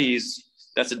disease,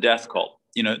 that's a death cult.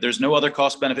 There's no other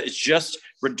cost benefit. It's just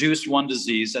reduce one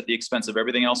disease at the expense of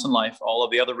everything else in life, all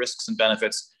of the other risks and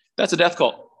benefits. That's a death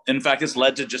cult. In fact, it's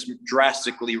led to just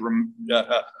drastically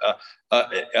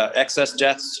excess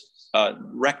deaths,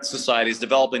 wrecked societies,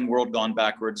 developing world gone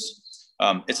backwards.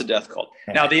 It's a death cult.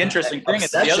 Now, the interesting thing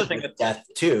is the other thing that death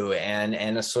too, and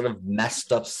a sort of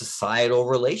messed up societal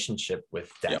relationship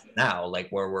with death now, like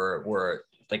where we're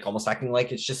like almost acting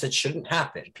like it shouldn't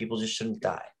happen. People just shouldn't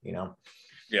die,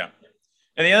 Yeah.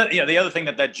 And the other thing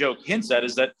that joke hints at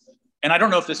is that, and I don't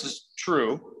know if this is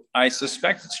true, I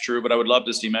suspect it's true, but I would love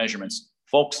to see measurements.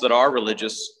 Folks that are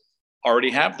religious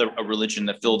already have a religion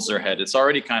that fills their head. It's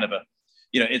already kind of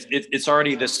it's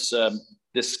already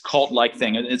this cult-like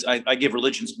thing. I give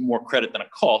religions more credit than a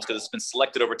cult because it's been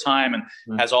selected over time and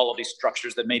has all of these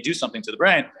structures that may do something to the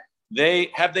brain. They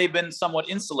been somewhat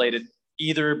insulated,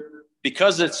 either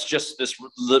because it's just this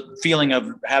feeling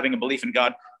of having a belief in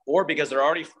God, or because they're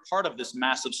already part of this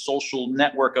massive social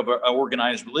network of an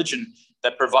organized religion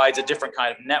that provides a different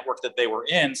kind of network that they were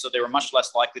in. So they were much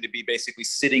less likely to be basically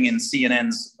sitting in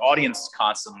CNN's audience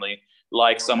constantly,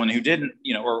 like someone who didn't,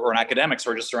 or an academics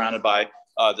who are just surrounded by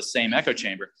the same echo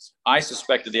chamber. I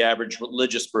suspect that the average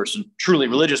truly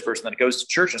religious person that goes to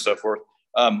church and so forth,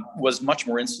 was much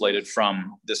more insulated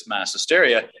from this mass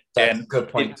hysteria. That's a good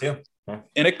point too.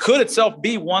 And it could itself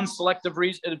be one selective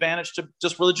advantage to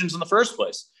just religions in the first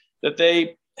place, that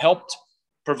they helped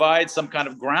provide some kind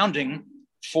of grounding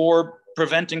for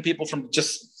preventing people from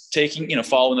just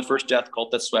following the first death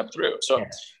cult that swept through. So,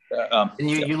 and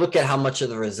you look at how much of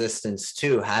the resistance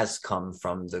too has come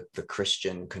from the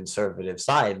Christian conservative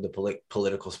side, the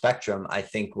political spectrum. I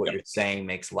think what you're saying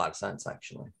makes a lot of sense,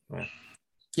 actually.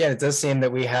 Yeah, it does seem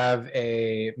that we have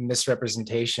a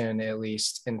misrepresentation, at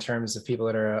least in terms of people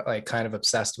that are like kind of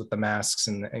obsessed with the masks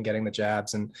and getting the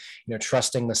jabs and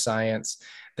trusting the science,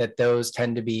 that those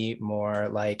tend to be more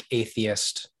like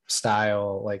atheist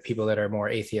style, like people that are more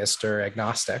atheist or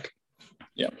agnostic.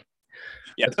 Yeah.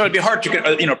 So it'd be hard to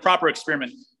get proper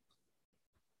experiment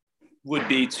would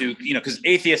be to because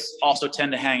atheists also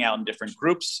tend to hang out in different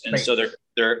groups, and so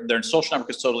their social network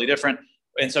is totally different.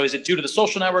 And so is it due to the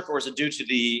social network, or is it due to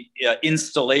the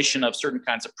installation of certain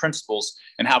kinds of principles?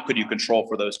 And how could you control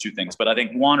for those two things? But I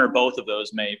think one or both of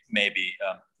those may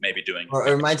be doing. Well,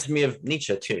 it reminds me of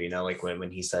Nietzsche too. Like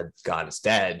when he said God is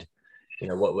dead,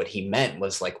 what he meant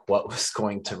was like what was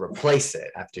going to replace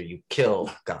it after you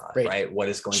kill God, right? What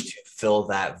is going to fill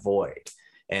that void?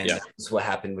 And that's what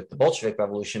happened with the Bolshevik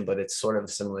Revolution, but it's sort of a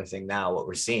similar thing now, what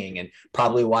we're seeing, and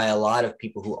probably why a lot of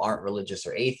people who aren't religious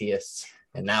or atheists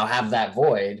and now have that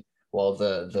void, well,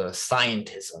 the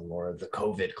scientism or the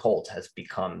COVID cult has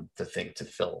become the thing to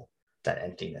fill that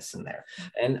emptiness in there.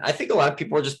 And I think a lot of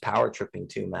people are just power tripping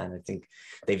too, man. I think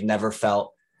they've never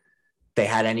felt they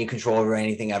had any control over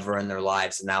anything ever in their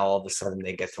lives. And now all of a sudden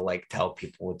they get to like tell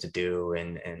people what to do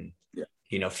and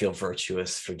feel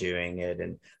virtuous for doing it.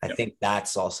 And I think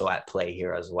that's also at play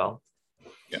here as well.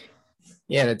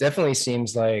 Yeah, and it definitely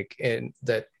seems like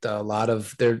that a lot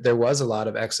of there was a lot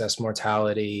of excess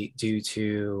mortality due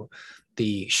to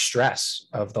the stress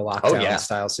of the lockdown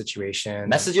style situation.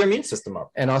 Messes your immune system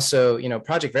up. And also,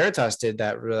 Project Veritas did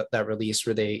that release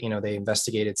where they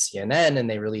investigated CNN and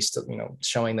they released,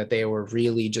 showing that they were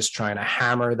really just trying to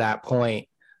hammer that point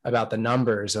about the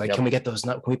numbers. Like, can we get those?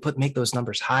 Can we make those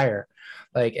numbers higher?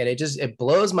 Like, and it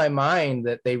blows my mind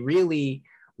that they really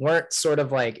weren't sort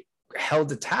of like held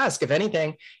to task. If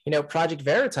anything, Project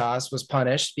Veritas was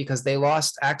punished because they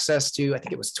lost access to, I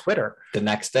think it was Twitter, the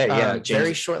next day. Yeah,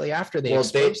 very shortly after they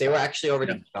were actually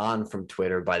already gone from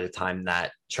Twitter by the time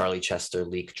that Charlie Chester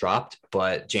leak dropped,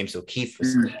 but James O'Keefe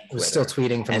was still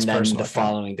tweeting from his and then personal the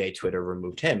following day Twitter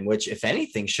removed him, which if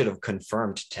anything should have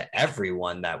confirmed to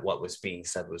everyone that what was being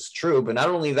said was true. But not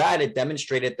only that, it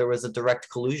demonstrated there was a direct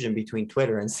collusion between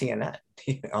Twitter and CNN.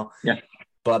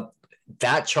 But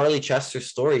that Charlie Chester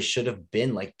story should have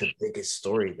been like the biggest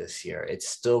story this year. It's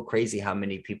still crazy how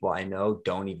many people I know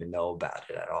don't even know about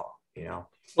it at all,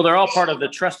 Well, they're all part of the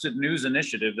Trusted News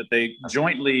Initiative that they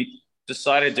jointly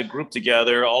decided to group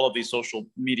together all of these social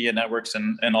media networks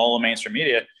and all the mainstream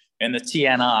media, and the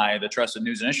TNI, the Trusted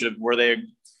News Initiative, where they're,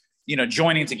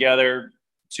 joining together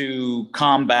to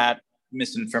combat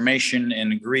misinformation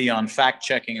and agree on fact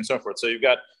checking and so forth. So you've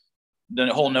got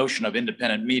the whole notion of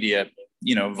independent media,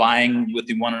 vying with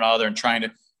one another and trying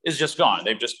to, is just gone.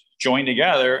 They've just joined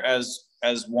together as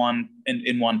one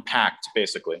in one pact,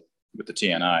 basically, with the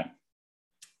TNI.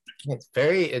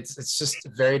 It's just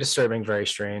very disturbing, very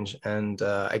strange. And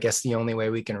I guess the only way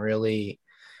we can really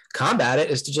combat it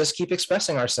is to just keep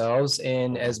expressing ourselves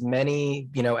in as many,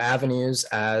 avenues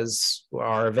as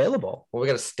are available. Well, we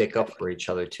got to stick up for each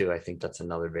other too. I think that's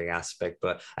another big aspect,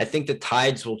 but I think the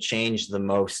tides will change the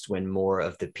most when more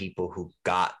of the people who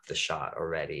got the shot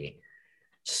already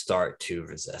start to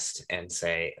resist and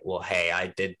say, well, hey, I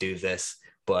did do this,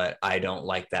 but I don't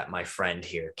like that my friend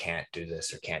here can't do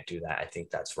this or can't do that. I think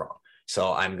that's wrong.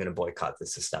 So I'm going to boycott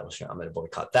this establishment. I'm going to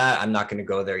boycott that. I'm not going to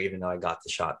go there, even though I got the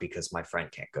shot, because my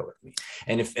friend can't go with me.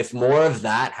 And if more of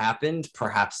that happened,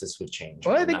 perhaps this would change.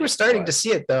 Well, I think we're starting to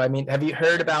see it, though. I mean, have you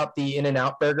heard about the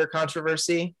In-N-Out Burger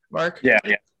controversy, Mark? Yeah,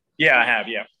 I have.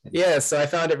 Yeah. So I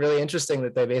found it really interesting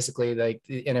that they basically, like,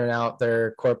 the In-N-Out,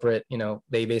 their corporate,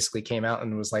 they basically came out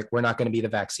and was like, we're not going to be the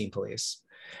vaccine police.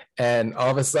 And all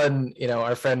of a sudden,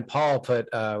 our friend Paul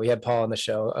we had Paul on the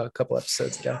show a couple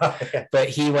episodes ago, but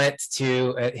he went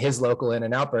to his local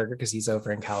In-N-Out Burger because he's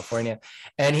over in California,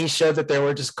 and he showed that there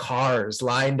were just cars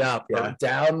lined up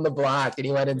down the block, and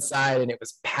he went inside and it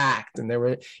was packed, and there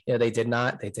were, they did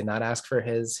not ask for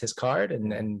his card,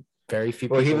 and very few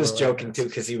people. Well, he was joking too,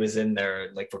 because he was in there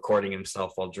like recording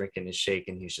himself while drinking his shake,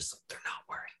 and he's just like, they're not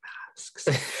wearing masks.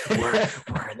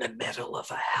 we're in the middle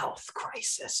of a health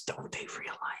crisis. Don't they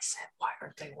realize it? Why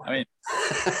aren't they wearing?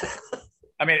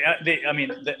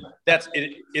 That's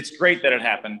it. It's great that it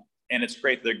happened, and it's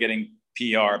great they're getting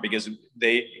PR because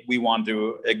we want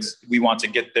to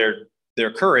get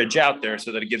their courage out there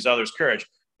so that it gives others courage.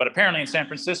 But apparently in San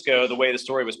Francisco, the way the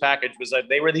story was packaged was that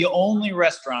they were the only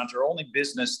restaurant or only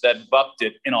business that bucked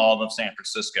it in all of San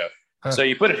Francisco. Huh. So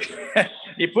you put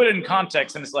it in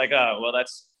context, and it's like, oh, well,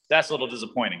 that's a little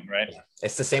disappointing, right? Yeah.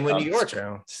 It's the same with New York.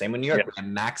 Same with New York. Yeah. We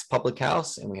had Max Public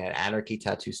House and we had Anarchy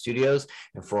Tattoo Studios.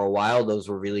 And for a while, those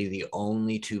were really the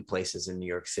only two places in New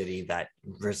York City that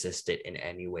resisted in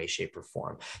any way, shape, or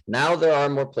form. Now there are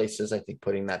more places, I think,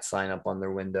 putting that sign up on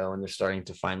their window, and they're starting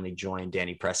to finally join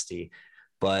Danny Presti.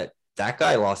 But that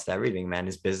guy lost everything, man.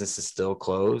 His business is still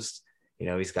closed.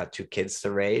 He's got 2 kids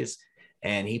to raise,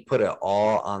 and he put it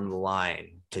all on the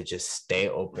line to just stay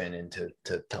open and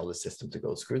to tell the system to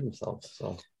go screw themselves.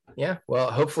 So yeah,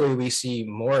 well, hopefully we see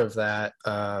more of that,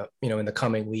 in the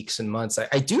coming weeks and months.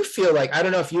 I do feel like, I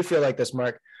don't know if you feel like this,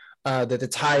 Mark, that the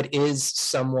tide is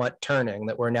somewhat turning,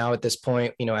 that we're now at this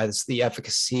point, as the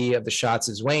efficacy of the shots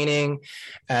is waning,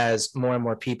 as more and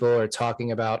more people are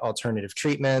talking about alternative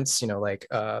treatments, like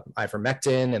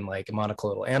ivermectin and like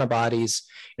monoclonal antibodies,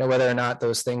 whether or not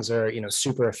those things are,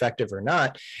 super effective or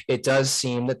not, it does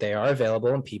seem that they are available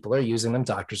and people are using them.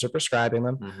 Doctors are prescribing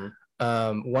them.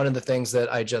 Mm-hmm. One of the things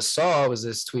that I just saw was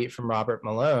this tweet from Robert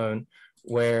Malone,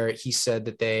 where he said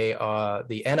that the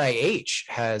NIH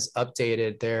has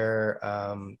updated their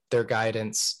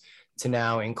guidance to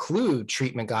now include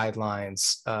treatment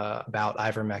guidelines about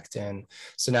ivermectin.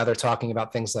 So now they're talking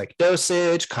about things like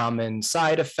dosage, common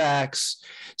side effects.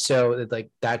 So like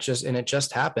that it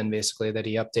just happened basically that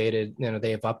he updated,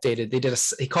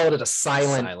 he called it a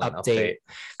silent update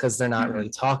because they're not really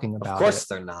talking about it. Of course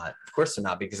they're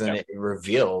not, because then it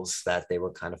reveals that they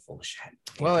were kind of full of shit.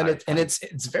 Well, and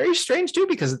it's very strange too,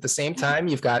 because at the same time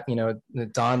you've got,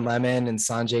 Don Lemon and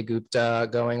Sanjay Gupta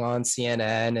going on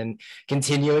CNN and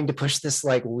continuing to push this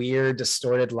like weird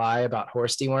distorted lie about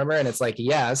horse dewormer. And it's like,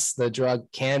 yes, the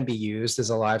drug can be used as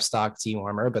a livestock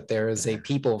dewormer, but there is a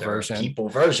people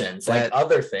versions like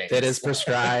other things that is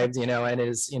prescribed, and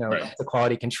is, the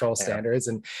quality control standards,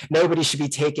 and nobody should be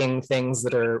taking things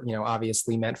that are,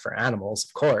 obviously meant for animals,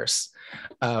 of course.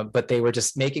 But they were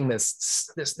just making this,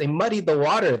 they muddied the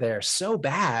water there so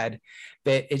bad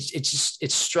that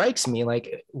it strikes me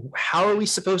like, how are we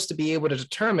supposed to be able to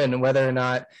determine whether or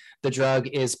not the drug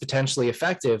is potentially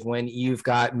effective when you've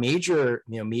got major,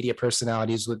 media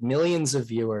personalities with millions of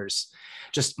viewers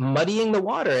just muddying the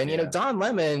water? And Don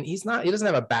Lemon, he doesn't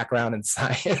have a background in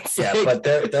science. But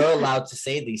they're allowed to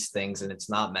say these things, and it's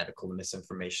not medical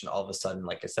misinformation. All of a sudden,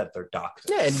 like I said, they're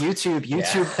doctors. Yeah, and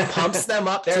YouTube pumps them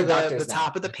up to the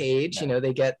top of the page. Yeah.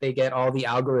 They get all the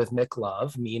algorithmic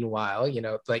love. Meanwhile,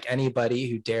 like anybody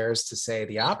who dares to say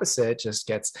the opposite just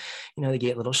gets, they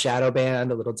get a little shadow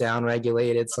banned, a little down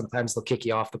regulated. Sometimes they'll kick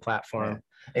you off the platform. Yeah.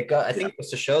 I think it goes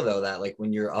to show, though, that like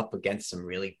when you're up against some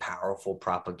really powerful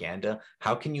propaganda,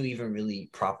 how can you even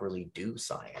really properly do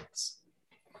science?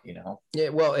 Yeah,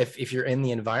 well, if you're in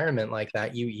the environment like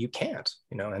that, you can't,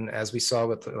 and as we saw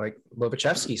with like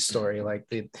Lobachevsky's story, like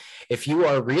if you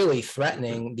are really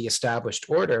threatening the established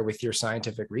order with your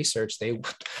scientific research,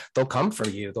 they'll come for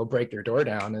you, they'll break your door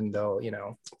down, and they'll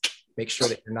make sure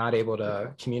that you're not able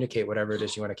to communicate whatever it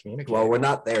is you want to communicate. Well, we're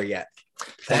not there yet,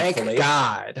 thankfully.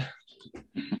 God.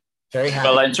 Very happy.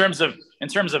 Well, in terms of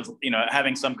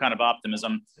having some kind of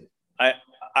optimism,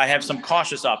 I have some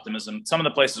cautious optimism. Some of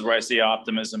the places where I see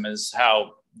optimism is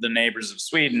how the neighbors of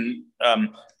Sweden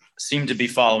seem to be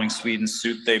following Sweden's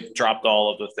suit. They've dropped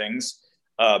all of the things.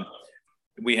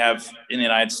 We have in the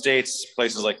United States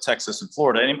places like Texas and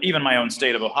Florida, and even my own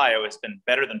state of Ohio has been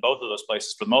better than both of those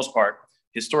places for the most part,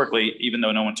 historically, even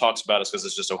though no one talks about us because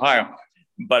it's just Ohio.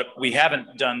 But we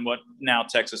haven't done what now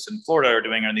Texas and Florida are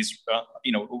doing on these,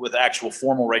 with actual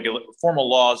formal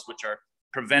laws, which are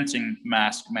preventing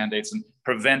mask mandates and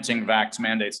preventing vax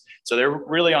mandates. So they're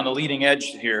really on the leading edge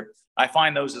here. I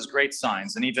find those as great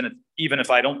signs. And even if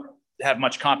I don't have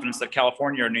much confidence that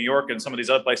California or New York and some of these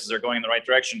other places are going in the right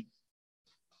direction,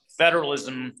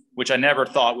 federalism, which I never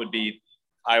thought would be,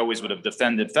 I always would have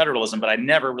defended federalism, but I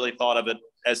never really thought of it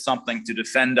as something to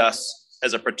defend us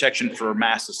as a protection for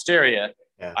mass hysteria.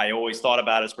 Yeah. I always thought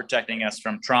about it as protecting us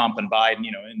from Trump and Biden,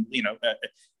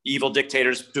 evil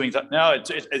dictators doing that. No,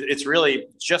 it's really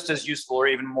just as useful or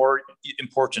even more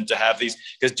important to have these,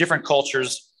 because different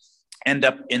cultures end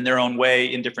up in their own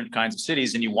way in different kinds of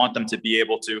cities, and you want them to be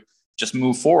able to just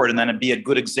move forward and then be a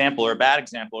good example or a bad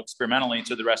example experimentally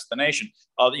to the rest of the nation.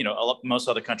 Most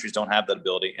other countries don't have that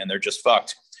ability, and they're just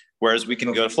fucked. Whereas we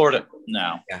can go to Florida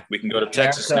now. Yeah. We can go to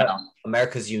Texas now.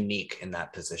 America's unique in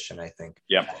that position, I think.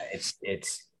 Yeah.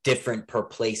 It's different per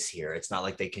place here. It's not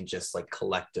like they can just like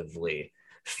collectively,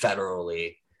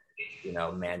 federally,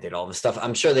 mandate all this stuff.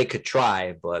 I'm sure they could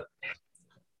try, but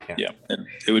yeah,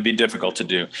 it would be difficult to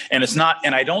do. And it's not,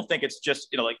 and I don't think it's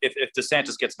just, like if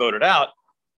DeSantis gets voted out,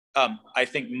 I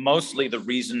think mostly the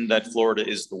reason that Florida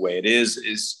is the way it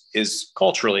is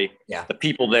culturally, the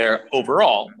people there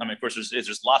overall. I mean, of course,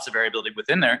 there's lots of variability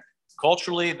within there.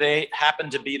 Culturally, they happen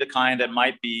to be the kind that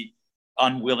might be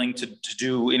unwilling to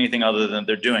do anything other than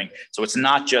they're doing. So it's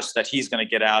not just that he's going to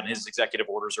get out and his executive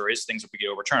orders or his things will be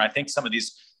overturned. I think some of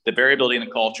the variability in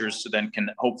the cultures then can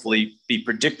hopefully be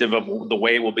predictive of the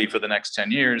way it will be for the next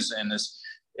 10 years. And this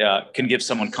can give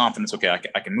someone confidence. Okay,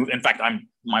 I can move. In fact,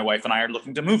 my wife and I are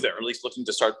looking to move there, or at least looking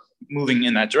to start moving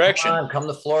in that direction. Come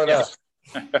to Florida.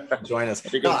 Join us.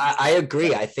 No, I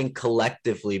agree. I think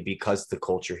collectively, because the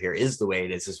culture here is the way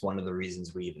it is one of the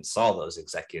reasons we even saw those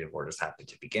executive orders happen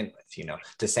to begin with.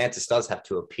 DeSantis does have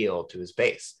to appeal to his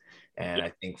base. And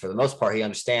I think for the most part, he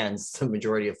understands the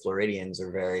majority of Floridians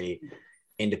are very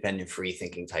independent, free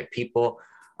thinking type people.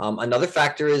 Another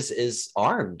factor is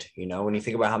armed. When you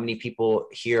think about how many people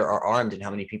here are armed and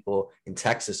how many people in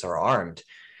Texas are armed,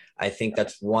 I think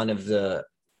that's one of the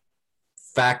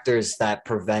factors that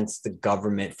prevents the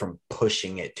government from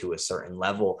pushing it to a certain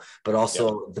level, but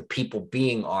also the people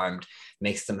being armed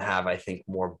makes them have, I think,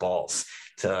 more balls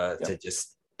to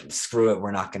just screw it,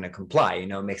 we're not going to comply.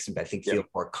 It makes them, I think, feel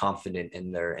more confident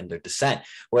in their dissent.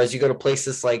 Whereas you go to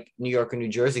places like New York or New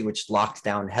Jersey, which locks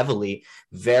down heavily,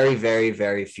 very, very,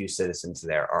 very few citizens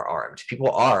there are armed.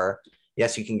 People are,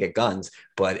 yes, you can get guns,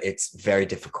 but it's very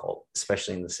difficult,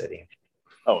 especially in the city.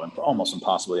 Oh, almost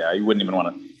impossible. Yeah, you wouldn't even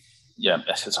want to. Yeah,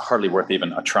 it's hardly worth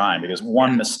even a trying, because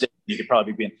one mistake, you could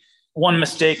probably be in one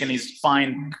mistake in these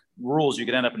fine rules, you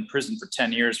could end up in prison for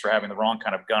 10 years for having the wrong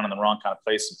kind of gun in the wrong kind of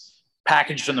place,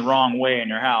 packaged in the wrong way in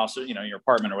your house or, your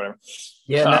apartment or whatever.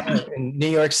 Yeah, in New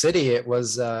York City, it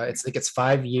was, it's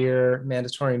 5-year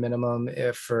mandatory minimum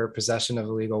for possession of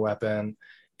a legal weapon.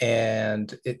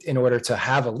 And in order to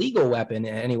have a legal weapon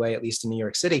anyway, at least in New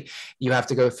York City, you have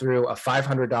to go through a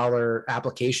 $500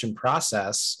 application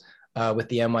process with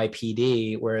the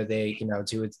NYPD, where they,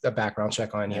 do a background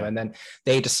check on you, and then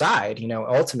they decide,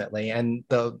 ultimately. And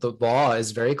the law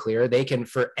is very clear; they can,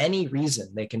 for any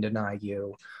reason, they can deny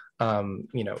you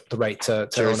the right to own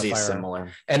a firearm.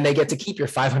 Similar, and they get to keep your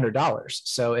 $500.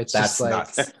 So it's that's just like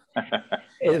nuts.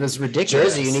 it was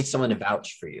ridiculous. Jersey, you need someone to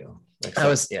vouch for you.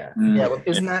 Yeah. Well,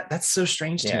 isn't that's so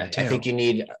strange to me too? I think you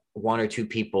need one or two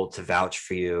people to vouch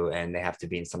for you, and they have to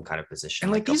be in some kind of position,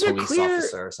 and like these are clear,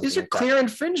 these are clear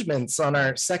infringements on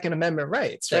our Second Amendment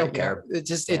rights. They don't care.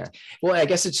 Well, I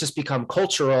guess it's just become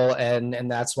cultural, and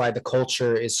that's why the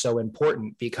culture is so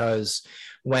important, because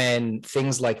when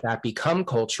things like that become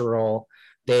cultural,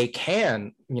 they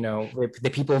can, the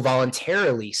people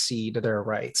voluntarily cede their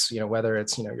rights, whether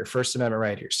it's, your First Amendment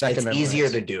right or your Second Amendment. It's easier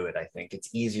to do it. I think it's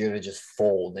easier to just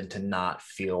fold and to not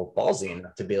feel ballsy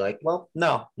enough to be like, well,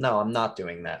 no, I'm not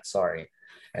doing that. Sorry.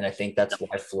 And I think that's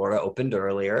why Florida opened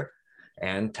earlier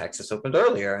and Texas opened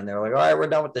earlier. And they were like, all right, we're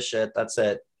done with this shit. That's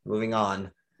it. Moving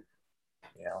on.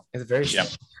 It's very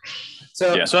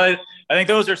So I think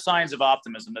those are signs of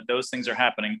optimism that those things are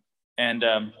happening. And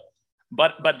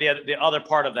but the other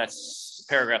part of that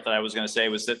paragraph that I was going to say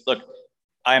was that, look,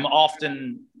 I'm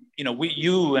often,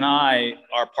 you and I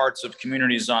are parts of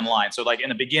communities online. So like in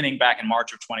the beginning, back in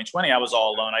March of 2020, I was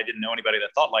all alone. I didn't know anybody that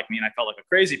thought like me, and I felt like a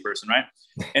crazy person, right?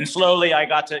 And slowly I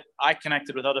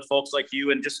connected with other folks like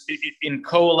you, and just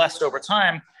coalesced over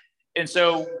time. And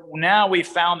so now we've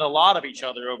found a lot of each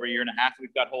other over a year and a half.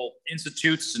 We've got whole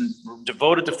institutes and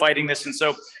devoted to fighting this. And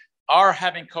so our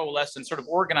having coalesced and sort of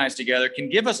organized together can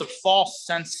give us a false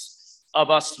sense of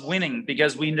us winning,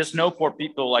 because we just know poor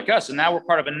people like us. And now we're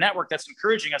part of a network that's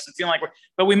encouraging us and feeling like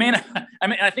but we may not,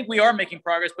 I think we are making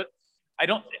progress, but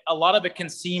a lot of it can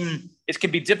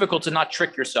be difficult to not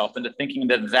trick yourself into thinking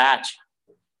that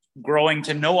growing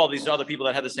to know all these other people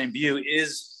that have the same view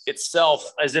is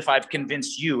itself as if I've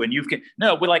convinced you and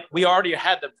we already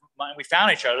had we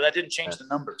found each other. That didn't change the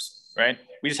numbers, right?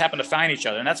 We just happened to find each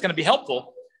other, and that's going to be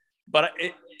helpful. But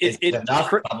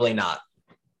probably not.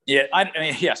 Yeah,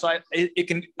 So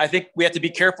I think we have to be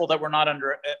careful that we're not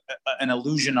under an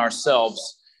illusion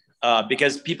ourselves,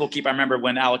 because people I remember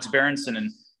when Alex Berenson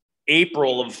in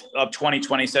April of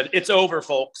 2020 said, it's over,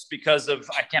 folks, because of,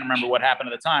 I can't remember what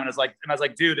happened at the time. And I was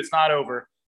like, dude, it's not over.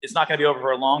 It's not going to be over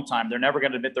for a long time. They're never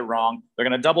going to admit they're wrong. They're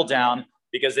going to double down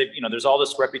because there's all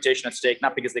this reputation at stake,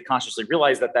 not because they consciously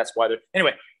realize that's why they're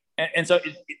anyway. And so,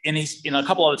 he's, a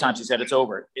couple other times he said it's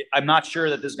over. I'm not sure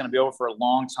that this is going to be over for a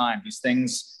long time. These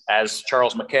things, as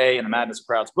Charles McKay in the Madness of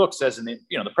Crowds book says in the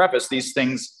preface, these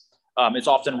things, it's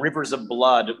often rivers of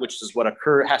blood, which is what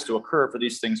has to occur for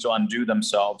these things to undo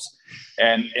themselves.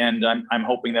 And I'm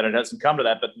hoping that it doesn't come to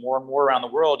that. But more and more around the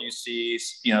world, you see,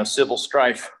 civil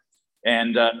strife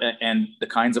and the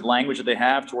kinds of language that they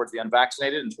have towards the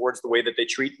unvaccinated and towards the way that they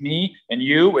treat me and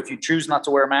you. If you choose not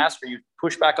to wear a mask or you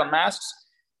push back on masks,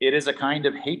 it is a kind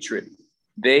of hatred.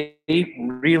 They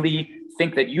really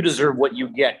think that you deserve what you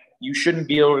get. You shouldn't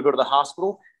be able to go to the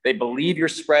hospital. They believe you're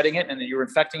spreading it and that you're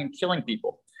infecting and killing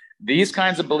people. These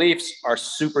kinds of beliefs are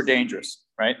super dangerous,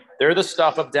 right? They're the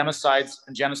stuff of democides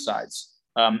and genocides.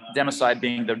 Democide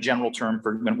being the general term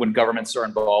for when governments are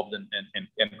involved in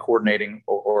coordinating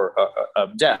or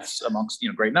deaths amongst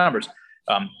great numbers,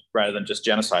 rather than just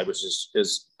genocide, which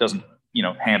doesn't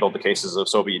handle the cases of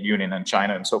Soviet Union and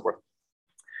China and so forth.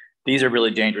 These are really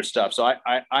dangerous stuff. So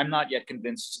I'm not yet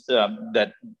convinced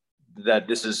that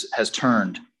this has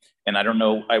turned. And I don't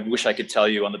know, I wish I could tell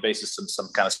you on the basis of some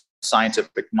kind of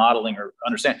scientific modeling or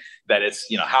understand that it's,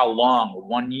 how long,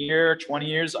 1 year, 20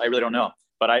 years, I really don't know.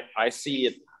 But I see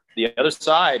it, the other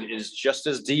side is just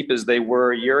as deep as they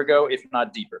were a year ago, if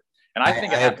not deeper. And I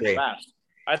think it happened fast.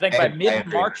 I think by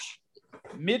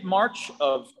mid-March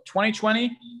of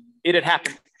 2020, it had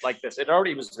happened like this. It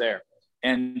already was there.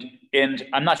 And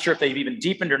I'm not sure if they've even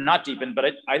deepened or not deepened, but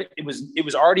it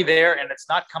was already there, and it's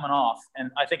not coming off. And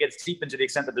I think it's deepened to the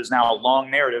extent that there's now a long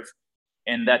narrative,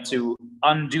 and that to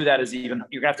undo that is even,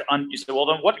 you're gonna have to you say, well,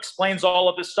 then what explains all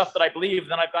of this stuff that I believe?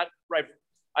 Then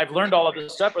I've learned all of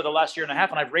this stuff for the last year and a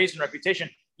half, and I've raised in reputation.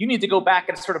 You need to go back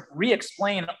and sort of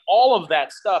re-explain all of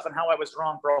that stuff and how I was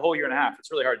wrong for a whole year and a half.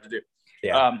 It's really hard to do.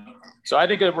 Yeah. So I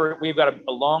think we've got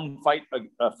a long fight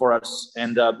for us,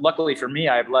 and luckily for me,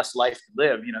 I have less life to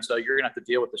live. So you're gonna have to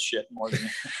deal with this shit more than me.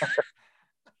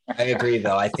 I agree,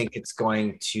 though. I think it's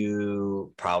going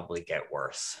to probably get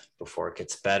worse before it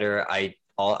gets better. I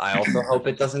also hope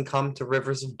it doesn't come to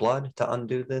rivers of blood to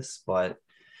undo this, but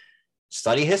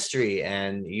study history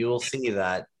and you will see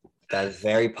that That is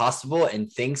very possible,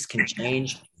 and things can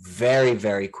change very,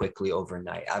 very quickly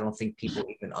overnight. I don't think people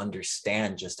even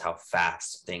understand just how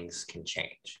fast things can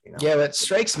change. Yeah, what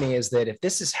strikes me is that if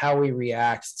this is how we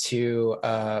react to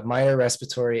minor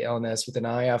respiratory illness with an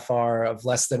IFR of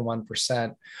less than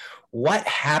 1%, what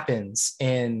happens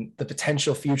in the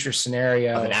potential future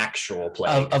scenario of an actual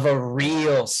plague, of a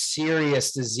real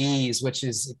serious disease, which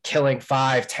is killing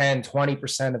 5, 10,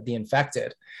 20% of the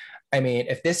infected? I mean,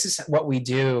 if this is what we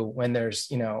do when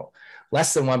there's,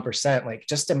 less than 1%, like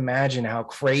just imagine how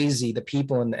crazy the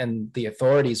people and the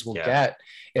authorities will get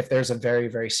if there's a very,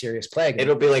 very serious plague.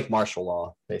 It'll be like martial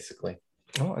law, basically.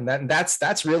 Oh, and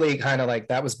that's really kind of like,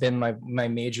 that was been my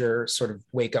major sort of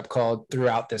wake up call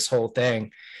throughout this whole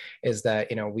thing, is that,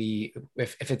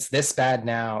 if it's this bad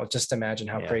now, just imagine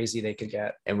how crazy they could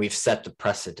get. And we've set the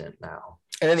precedent now.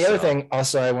 And then the other thing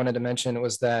also I wanted to mention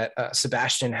was that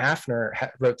Sebastian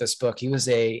Hafner wrote this book. He was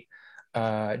a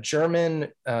German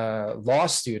law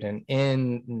student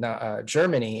in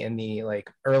Germany in the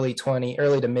early to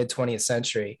mid 20th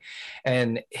century.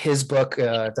 And his book,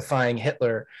 Defying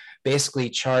Hitler, basically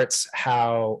charts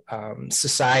how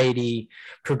society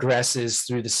progresses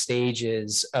through the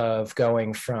stages of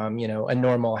going from, a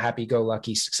normal,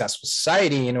 happy-go-lucky, successful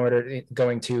society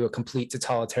going to a complete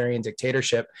totalitarian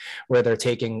dictatorship where they're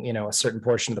taking, a certain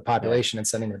portion of the population and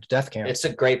sending them to death camps. It's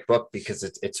a great book because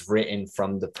it's written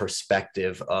from the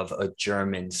perspective of a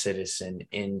German citizen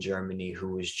in Germany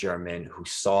who was German, who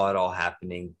saw it all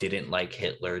happening, didn't like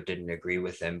Hitler, didn't agree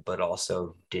with him, but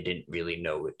also didn't really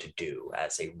know what to do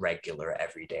as a regular,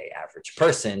 everyday, average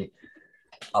person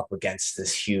up against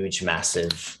this huge,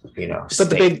 massive, But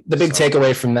the big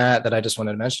takeaway from that I just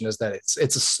wanted to mention is that it's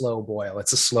a slow boil.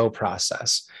 It's a slow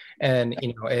process. And,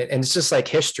 and it's just like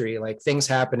history, like things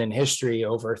happen in history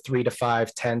over 3 to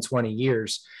 5, 10, 20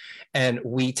 years. And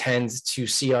we tend to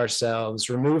see ourselves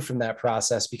removed from that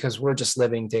process because we're just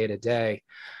living day to day.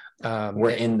 We're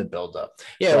in the buildup.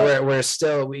 Yeah, we're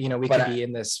still, we could be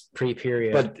in this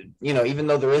pre-period. But, even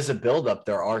though there is a buildup,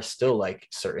 there are still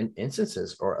certain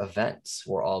instances or events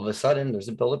where all of a sudden there's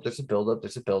a buildup,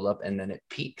 and then it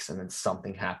peaks, and then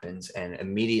something happens, and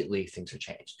immediately things are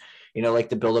changed. Like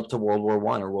the buildup to World War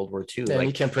I or World War II. Yeah,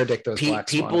 you can predict those black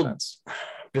swan events.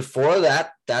 Before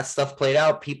that stuff played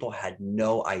out, people had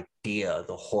no idea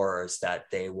the horrors that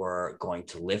they were going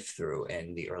to live through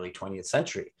in the early 20th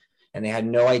century. And they had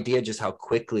no idea just how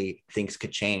quickly things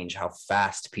could change, how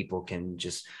fast people can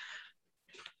just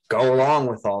go along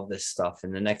with all this stuff.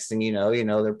 And the next thing you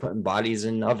know, they're putting bodies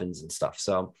in ovens and stuff.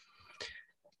 So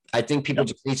I think people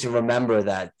just need to remember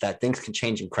that things can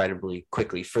change incredibly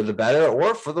quickly for the better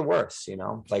or for the worse,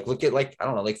 look at I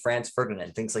don't know, like Franz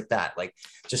Ferdinand, things like that,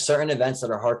 just certain events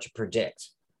that are hard to predict,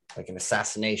 like an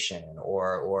assassination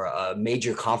or a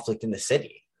major conflict in the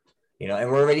city.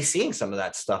 And we're already seeing some of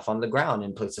that stuff on the ground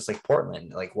in places like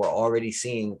Portland. We're already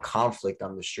seeing conflict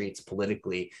on the streets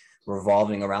politically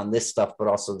revolving around this stuff, but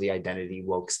also the identity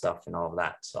woke stuff and all of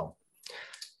that. So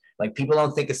people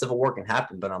don't think a civil war can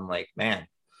happen, but I'm like, man,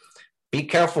 be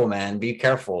careful, man. Be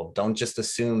careful. Don't just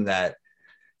assume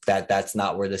that's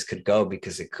not where this could go,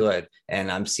 because it could.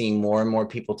 And I'm seeing more and more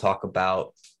people talk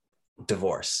about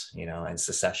divorce, and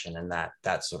secession and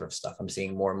that sort of stuff. I'm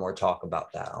seeing more and more talk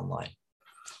about that online.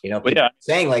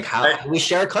 Saying how we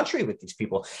share a country with these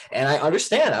people. And I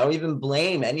understand. I don't even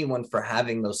blame anyone for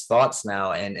having those thoughts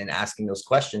now and asking those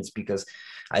questions, because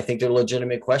I think they're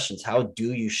legitimate questions. How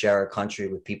do you share a country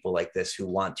with people like this who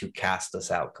want to cast us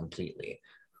out completely?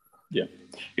 Yeah.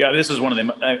 This is one of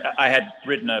them. I had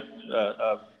written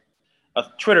a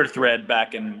Twitter thread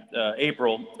back in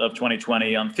April of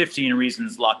 2020 on 15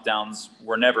 reasons lockdowns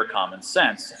were never common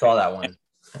sense. I saw that one.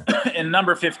 And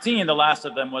number 15, the last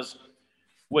of them was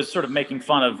sort of making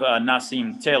fun of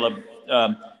Nassim Taleb,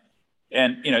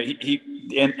 and he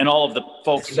and all of the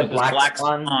folks in the Black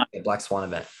Swan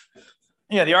event.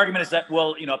 Yeah, the argument is that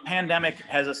a pandemic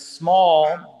has a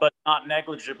small but not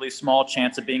negligibly small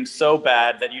chance of being so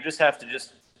bad that you just have to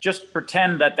just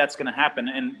pretend that that's going to happen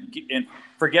and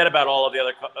forget about all of the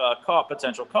other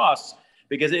potential costs,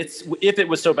 because if it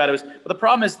was so bad, it was. But the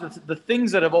problem is the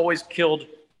things that have always killed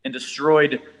and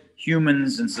destroyed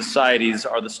humans and societies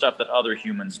are the stuff that other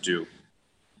humans do.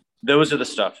 Those are the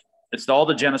stuff. It's all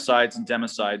the genocides and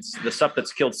democides. The stuff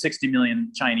that's killed 60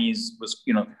 million Chinese was,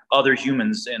 other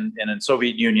humans and in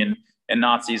Soviet Union and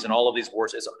Nazis and all of these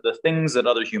wars. Is the things that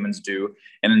other humans do.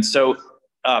 And so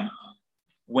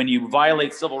when you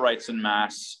violate civil rights en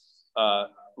masse,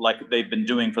 like they've been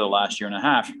doing for the last year and a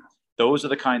half, those are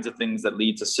the kinds of things that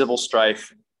lead to civil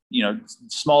strife,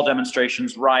 small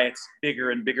demonstrations, riots,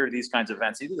 bigger and bigger, these kinds of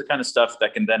events. These are the kind of stuff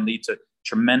that can then lead to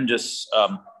tremendous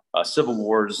civil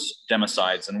wars,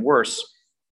 democides, and worse.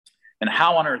 And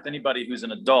how on earth anybody who's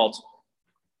an adult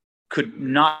could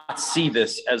not see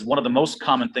this as one of the most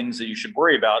common things that you should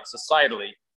worry about societally,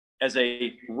 as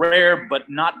a rare but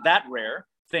not that rare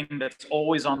thing that's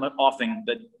always on the offing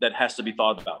that has to be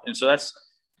thought about. And so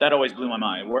that always blew my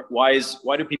mind.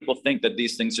 Why do people think that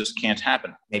these things just can't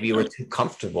happen? Maybe we're too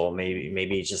comfortable.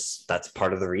 Maybe just that's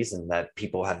part of the reason that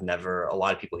a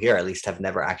lot of people here at least have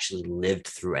never actually lived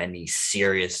through any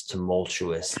serious,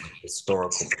 tumultuous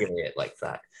historical period like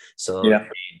that. So yeah,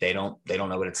 they don't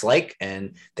know what it's like,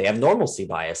 and they have normalcy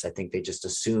bias. I think they just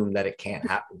assume that it can't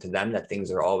happen to them, that things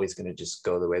are always going to just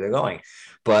go the way they're going.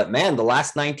 But man, the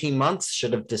last 19 months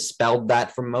should have dispelled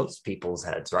that from most people's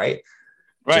heads, right?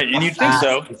 Right, and you'd think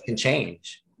so. It can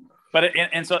change. But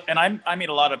I meet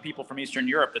a lot of people from Eastern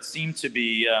Europe that seem to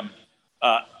be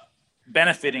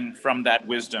benefiting from that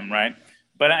wisdom, right?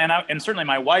 But and certainly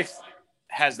my wife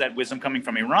has that wisdom coming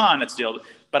from Iran.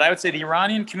 But I would say the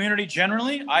Iranian community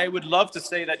generally, I would love to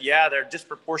say that they're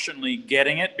disproportionately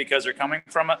getting it because they're coming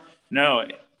from it. No,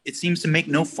 it seems to make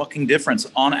no fucking difference.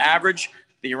 On average,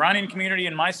 the Iranian community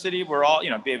in my city, we're all, we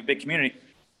have a big community.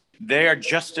 They are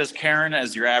just as caring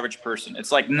as your average person.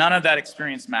 It's like none of that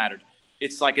experience mattered.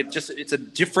 It's like it's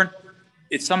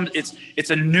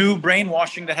a new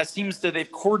brainwashing that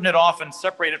they've cordoned it off and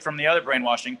separated from the other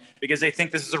brainwashing because they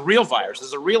think this is a real virus, this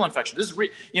is a real infection. This is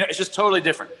it's just totally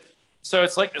different. So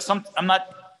it's like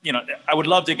I would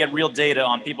love to get real data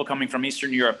on people coming from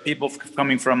Eastern Europe, people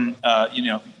coming from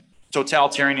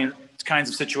totalitarian kinds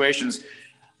of situations.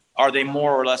 Are they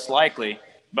more or less likely?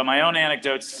 But my own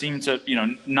anecdotes seem to,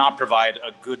 not provide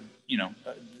a good,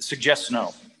 suggest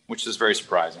no, which is very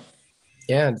surprising.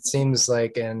 Yeah, it seems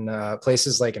like in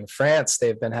places like in France,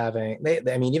 they've been having,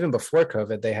 even before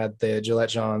COVID, they had the Gilets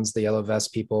Jaunes, the yellow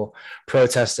vest people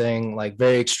protesting, like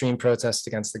very extreme protests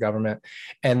against the government.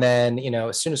 And then,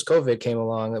 as soon as COVID came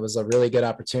along, it was a really good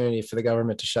opportunity for the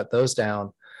government to shut those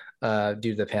down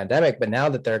due to the pandemic. But now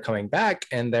that they're coming back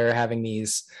and they're having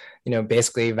these,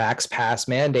 basically vax pass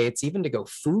mandates, even to go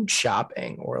food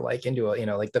shopping or like into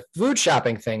like the food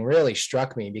shopping thing really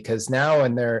struck me, because now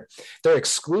when they're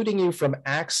excluding you from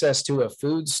access to a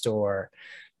food store,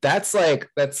 that's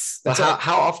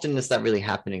how often is that really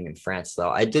happening in France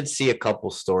though? I did see a couple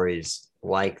stories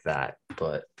like that,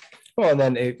 but well, and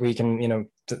then we can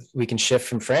shift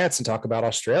from France and talk about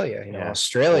Australia.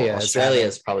 Australia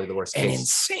is probably the worst case. An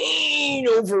insane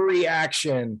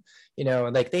overreaction.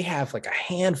 Like they have like a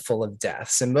handful of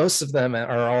deaths, and most of them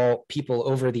are all people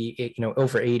over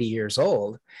 80 years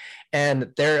old,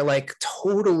 and they're like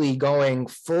totally going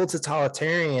full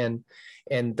totalitarian.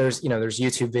 And there's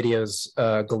YouTube videos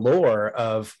galore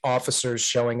of officers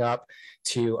showing up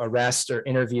to arrest or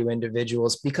interview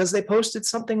individuals because they posted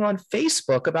something on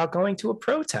Facebook about going to a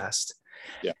protest.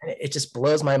 Yeah, it just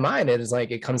blows my mind. It is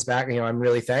like, it comes back, I'm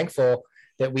really thankful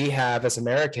that we have, as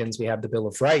Americans, we have the Bill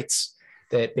of Rights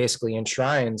that basically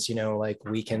enshrines, like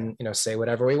we can, say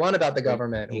whatever we want about the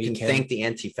government. We can thank the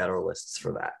anti-federalists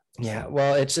for that. Yeah,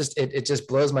 well, it just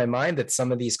blows my mind that some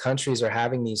of these countries are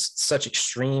having these such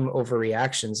extreme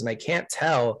overreactions, and I can't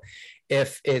tell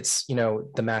if it's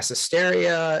the mass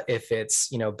hysteria, if it's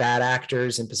bad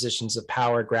actors in positions of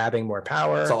power grabbing more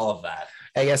power. It's all of that.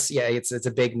 I guess, yeah, it's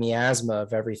a big miasma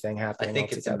of everything happening. I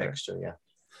think it's a mixture, yeah.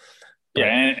 Yeah,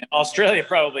 and Australia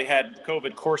probably had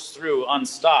COVID course through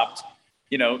unstopped,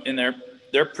 in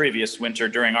their previous winter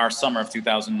during our summer of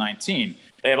 2019.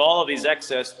 They have all of these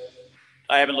excess,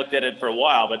 I haven't looked at it for a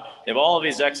while, but they have all of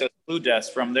these excess flu deaths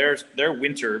from their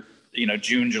winter,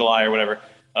 June, July or whatever,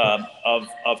 of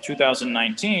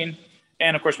 2019.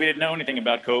 And of course, we didn't know anything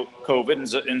about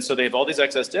COVID. And so they have all these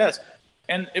excess deaths.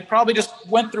 And it probably just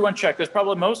went through unchecked. There's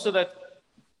probably most of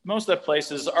that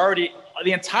place is already,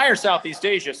 the entire Southeast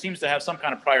Asia seems to have some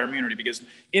kind of prior immunity, because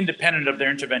independent of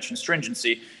their intervention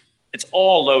stringency, it's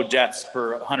all low deaths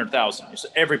per 100,000. It's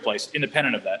every place,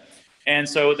 independent of that. And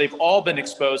so they've all been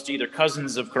exposed to either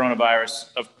cousins of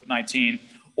coronavirus of 19,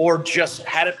 or just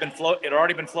had it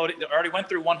already been floated. It already went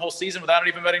through one whole season without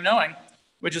anybody knowing,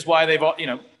 which is why they've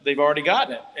already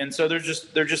gotten it. And so they're just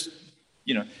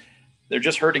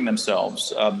hurting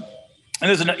themselves. And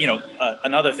there's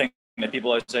another thing that people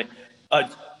always say. I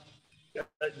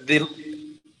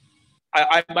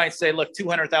might say, look,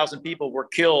 200,000 people were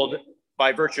killed by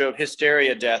virtue of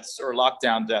hysteria deaths or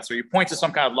lockdown deaths, or you point to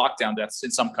some kind of lockdown deaths in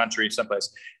some country,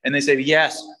 someplace, and they say,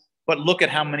 yes, but look at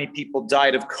how many people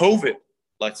died of COVID.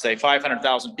 Let's say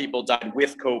 500,000 people died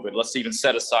with COVID. Let's even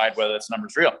set aside whether that number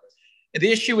is real. And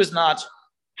the issue is not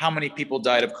how many people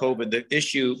died of COVID. The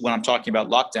issue when I'm talking about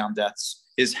lockdown deaths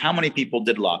is how many people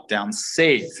did lockdown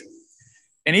save.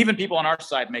 And even people on our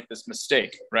side make this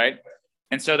mistake, right?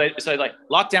 And so they say like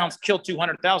lockdowns killed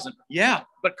 200,000. Yeah,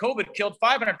 but COVID killed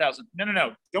 500,000.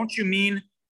 No. Don't you mean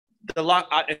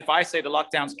if I say the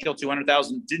lockdowns killed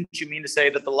 200,000, didn't you mean to say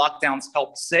that the lockdowns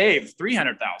helped save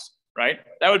 300,000, right?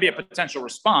 That would be a potential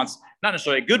response, not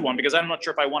necessarily a good one, because I'm not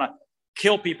sure if I want to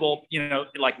kill people,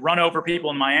 like run over people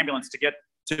in my ambulance to get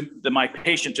my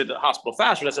patient to the hospital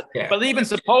faster. Yeah. But even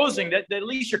supposing that at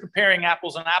least you're comparing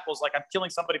apples and apples, like I'm killing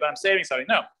somebody, but I'm saving somebody.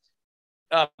 No.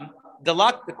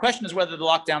 The question is whether the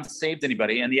lockdown saved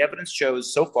anybody, and the evidence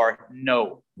shows so far,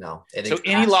 no. So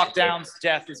any lockdown's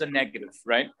death is a negative,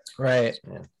 right? Right.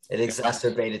 Yeah. It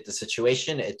exacerbated the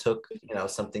situation. It took,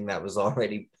 something that was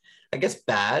already, I guess,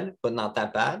 bad, but not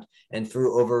that bad. And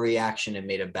through overreaction, it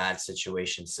made a bad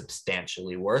situation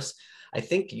substantially worse. I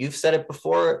think you've said it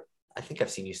before. I think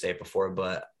I've seen you say it before,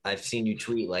 but I've seen you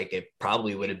tweet like it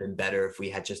probably would have been better if we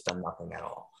had just done nothing at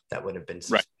all. That would have been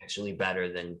substantially better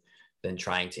than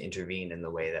trying to intervene in the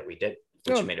way that we did,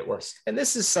 which made it worse. And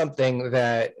this is something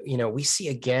that, we see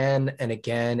again and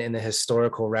again in the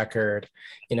historical record,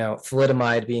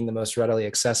 thalidomide being the most readily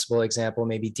accessible example,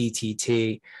 maybe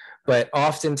DTT. But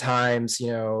oftentimes,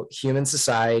 human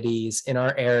societies in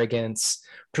our arrogance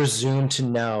presume to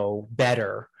know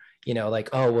better, like,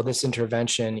 oh, well, this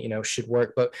intervention, should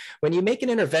work. But when you make an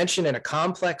intervention in a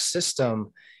complex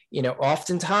system,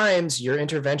 oftentimes your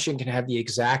intervention can have the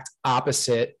exact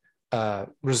opposite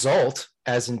result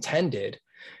as intended,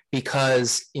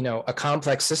 because a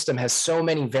complex system has so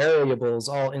many variables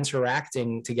all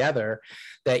interacting together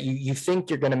that you think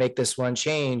you're going to make this one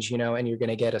change, and you're going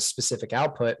to get a specific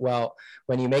output. Well,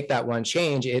 when you make that one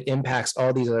change, it impacts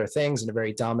all these other things in a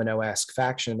very domino-esque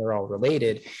fashion. They're all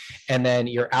related, and then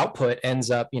your output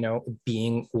ends up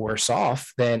being worse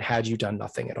off than had you done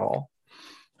nothing at all.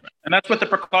 And that's what the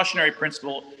precautionary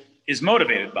principle is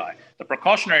motivated by. The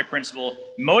precautionary principle,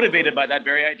 motivated by that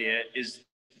very idea, is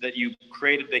that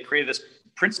they created this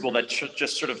principle that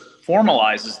just sort of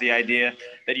formalizes the idea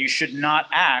that you should not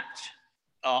act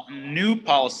new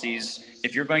policies.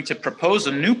 If you're going to propose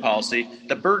a new policy,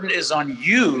 the burden is on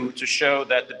you to show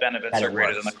that the benefits are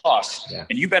greater than the costs. Yeah.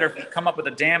 And you better come up with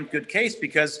a damn good case,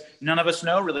 because none of us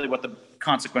know really what the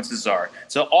consequences are.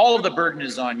 So all of the burden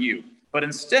is on you. But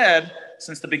instead,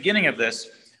 since the beginning of this,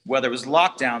 whether it was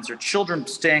lockdowns or children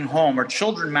staying home or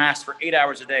children masked for 8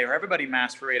 hours a day or everybody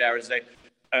masked for 8 hours a day,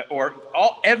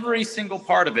 every single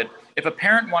part of it, if a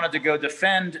parent wanted to go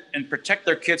defend and protect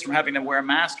their kids from having to wear a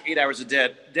mask 8 hours a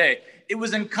day, it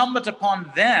was incumbent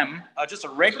upon them, just a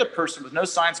regular person with no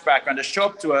science background, to show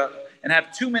up and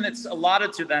have 2 minutes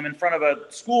allotted to them in front of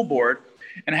a school board,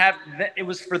 and it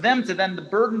was for them to then the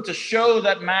burden to show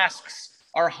that masks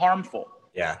are harmful.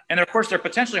 Yeah. And of course, they're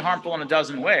potentially harmful in a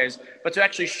dozen ways, but to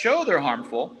actually show they're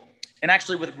harmful, and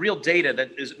actually with real data that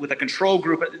is with a control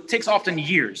group, it takes often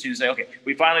years. You say, okay,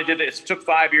 we finally did it. It took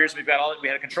 5 years. We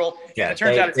had a control. Yeah, and it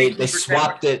turns out they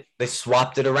swapped it. They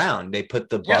swapped it around. They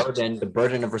put the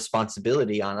burden of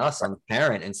responsibility on us, on the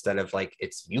parent, instead of like,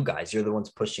 it's you guys. You're the ones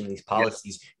pushing these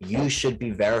policies. You should be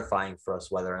verifying for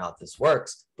us whether or not this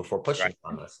works before pushing it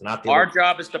on us. Not our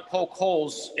job is to poke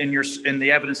holes in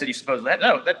the evidence that you suppose that.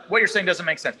 No, what you're saying doesn't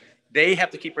make sense. They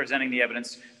have to keep presenting the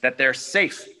evidence that they're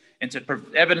safe. And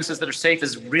evidences that are safe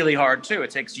is really hard too. It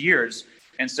takes years.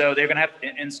 And so they're going to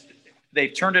and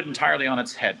they've turned it entirely on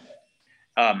its head.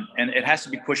 And it has to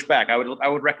be pushed back. I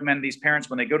would recommend these parents,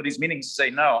 when they go to these meetings, to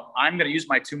say, no, I'm going to use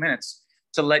my 2 minutes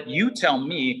to let you tell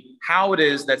me how it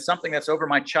is that something that's over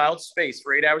my child's face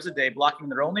for 8 hours a day, blocking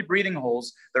their only breathing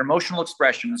holes, their emotional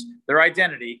expressions, their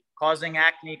identity, causing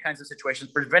acne kinds of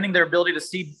situations, preventing their ability to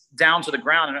see down to the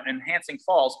ground and enhancing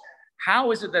falls.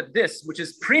 How is it that this, which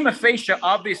is prima facie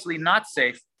obviously not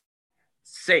safe?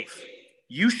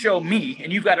 You show me,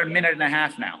 and you've got a minute and a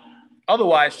half now.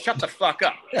 Otherwise, shut the fuck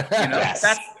up. Yes.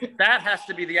 That has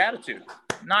to be the attitude,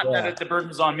 not that the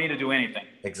burden's on me to do anything.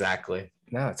 Exactly.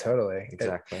 No, totally.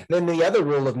 Exactly. Then the other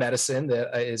rule of medicine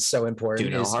that is so important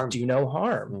do no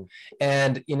harm.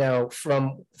 And,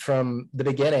 from the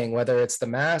beginning, whether it's the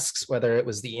masks, whether it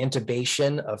was the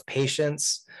intubation of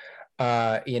patients,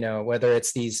 whether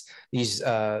it's these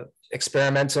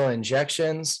experimental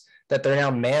injections that they're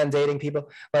now mandating people,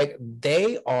 like,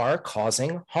 they are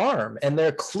causing harm, and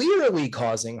they're clearly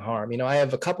causing harm. I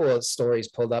have a couple of stories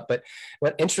pulled up, but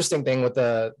what interesting thing with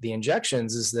the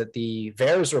injections is that the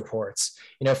VAERS reports,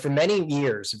 for many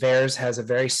years, VAERS has a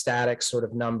very static sort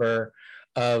of number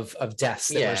of deaths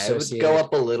that were associated. It would go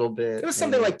up a little bit. It was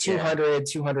something like 200,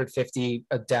 250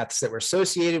 deaths that were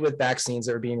associated with vaccines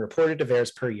that were being reported to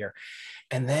VAERS per year.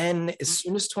 And then as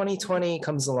soon as 2020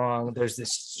 comes along, there's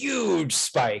this huge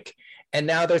spike. And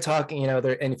now they're talking,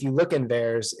 and if you look in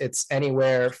theirs, it's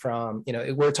anywhere from,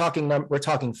 we're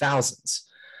talking thousands.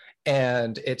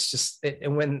 And it's just,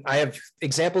 and when I have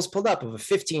examples pulled up of a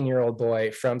 15-year-old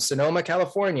boy from Sonoma,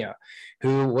 California,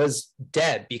 who was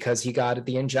dead because he got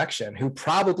the injection, who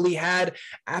probably had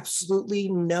absolutely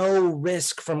no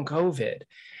risk from COVID.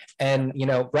 And,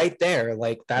 right there,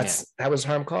 like that was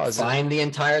harm caused. Fine the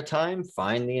entire time,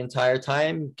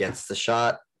 gets the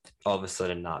shot, all of a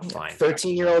sudden not fine.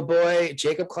 13-year-old boy,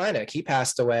 Jacob Kleineck, he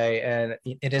passed away and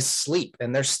in his sleep,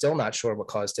 and they're still not sure what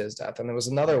caused his death. And there was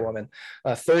another woman,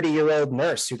 a 30-year-old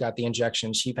nurse who got the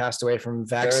injection. She passed away from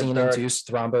vaccine-induced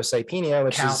thrombocytopenia,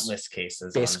 which countless is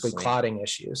cases, basically honestly. clotting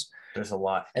issues. There's a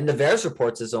lot. And the VAERS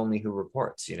reports is only who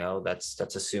reports,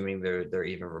 that's assuming they're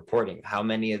even reporting. How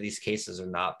many of these cases are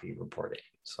not being reported?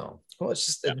 So, well, it's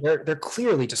just they're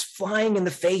clearly just flying in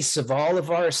the face of all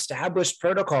of our established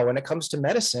protocol when it comes to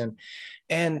medicine,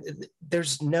 and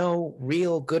there's no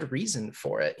real good reason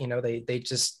for it.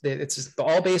 It's just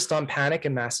all based on panic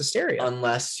and mass hysteria.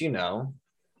 Unless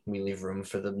we leave room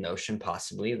for the notion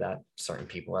possibly that certain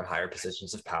people at higher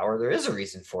positions of power, there is a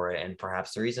reason for it, and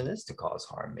perhaps the reason is to cause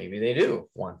harm. Maybe they do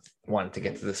want to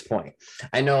get to this point.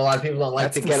 I know a lot of people don't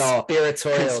like to get all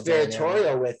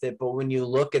conspiratorial with it, but when you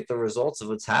look at the results of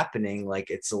what's happening, like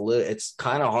it's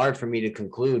kind of hard for me to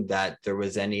conclude that there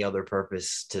was any other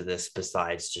purpose to this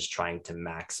besides just trying to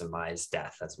maximize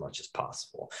death as much as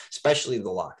possible, especially the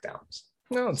lockdowns.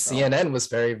 No, so. CNN was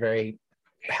very, very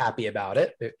happy about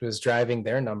it. It was driving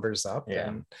their numbers up. Yeah.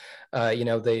 And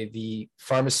the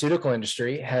pharmaceutical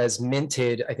industry has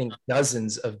minted, I think,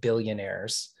 dozens of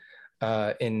billionaires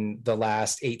in the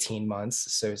last 18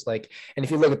 months. So it's like, and if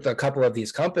you look at a couple of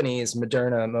these companies,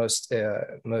 Moderna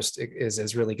most is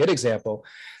a really good example.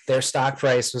 Their stock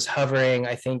price was hovering,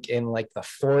 I think, in like the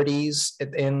 40s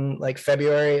in like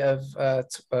February of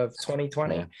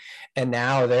 2020. Yeah. And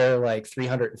now they're like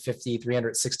 $350,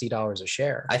 $360 a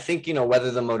share. I think,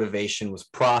 whether the motivation was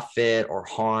profit or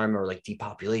harm or like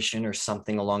depopulation or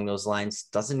something along those lines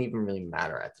doesn't even really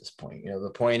matter at this point.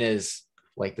 The point is,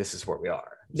 like, this is where we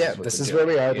are. This is where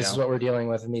we are. This is what we're dealing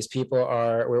with. And these people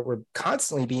we're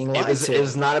constantly being lied to. It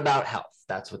was not about health.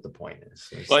 That's what the point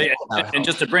is. Well, yeah, and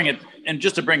just to bring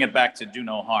it back to do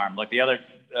no harm, like the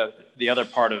other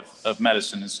part of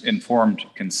medicine is informed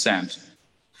consent.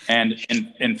 And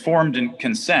informed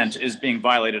consent is being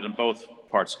violated in both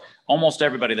parts. Almost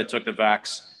everybody that took the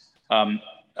vax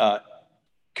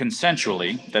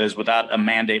consensually, that is without a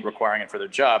mandate requiring it for their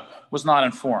job, was not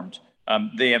informed.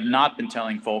 They have not been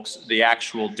telling folks the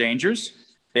actual dangers.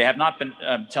 They have not been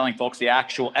telling folks the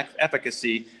actual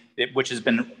efficacy, which has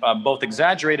been both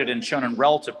exaggerated and shown in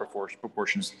relative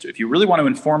proportions. If you really want to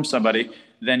inform somebody,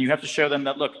 then you have to show them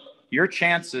that, look, your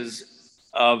chances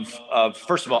of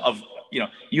first of all,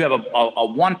 you have a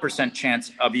 1%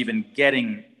 chance of even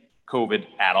getting COVID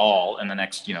at all in the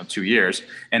next 2 years,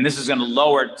 and this is going to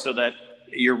lower it so that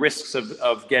your risks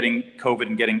of getting COVID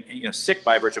and getting sick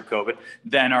by virtue of COVID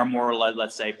then are more,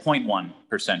 let's say,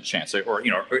 0.1% chance, or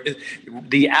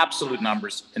the absolute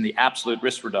numbers and the absolute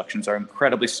risk reductions are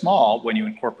incredibly small when you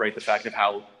incorporate the fact of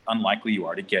how unlikely you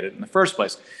are to get it in the first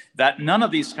place. That none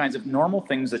of these kinds of normal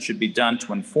things that should be done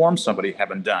to inform somebody have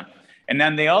been done. And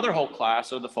then the other whole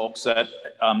class are the folks that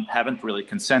haven't really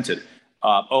consented,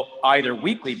 either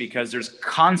weakly because there's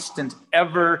constant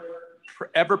ever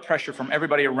pressure from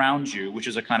everybody around you, which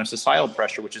is a kind of societal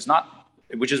pressure, which is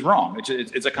wrong.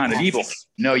 It's a kind of evil.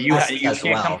 No, you can't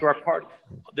come to our party.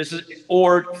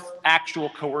 Or actual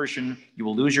coercion. You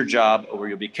will lose your job, or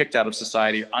you'll be kicked out of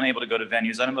society, unable to go to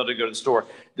venues, unable to go to the store.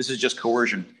 This is just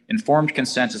coercion. Informed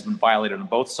consent has been violated on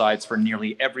both sides for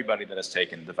nearly everybody that has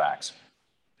taken the vax.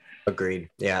 Agreed.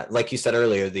 Yeah. Like you said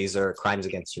earlier, these are crimes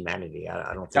against humanity.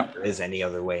 I don't think there is any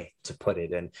other way to put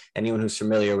it. And anyone who's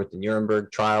familiar with the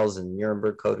Nuremberg trials and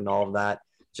Nuremberg Code and all of that,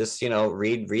 just,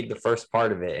 read the first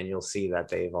part of it and you'll see that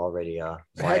they've already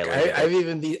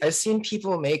violated. I've seen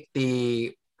people make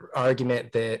the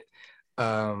argument that,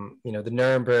 the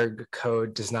Nuremberg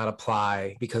Code does not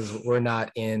apply because we're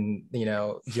not in,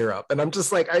 Europe. And I'm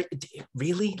just like,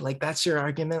 really? Like, that's your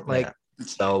argument? Like, yeah.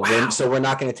 So we're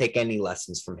not going to take any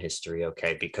lessons from history,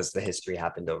 okay? Because the history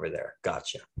happened over there.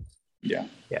 Gotcha. Yeah.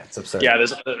 Yeah, it's absurd. Yeah,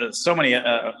 there's so many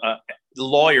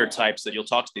lawyer types that you'll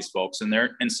talk to these folks, and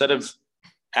they're, instead of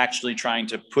actually trying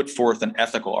to put forth an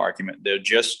ethical argument, they'll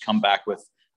just come back with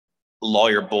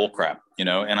lawyer bullcrap,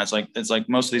 And it's like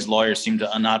most of these lawyers seem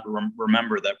to not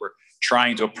remember that we're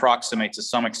trying to approximate to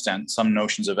some extent some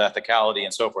notions of ethicality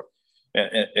and so forth.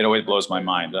 It always blows my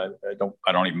mind. I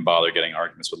don't even bother getting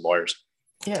arguments with lawyers.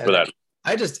 Yeah, for that.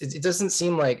 it doesn't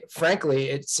seem like, frankly,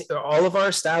 it's all of our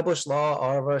established law,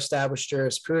 all of our established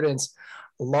jurisprudence,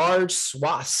 large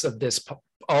swaths of this,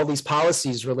 all these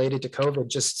policies related to COVID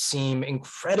just seem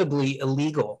incredibly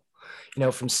illegal,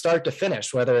 from start to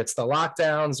finish, whether it's the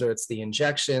lockdowns or it's the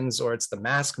injections or it's the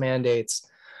mask mandates.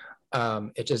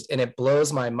 It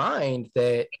blows my mind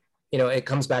that, it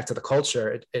comes back to the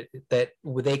culture that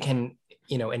they can,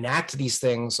 enact these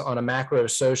things on a macro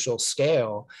social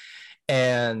scale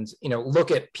and,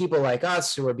 look at people like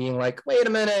us who are being like, wait a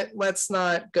minute, let's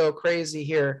not go crazy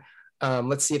here.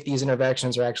 Let's see if these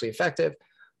interventions are actually effective.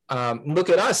 Look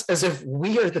at us as if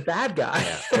we are the bad guy.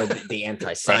 Or the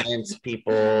anti-science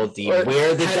people, we're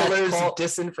the death cult.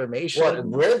 Disinformation.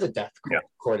 We're the death cult,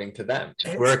 according to them.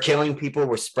 We're killing people,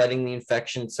 we're spreading the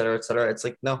infection, et cetera, et cetera. It's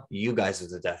like, no, you guys are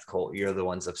the death cult. You're the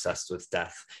ones obsessed with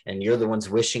death. And you're the ones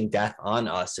wishing death on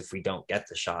us if we don't get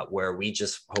the shot, where we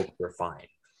just hope we're fine.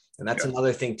 And that's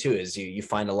another thing too, is you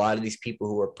find a lot of these people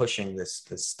who are pushing this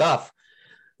stuff.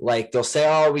 Like they'll say,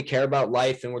 oh, we care about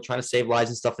life and we're trying to save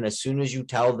lives and stuff. And as soon as you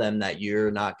tell them that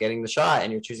you're not getting the shot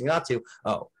and you're choosing not to,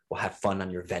 oh, well, have fun on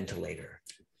your ventilator,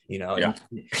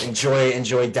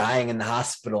 enjoy dying in the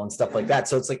hospital and stuff like that.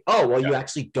 So it's like, oh, well, you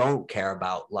actually don't care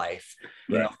about life.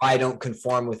 If I don't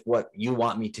conform with what you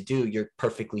want me to do, you're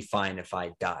perfectly fine if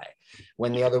I die.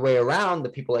 When the other way around, the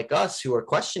people like us who are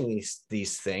questioning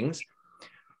these things,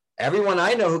 everyone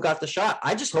I know who got the shot,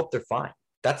 I just hope they're fine.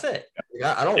 That's it.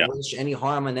 I don't wish any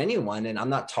harm on anyone. And I'm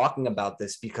not talking about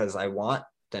this because I want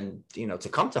them, to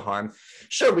come to harm.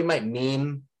 Sure, we might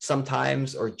meme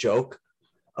sometimes or joke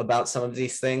about some of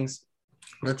these things.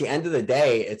 But at the end of the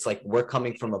day, it's like we're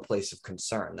coming from a place of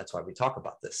concern. That's why we talk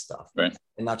about this stuff. Right.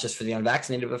 And not just for the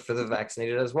unvaccinated, but for the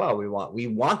vaccinated as well. We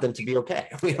want them to be okay.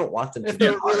 We don't want them to be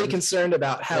harmed. If they're really concerned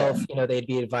about health, they'd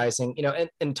be advising,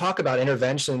 and talk about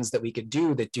interventions that we could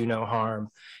do that do no harm,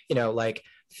 like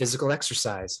physical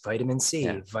exercise, vitamin C,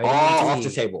 vitamin D, off the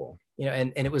table.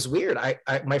 And it was weird.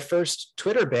 My first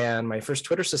Twitter ban, my first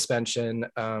Twitter suspension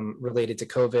related to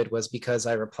COVID was because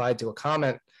I replied to a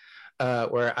comment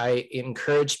where I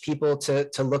encouraged people to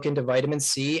look into vitamin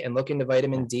C and look into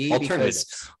vitamin D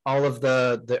because all of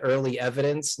the early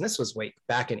evidence, and this was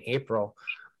back in April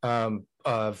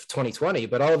of 2020,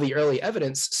 but all of the early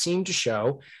evidence seemed to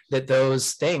show that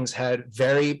those things had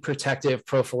very protective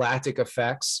prophylactic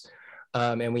effects.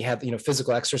 And we have,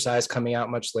 physical exercise coming out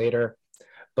much later,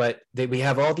 but we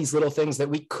have all these little things that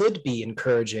we could be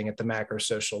encouraging at the macro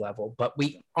social level, but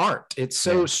we aren't. It's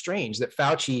so strange that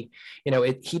Fauci,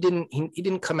 he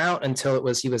didn't come out until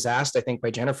he was asked, I think,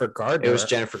 by Jennifer Gardner. It was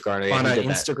Jennifer Gardner on an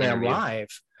Instagram live,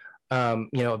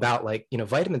 about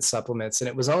vitamin supplements. And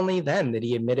it was only then that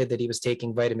he admitted that he was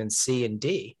taking vitamin C and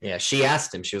D. Yeah. She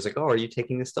asked him, she was like, oh, are you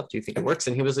taking this stuff? Do you think it works?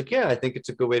 And he was like, yeah, I think it's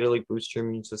a good way to like boost your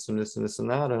immune system, this and this and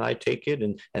that. And I take it.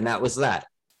 And that was that.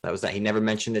 That was that. He never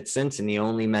mentioned it since. And he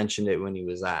only mentioned it when he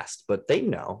was asked, but they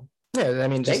know. Yeah, I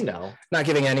mean, they know. Not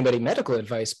giving anybody medical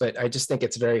advice, but I just think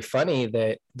it's very funny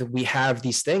that we have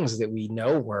these things that we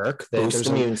know work, that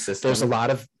there's a lot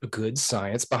of good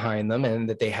science behind them, and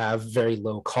that they have very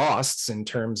low costs in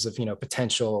terms of,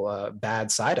 potential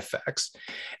bad side effects.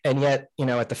 And yet,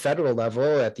 at the federal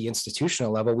level, at the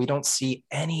institutional level, we don't see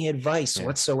any advice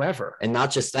whatsoever. And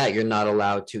not just that, you're not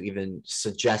allowed to even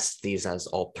suggest these as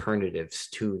alternatives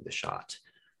to the shot.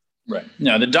 Right.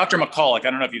 No, the Dr. McCulloch,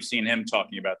 I don't know if you've seen him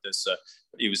talking about this.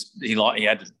 He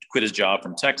had to quit his job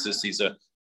from Texas. He's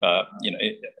I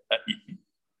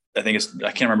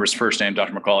can't remember his first name,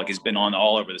 Dr. McCulloch. He's been on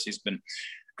all over this. He's been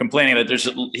complaining that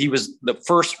he was the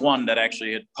first one that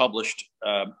actually had published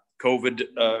COVID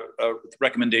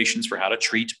recommendations for how to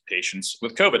treat patients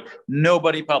with COVID.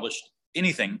 Nobody published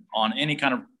anything on any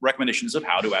kind of recommendations of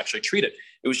how to actually treat it.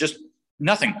 It was just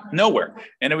nothing, nowhere.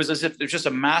 And it was as if there's just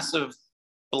a massive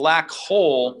black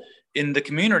hole in the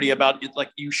community about it. Like,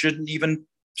 you shouldn't even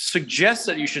suggest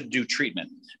that you should do treatment,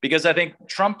 because I think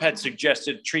Trump had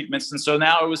suggested treatments. And so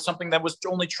now it was something that was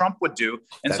only Trump would do.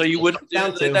 And so you would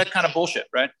that kind of bullshit,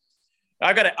 right?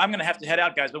 I'm going to have to head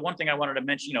out, guys. But one thing I wanted to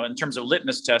mention, in terms of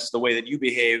litmus tests, the way that you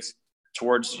behave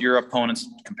towards your opponents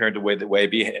compared to the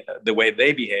way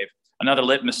they behave. Another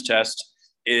litmus test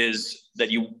is that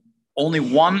only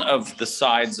one of the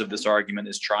sides of this argument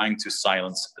is trying to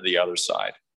silence the other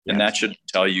side. And that should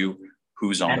tell you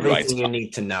who's on the right side. Everything you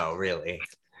need to know, really.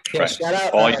 Yeah, right. Shout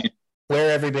out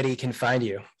where everybody can find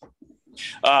you.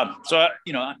 I'm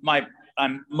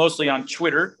mostly on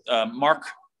Twitter, Mark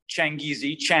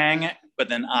Changizi, Chang, but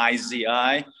then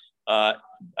IZI.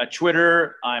 At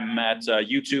Twitter, I'm at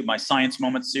YouTube, my Science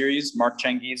Moment series, Mark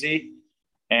Changizi.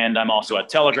 And I'm also at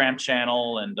Telegram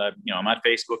channel, and I'm at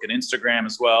Facebook and Instagram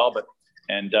as well.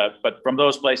 And but from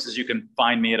those places, you can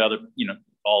find me at other,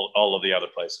 all of the other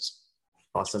places.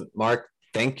 Awesome. Mark,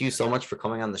 thank you so much for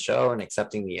coming on the show and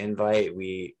accepting the invite.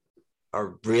 We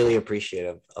are really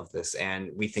appreciative of this,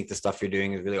 and we think the stuff you're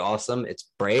doing is really awesome.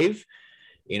 It's brave.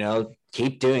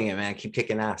 Keep doing it, man. Keep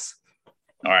kicking ass.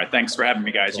 All right. Thanks for having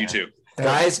me, guys. You too.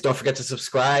 Guys, don't forget to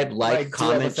subscribe, like,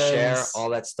 comment, share. All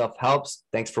that stuff helps.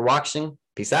 Thanks for watching.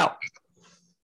 Peace out.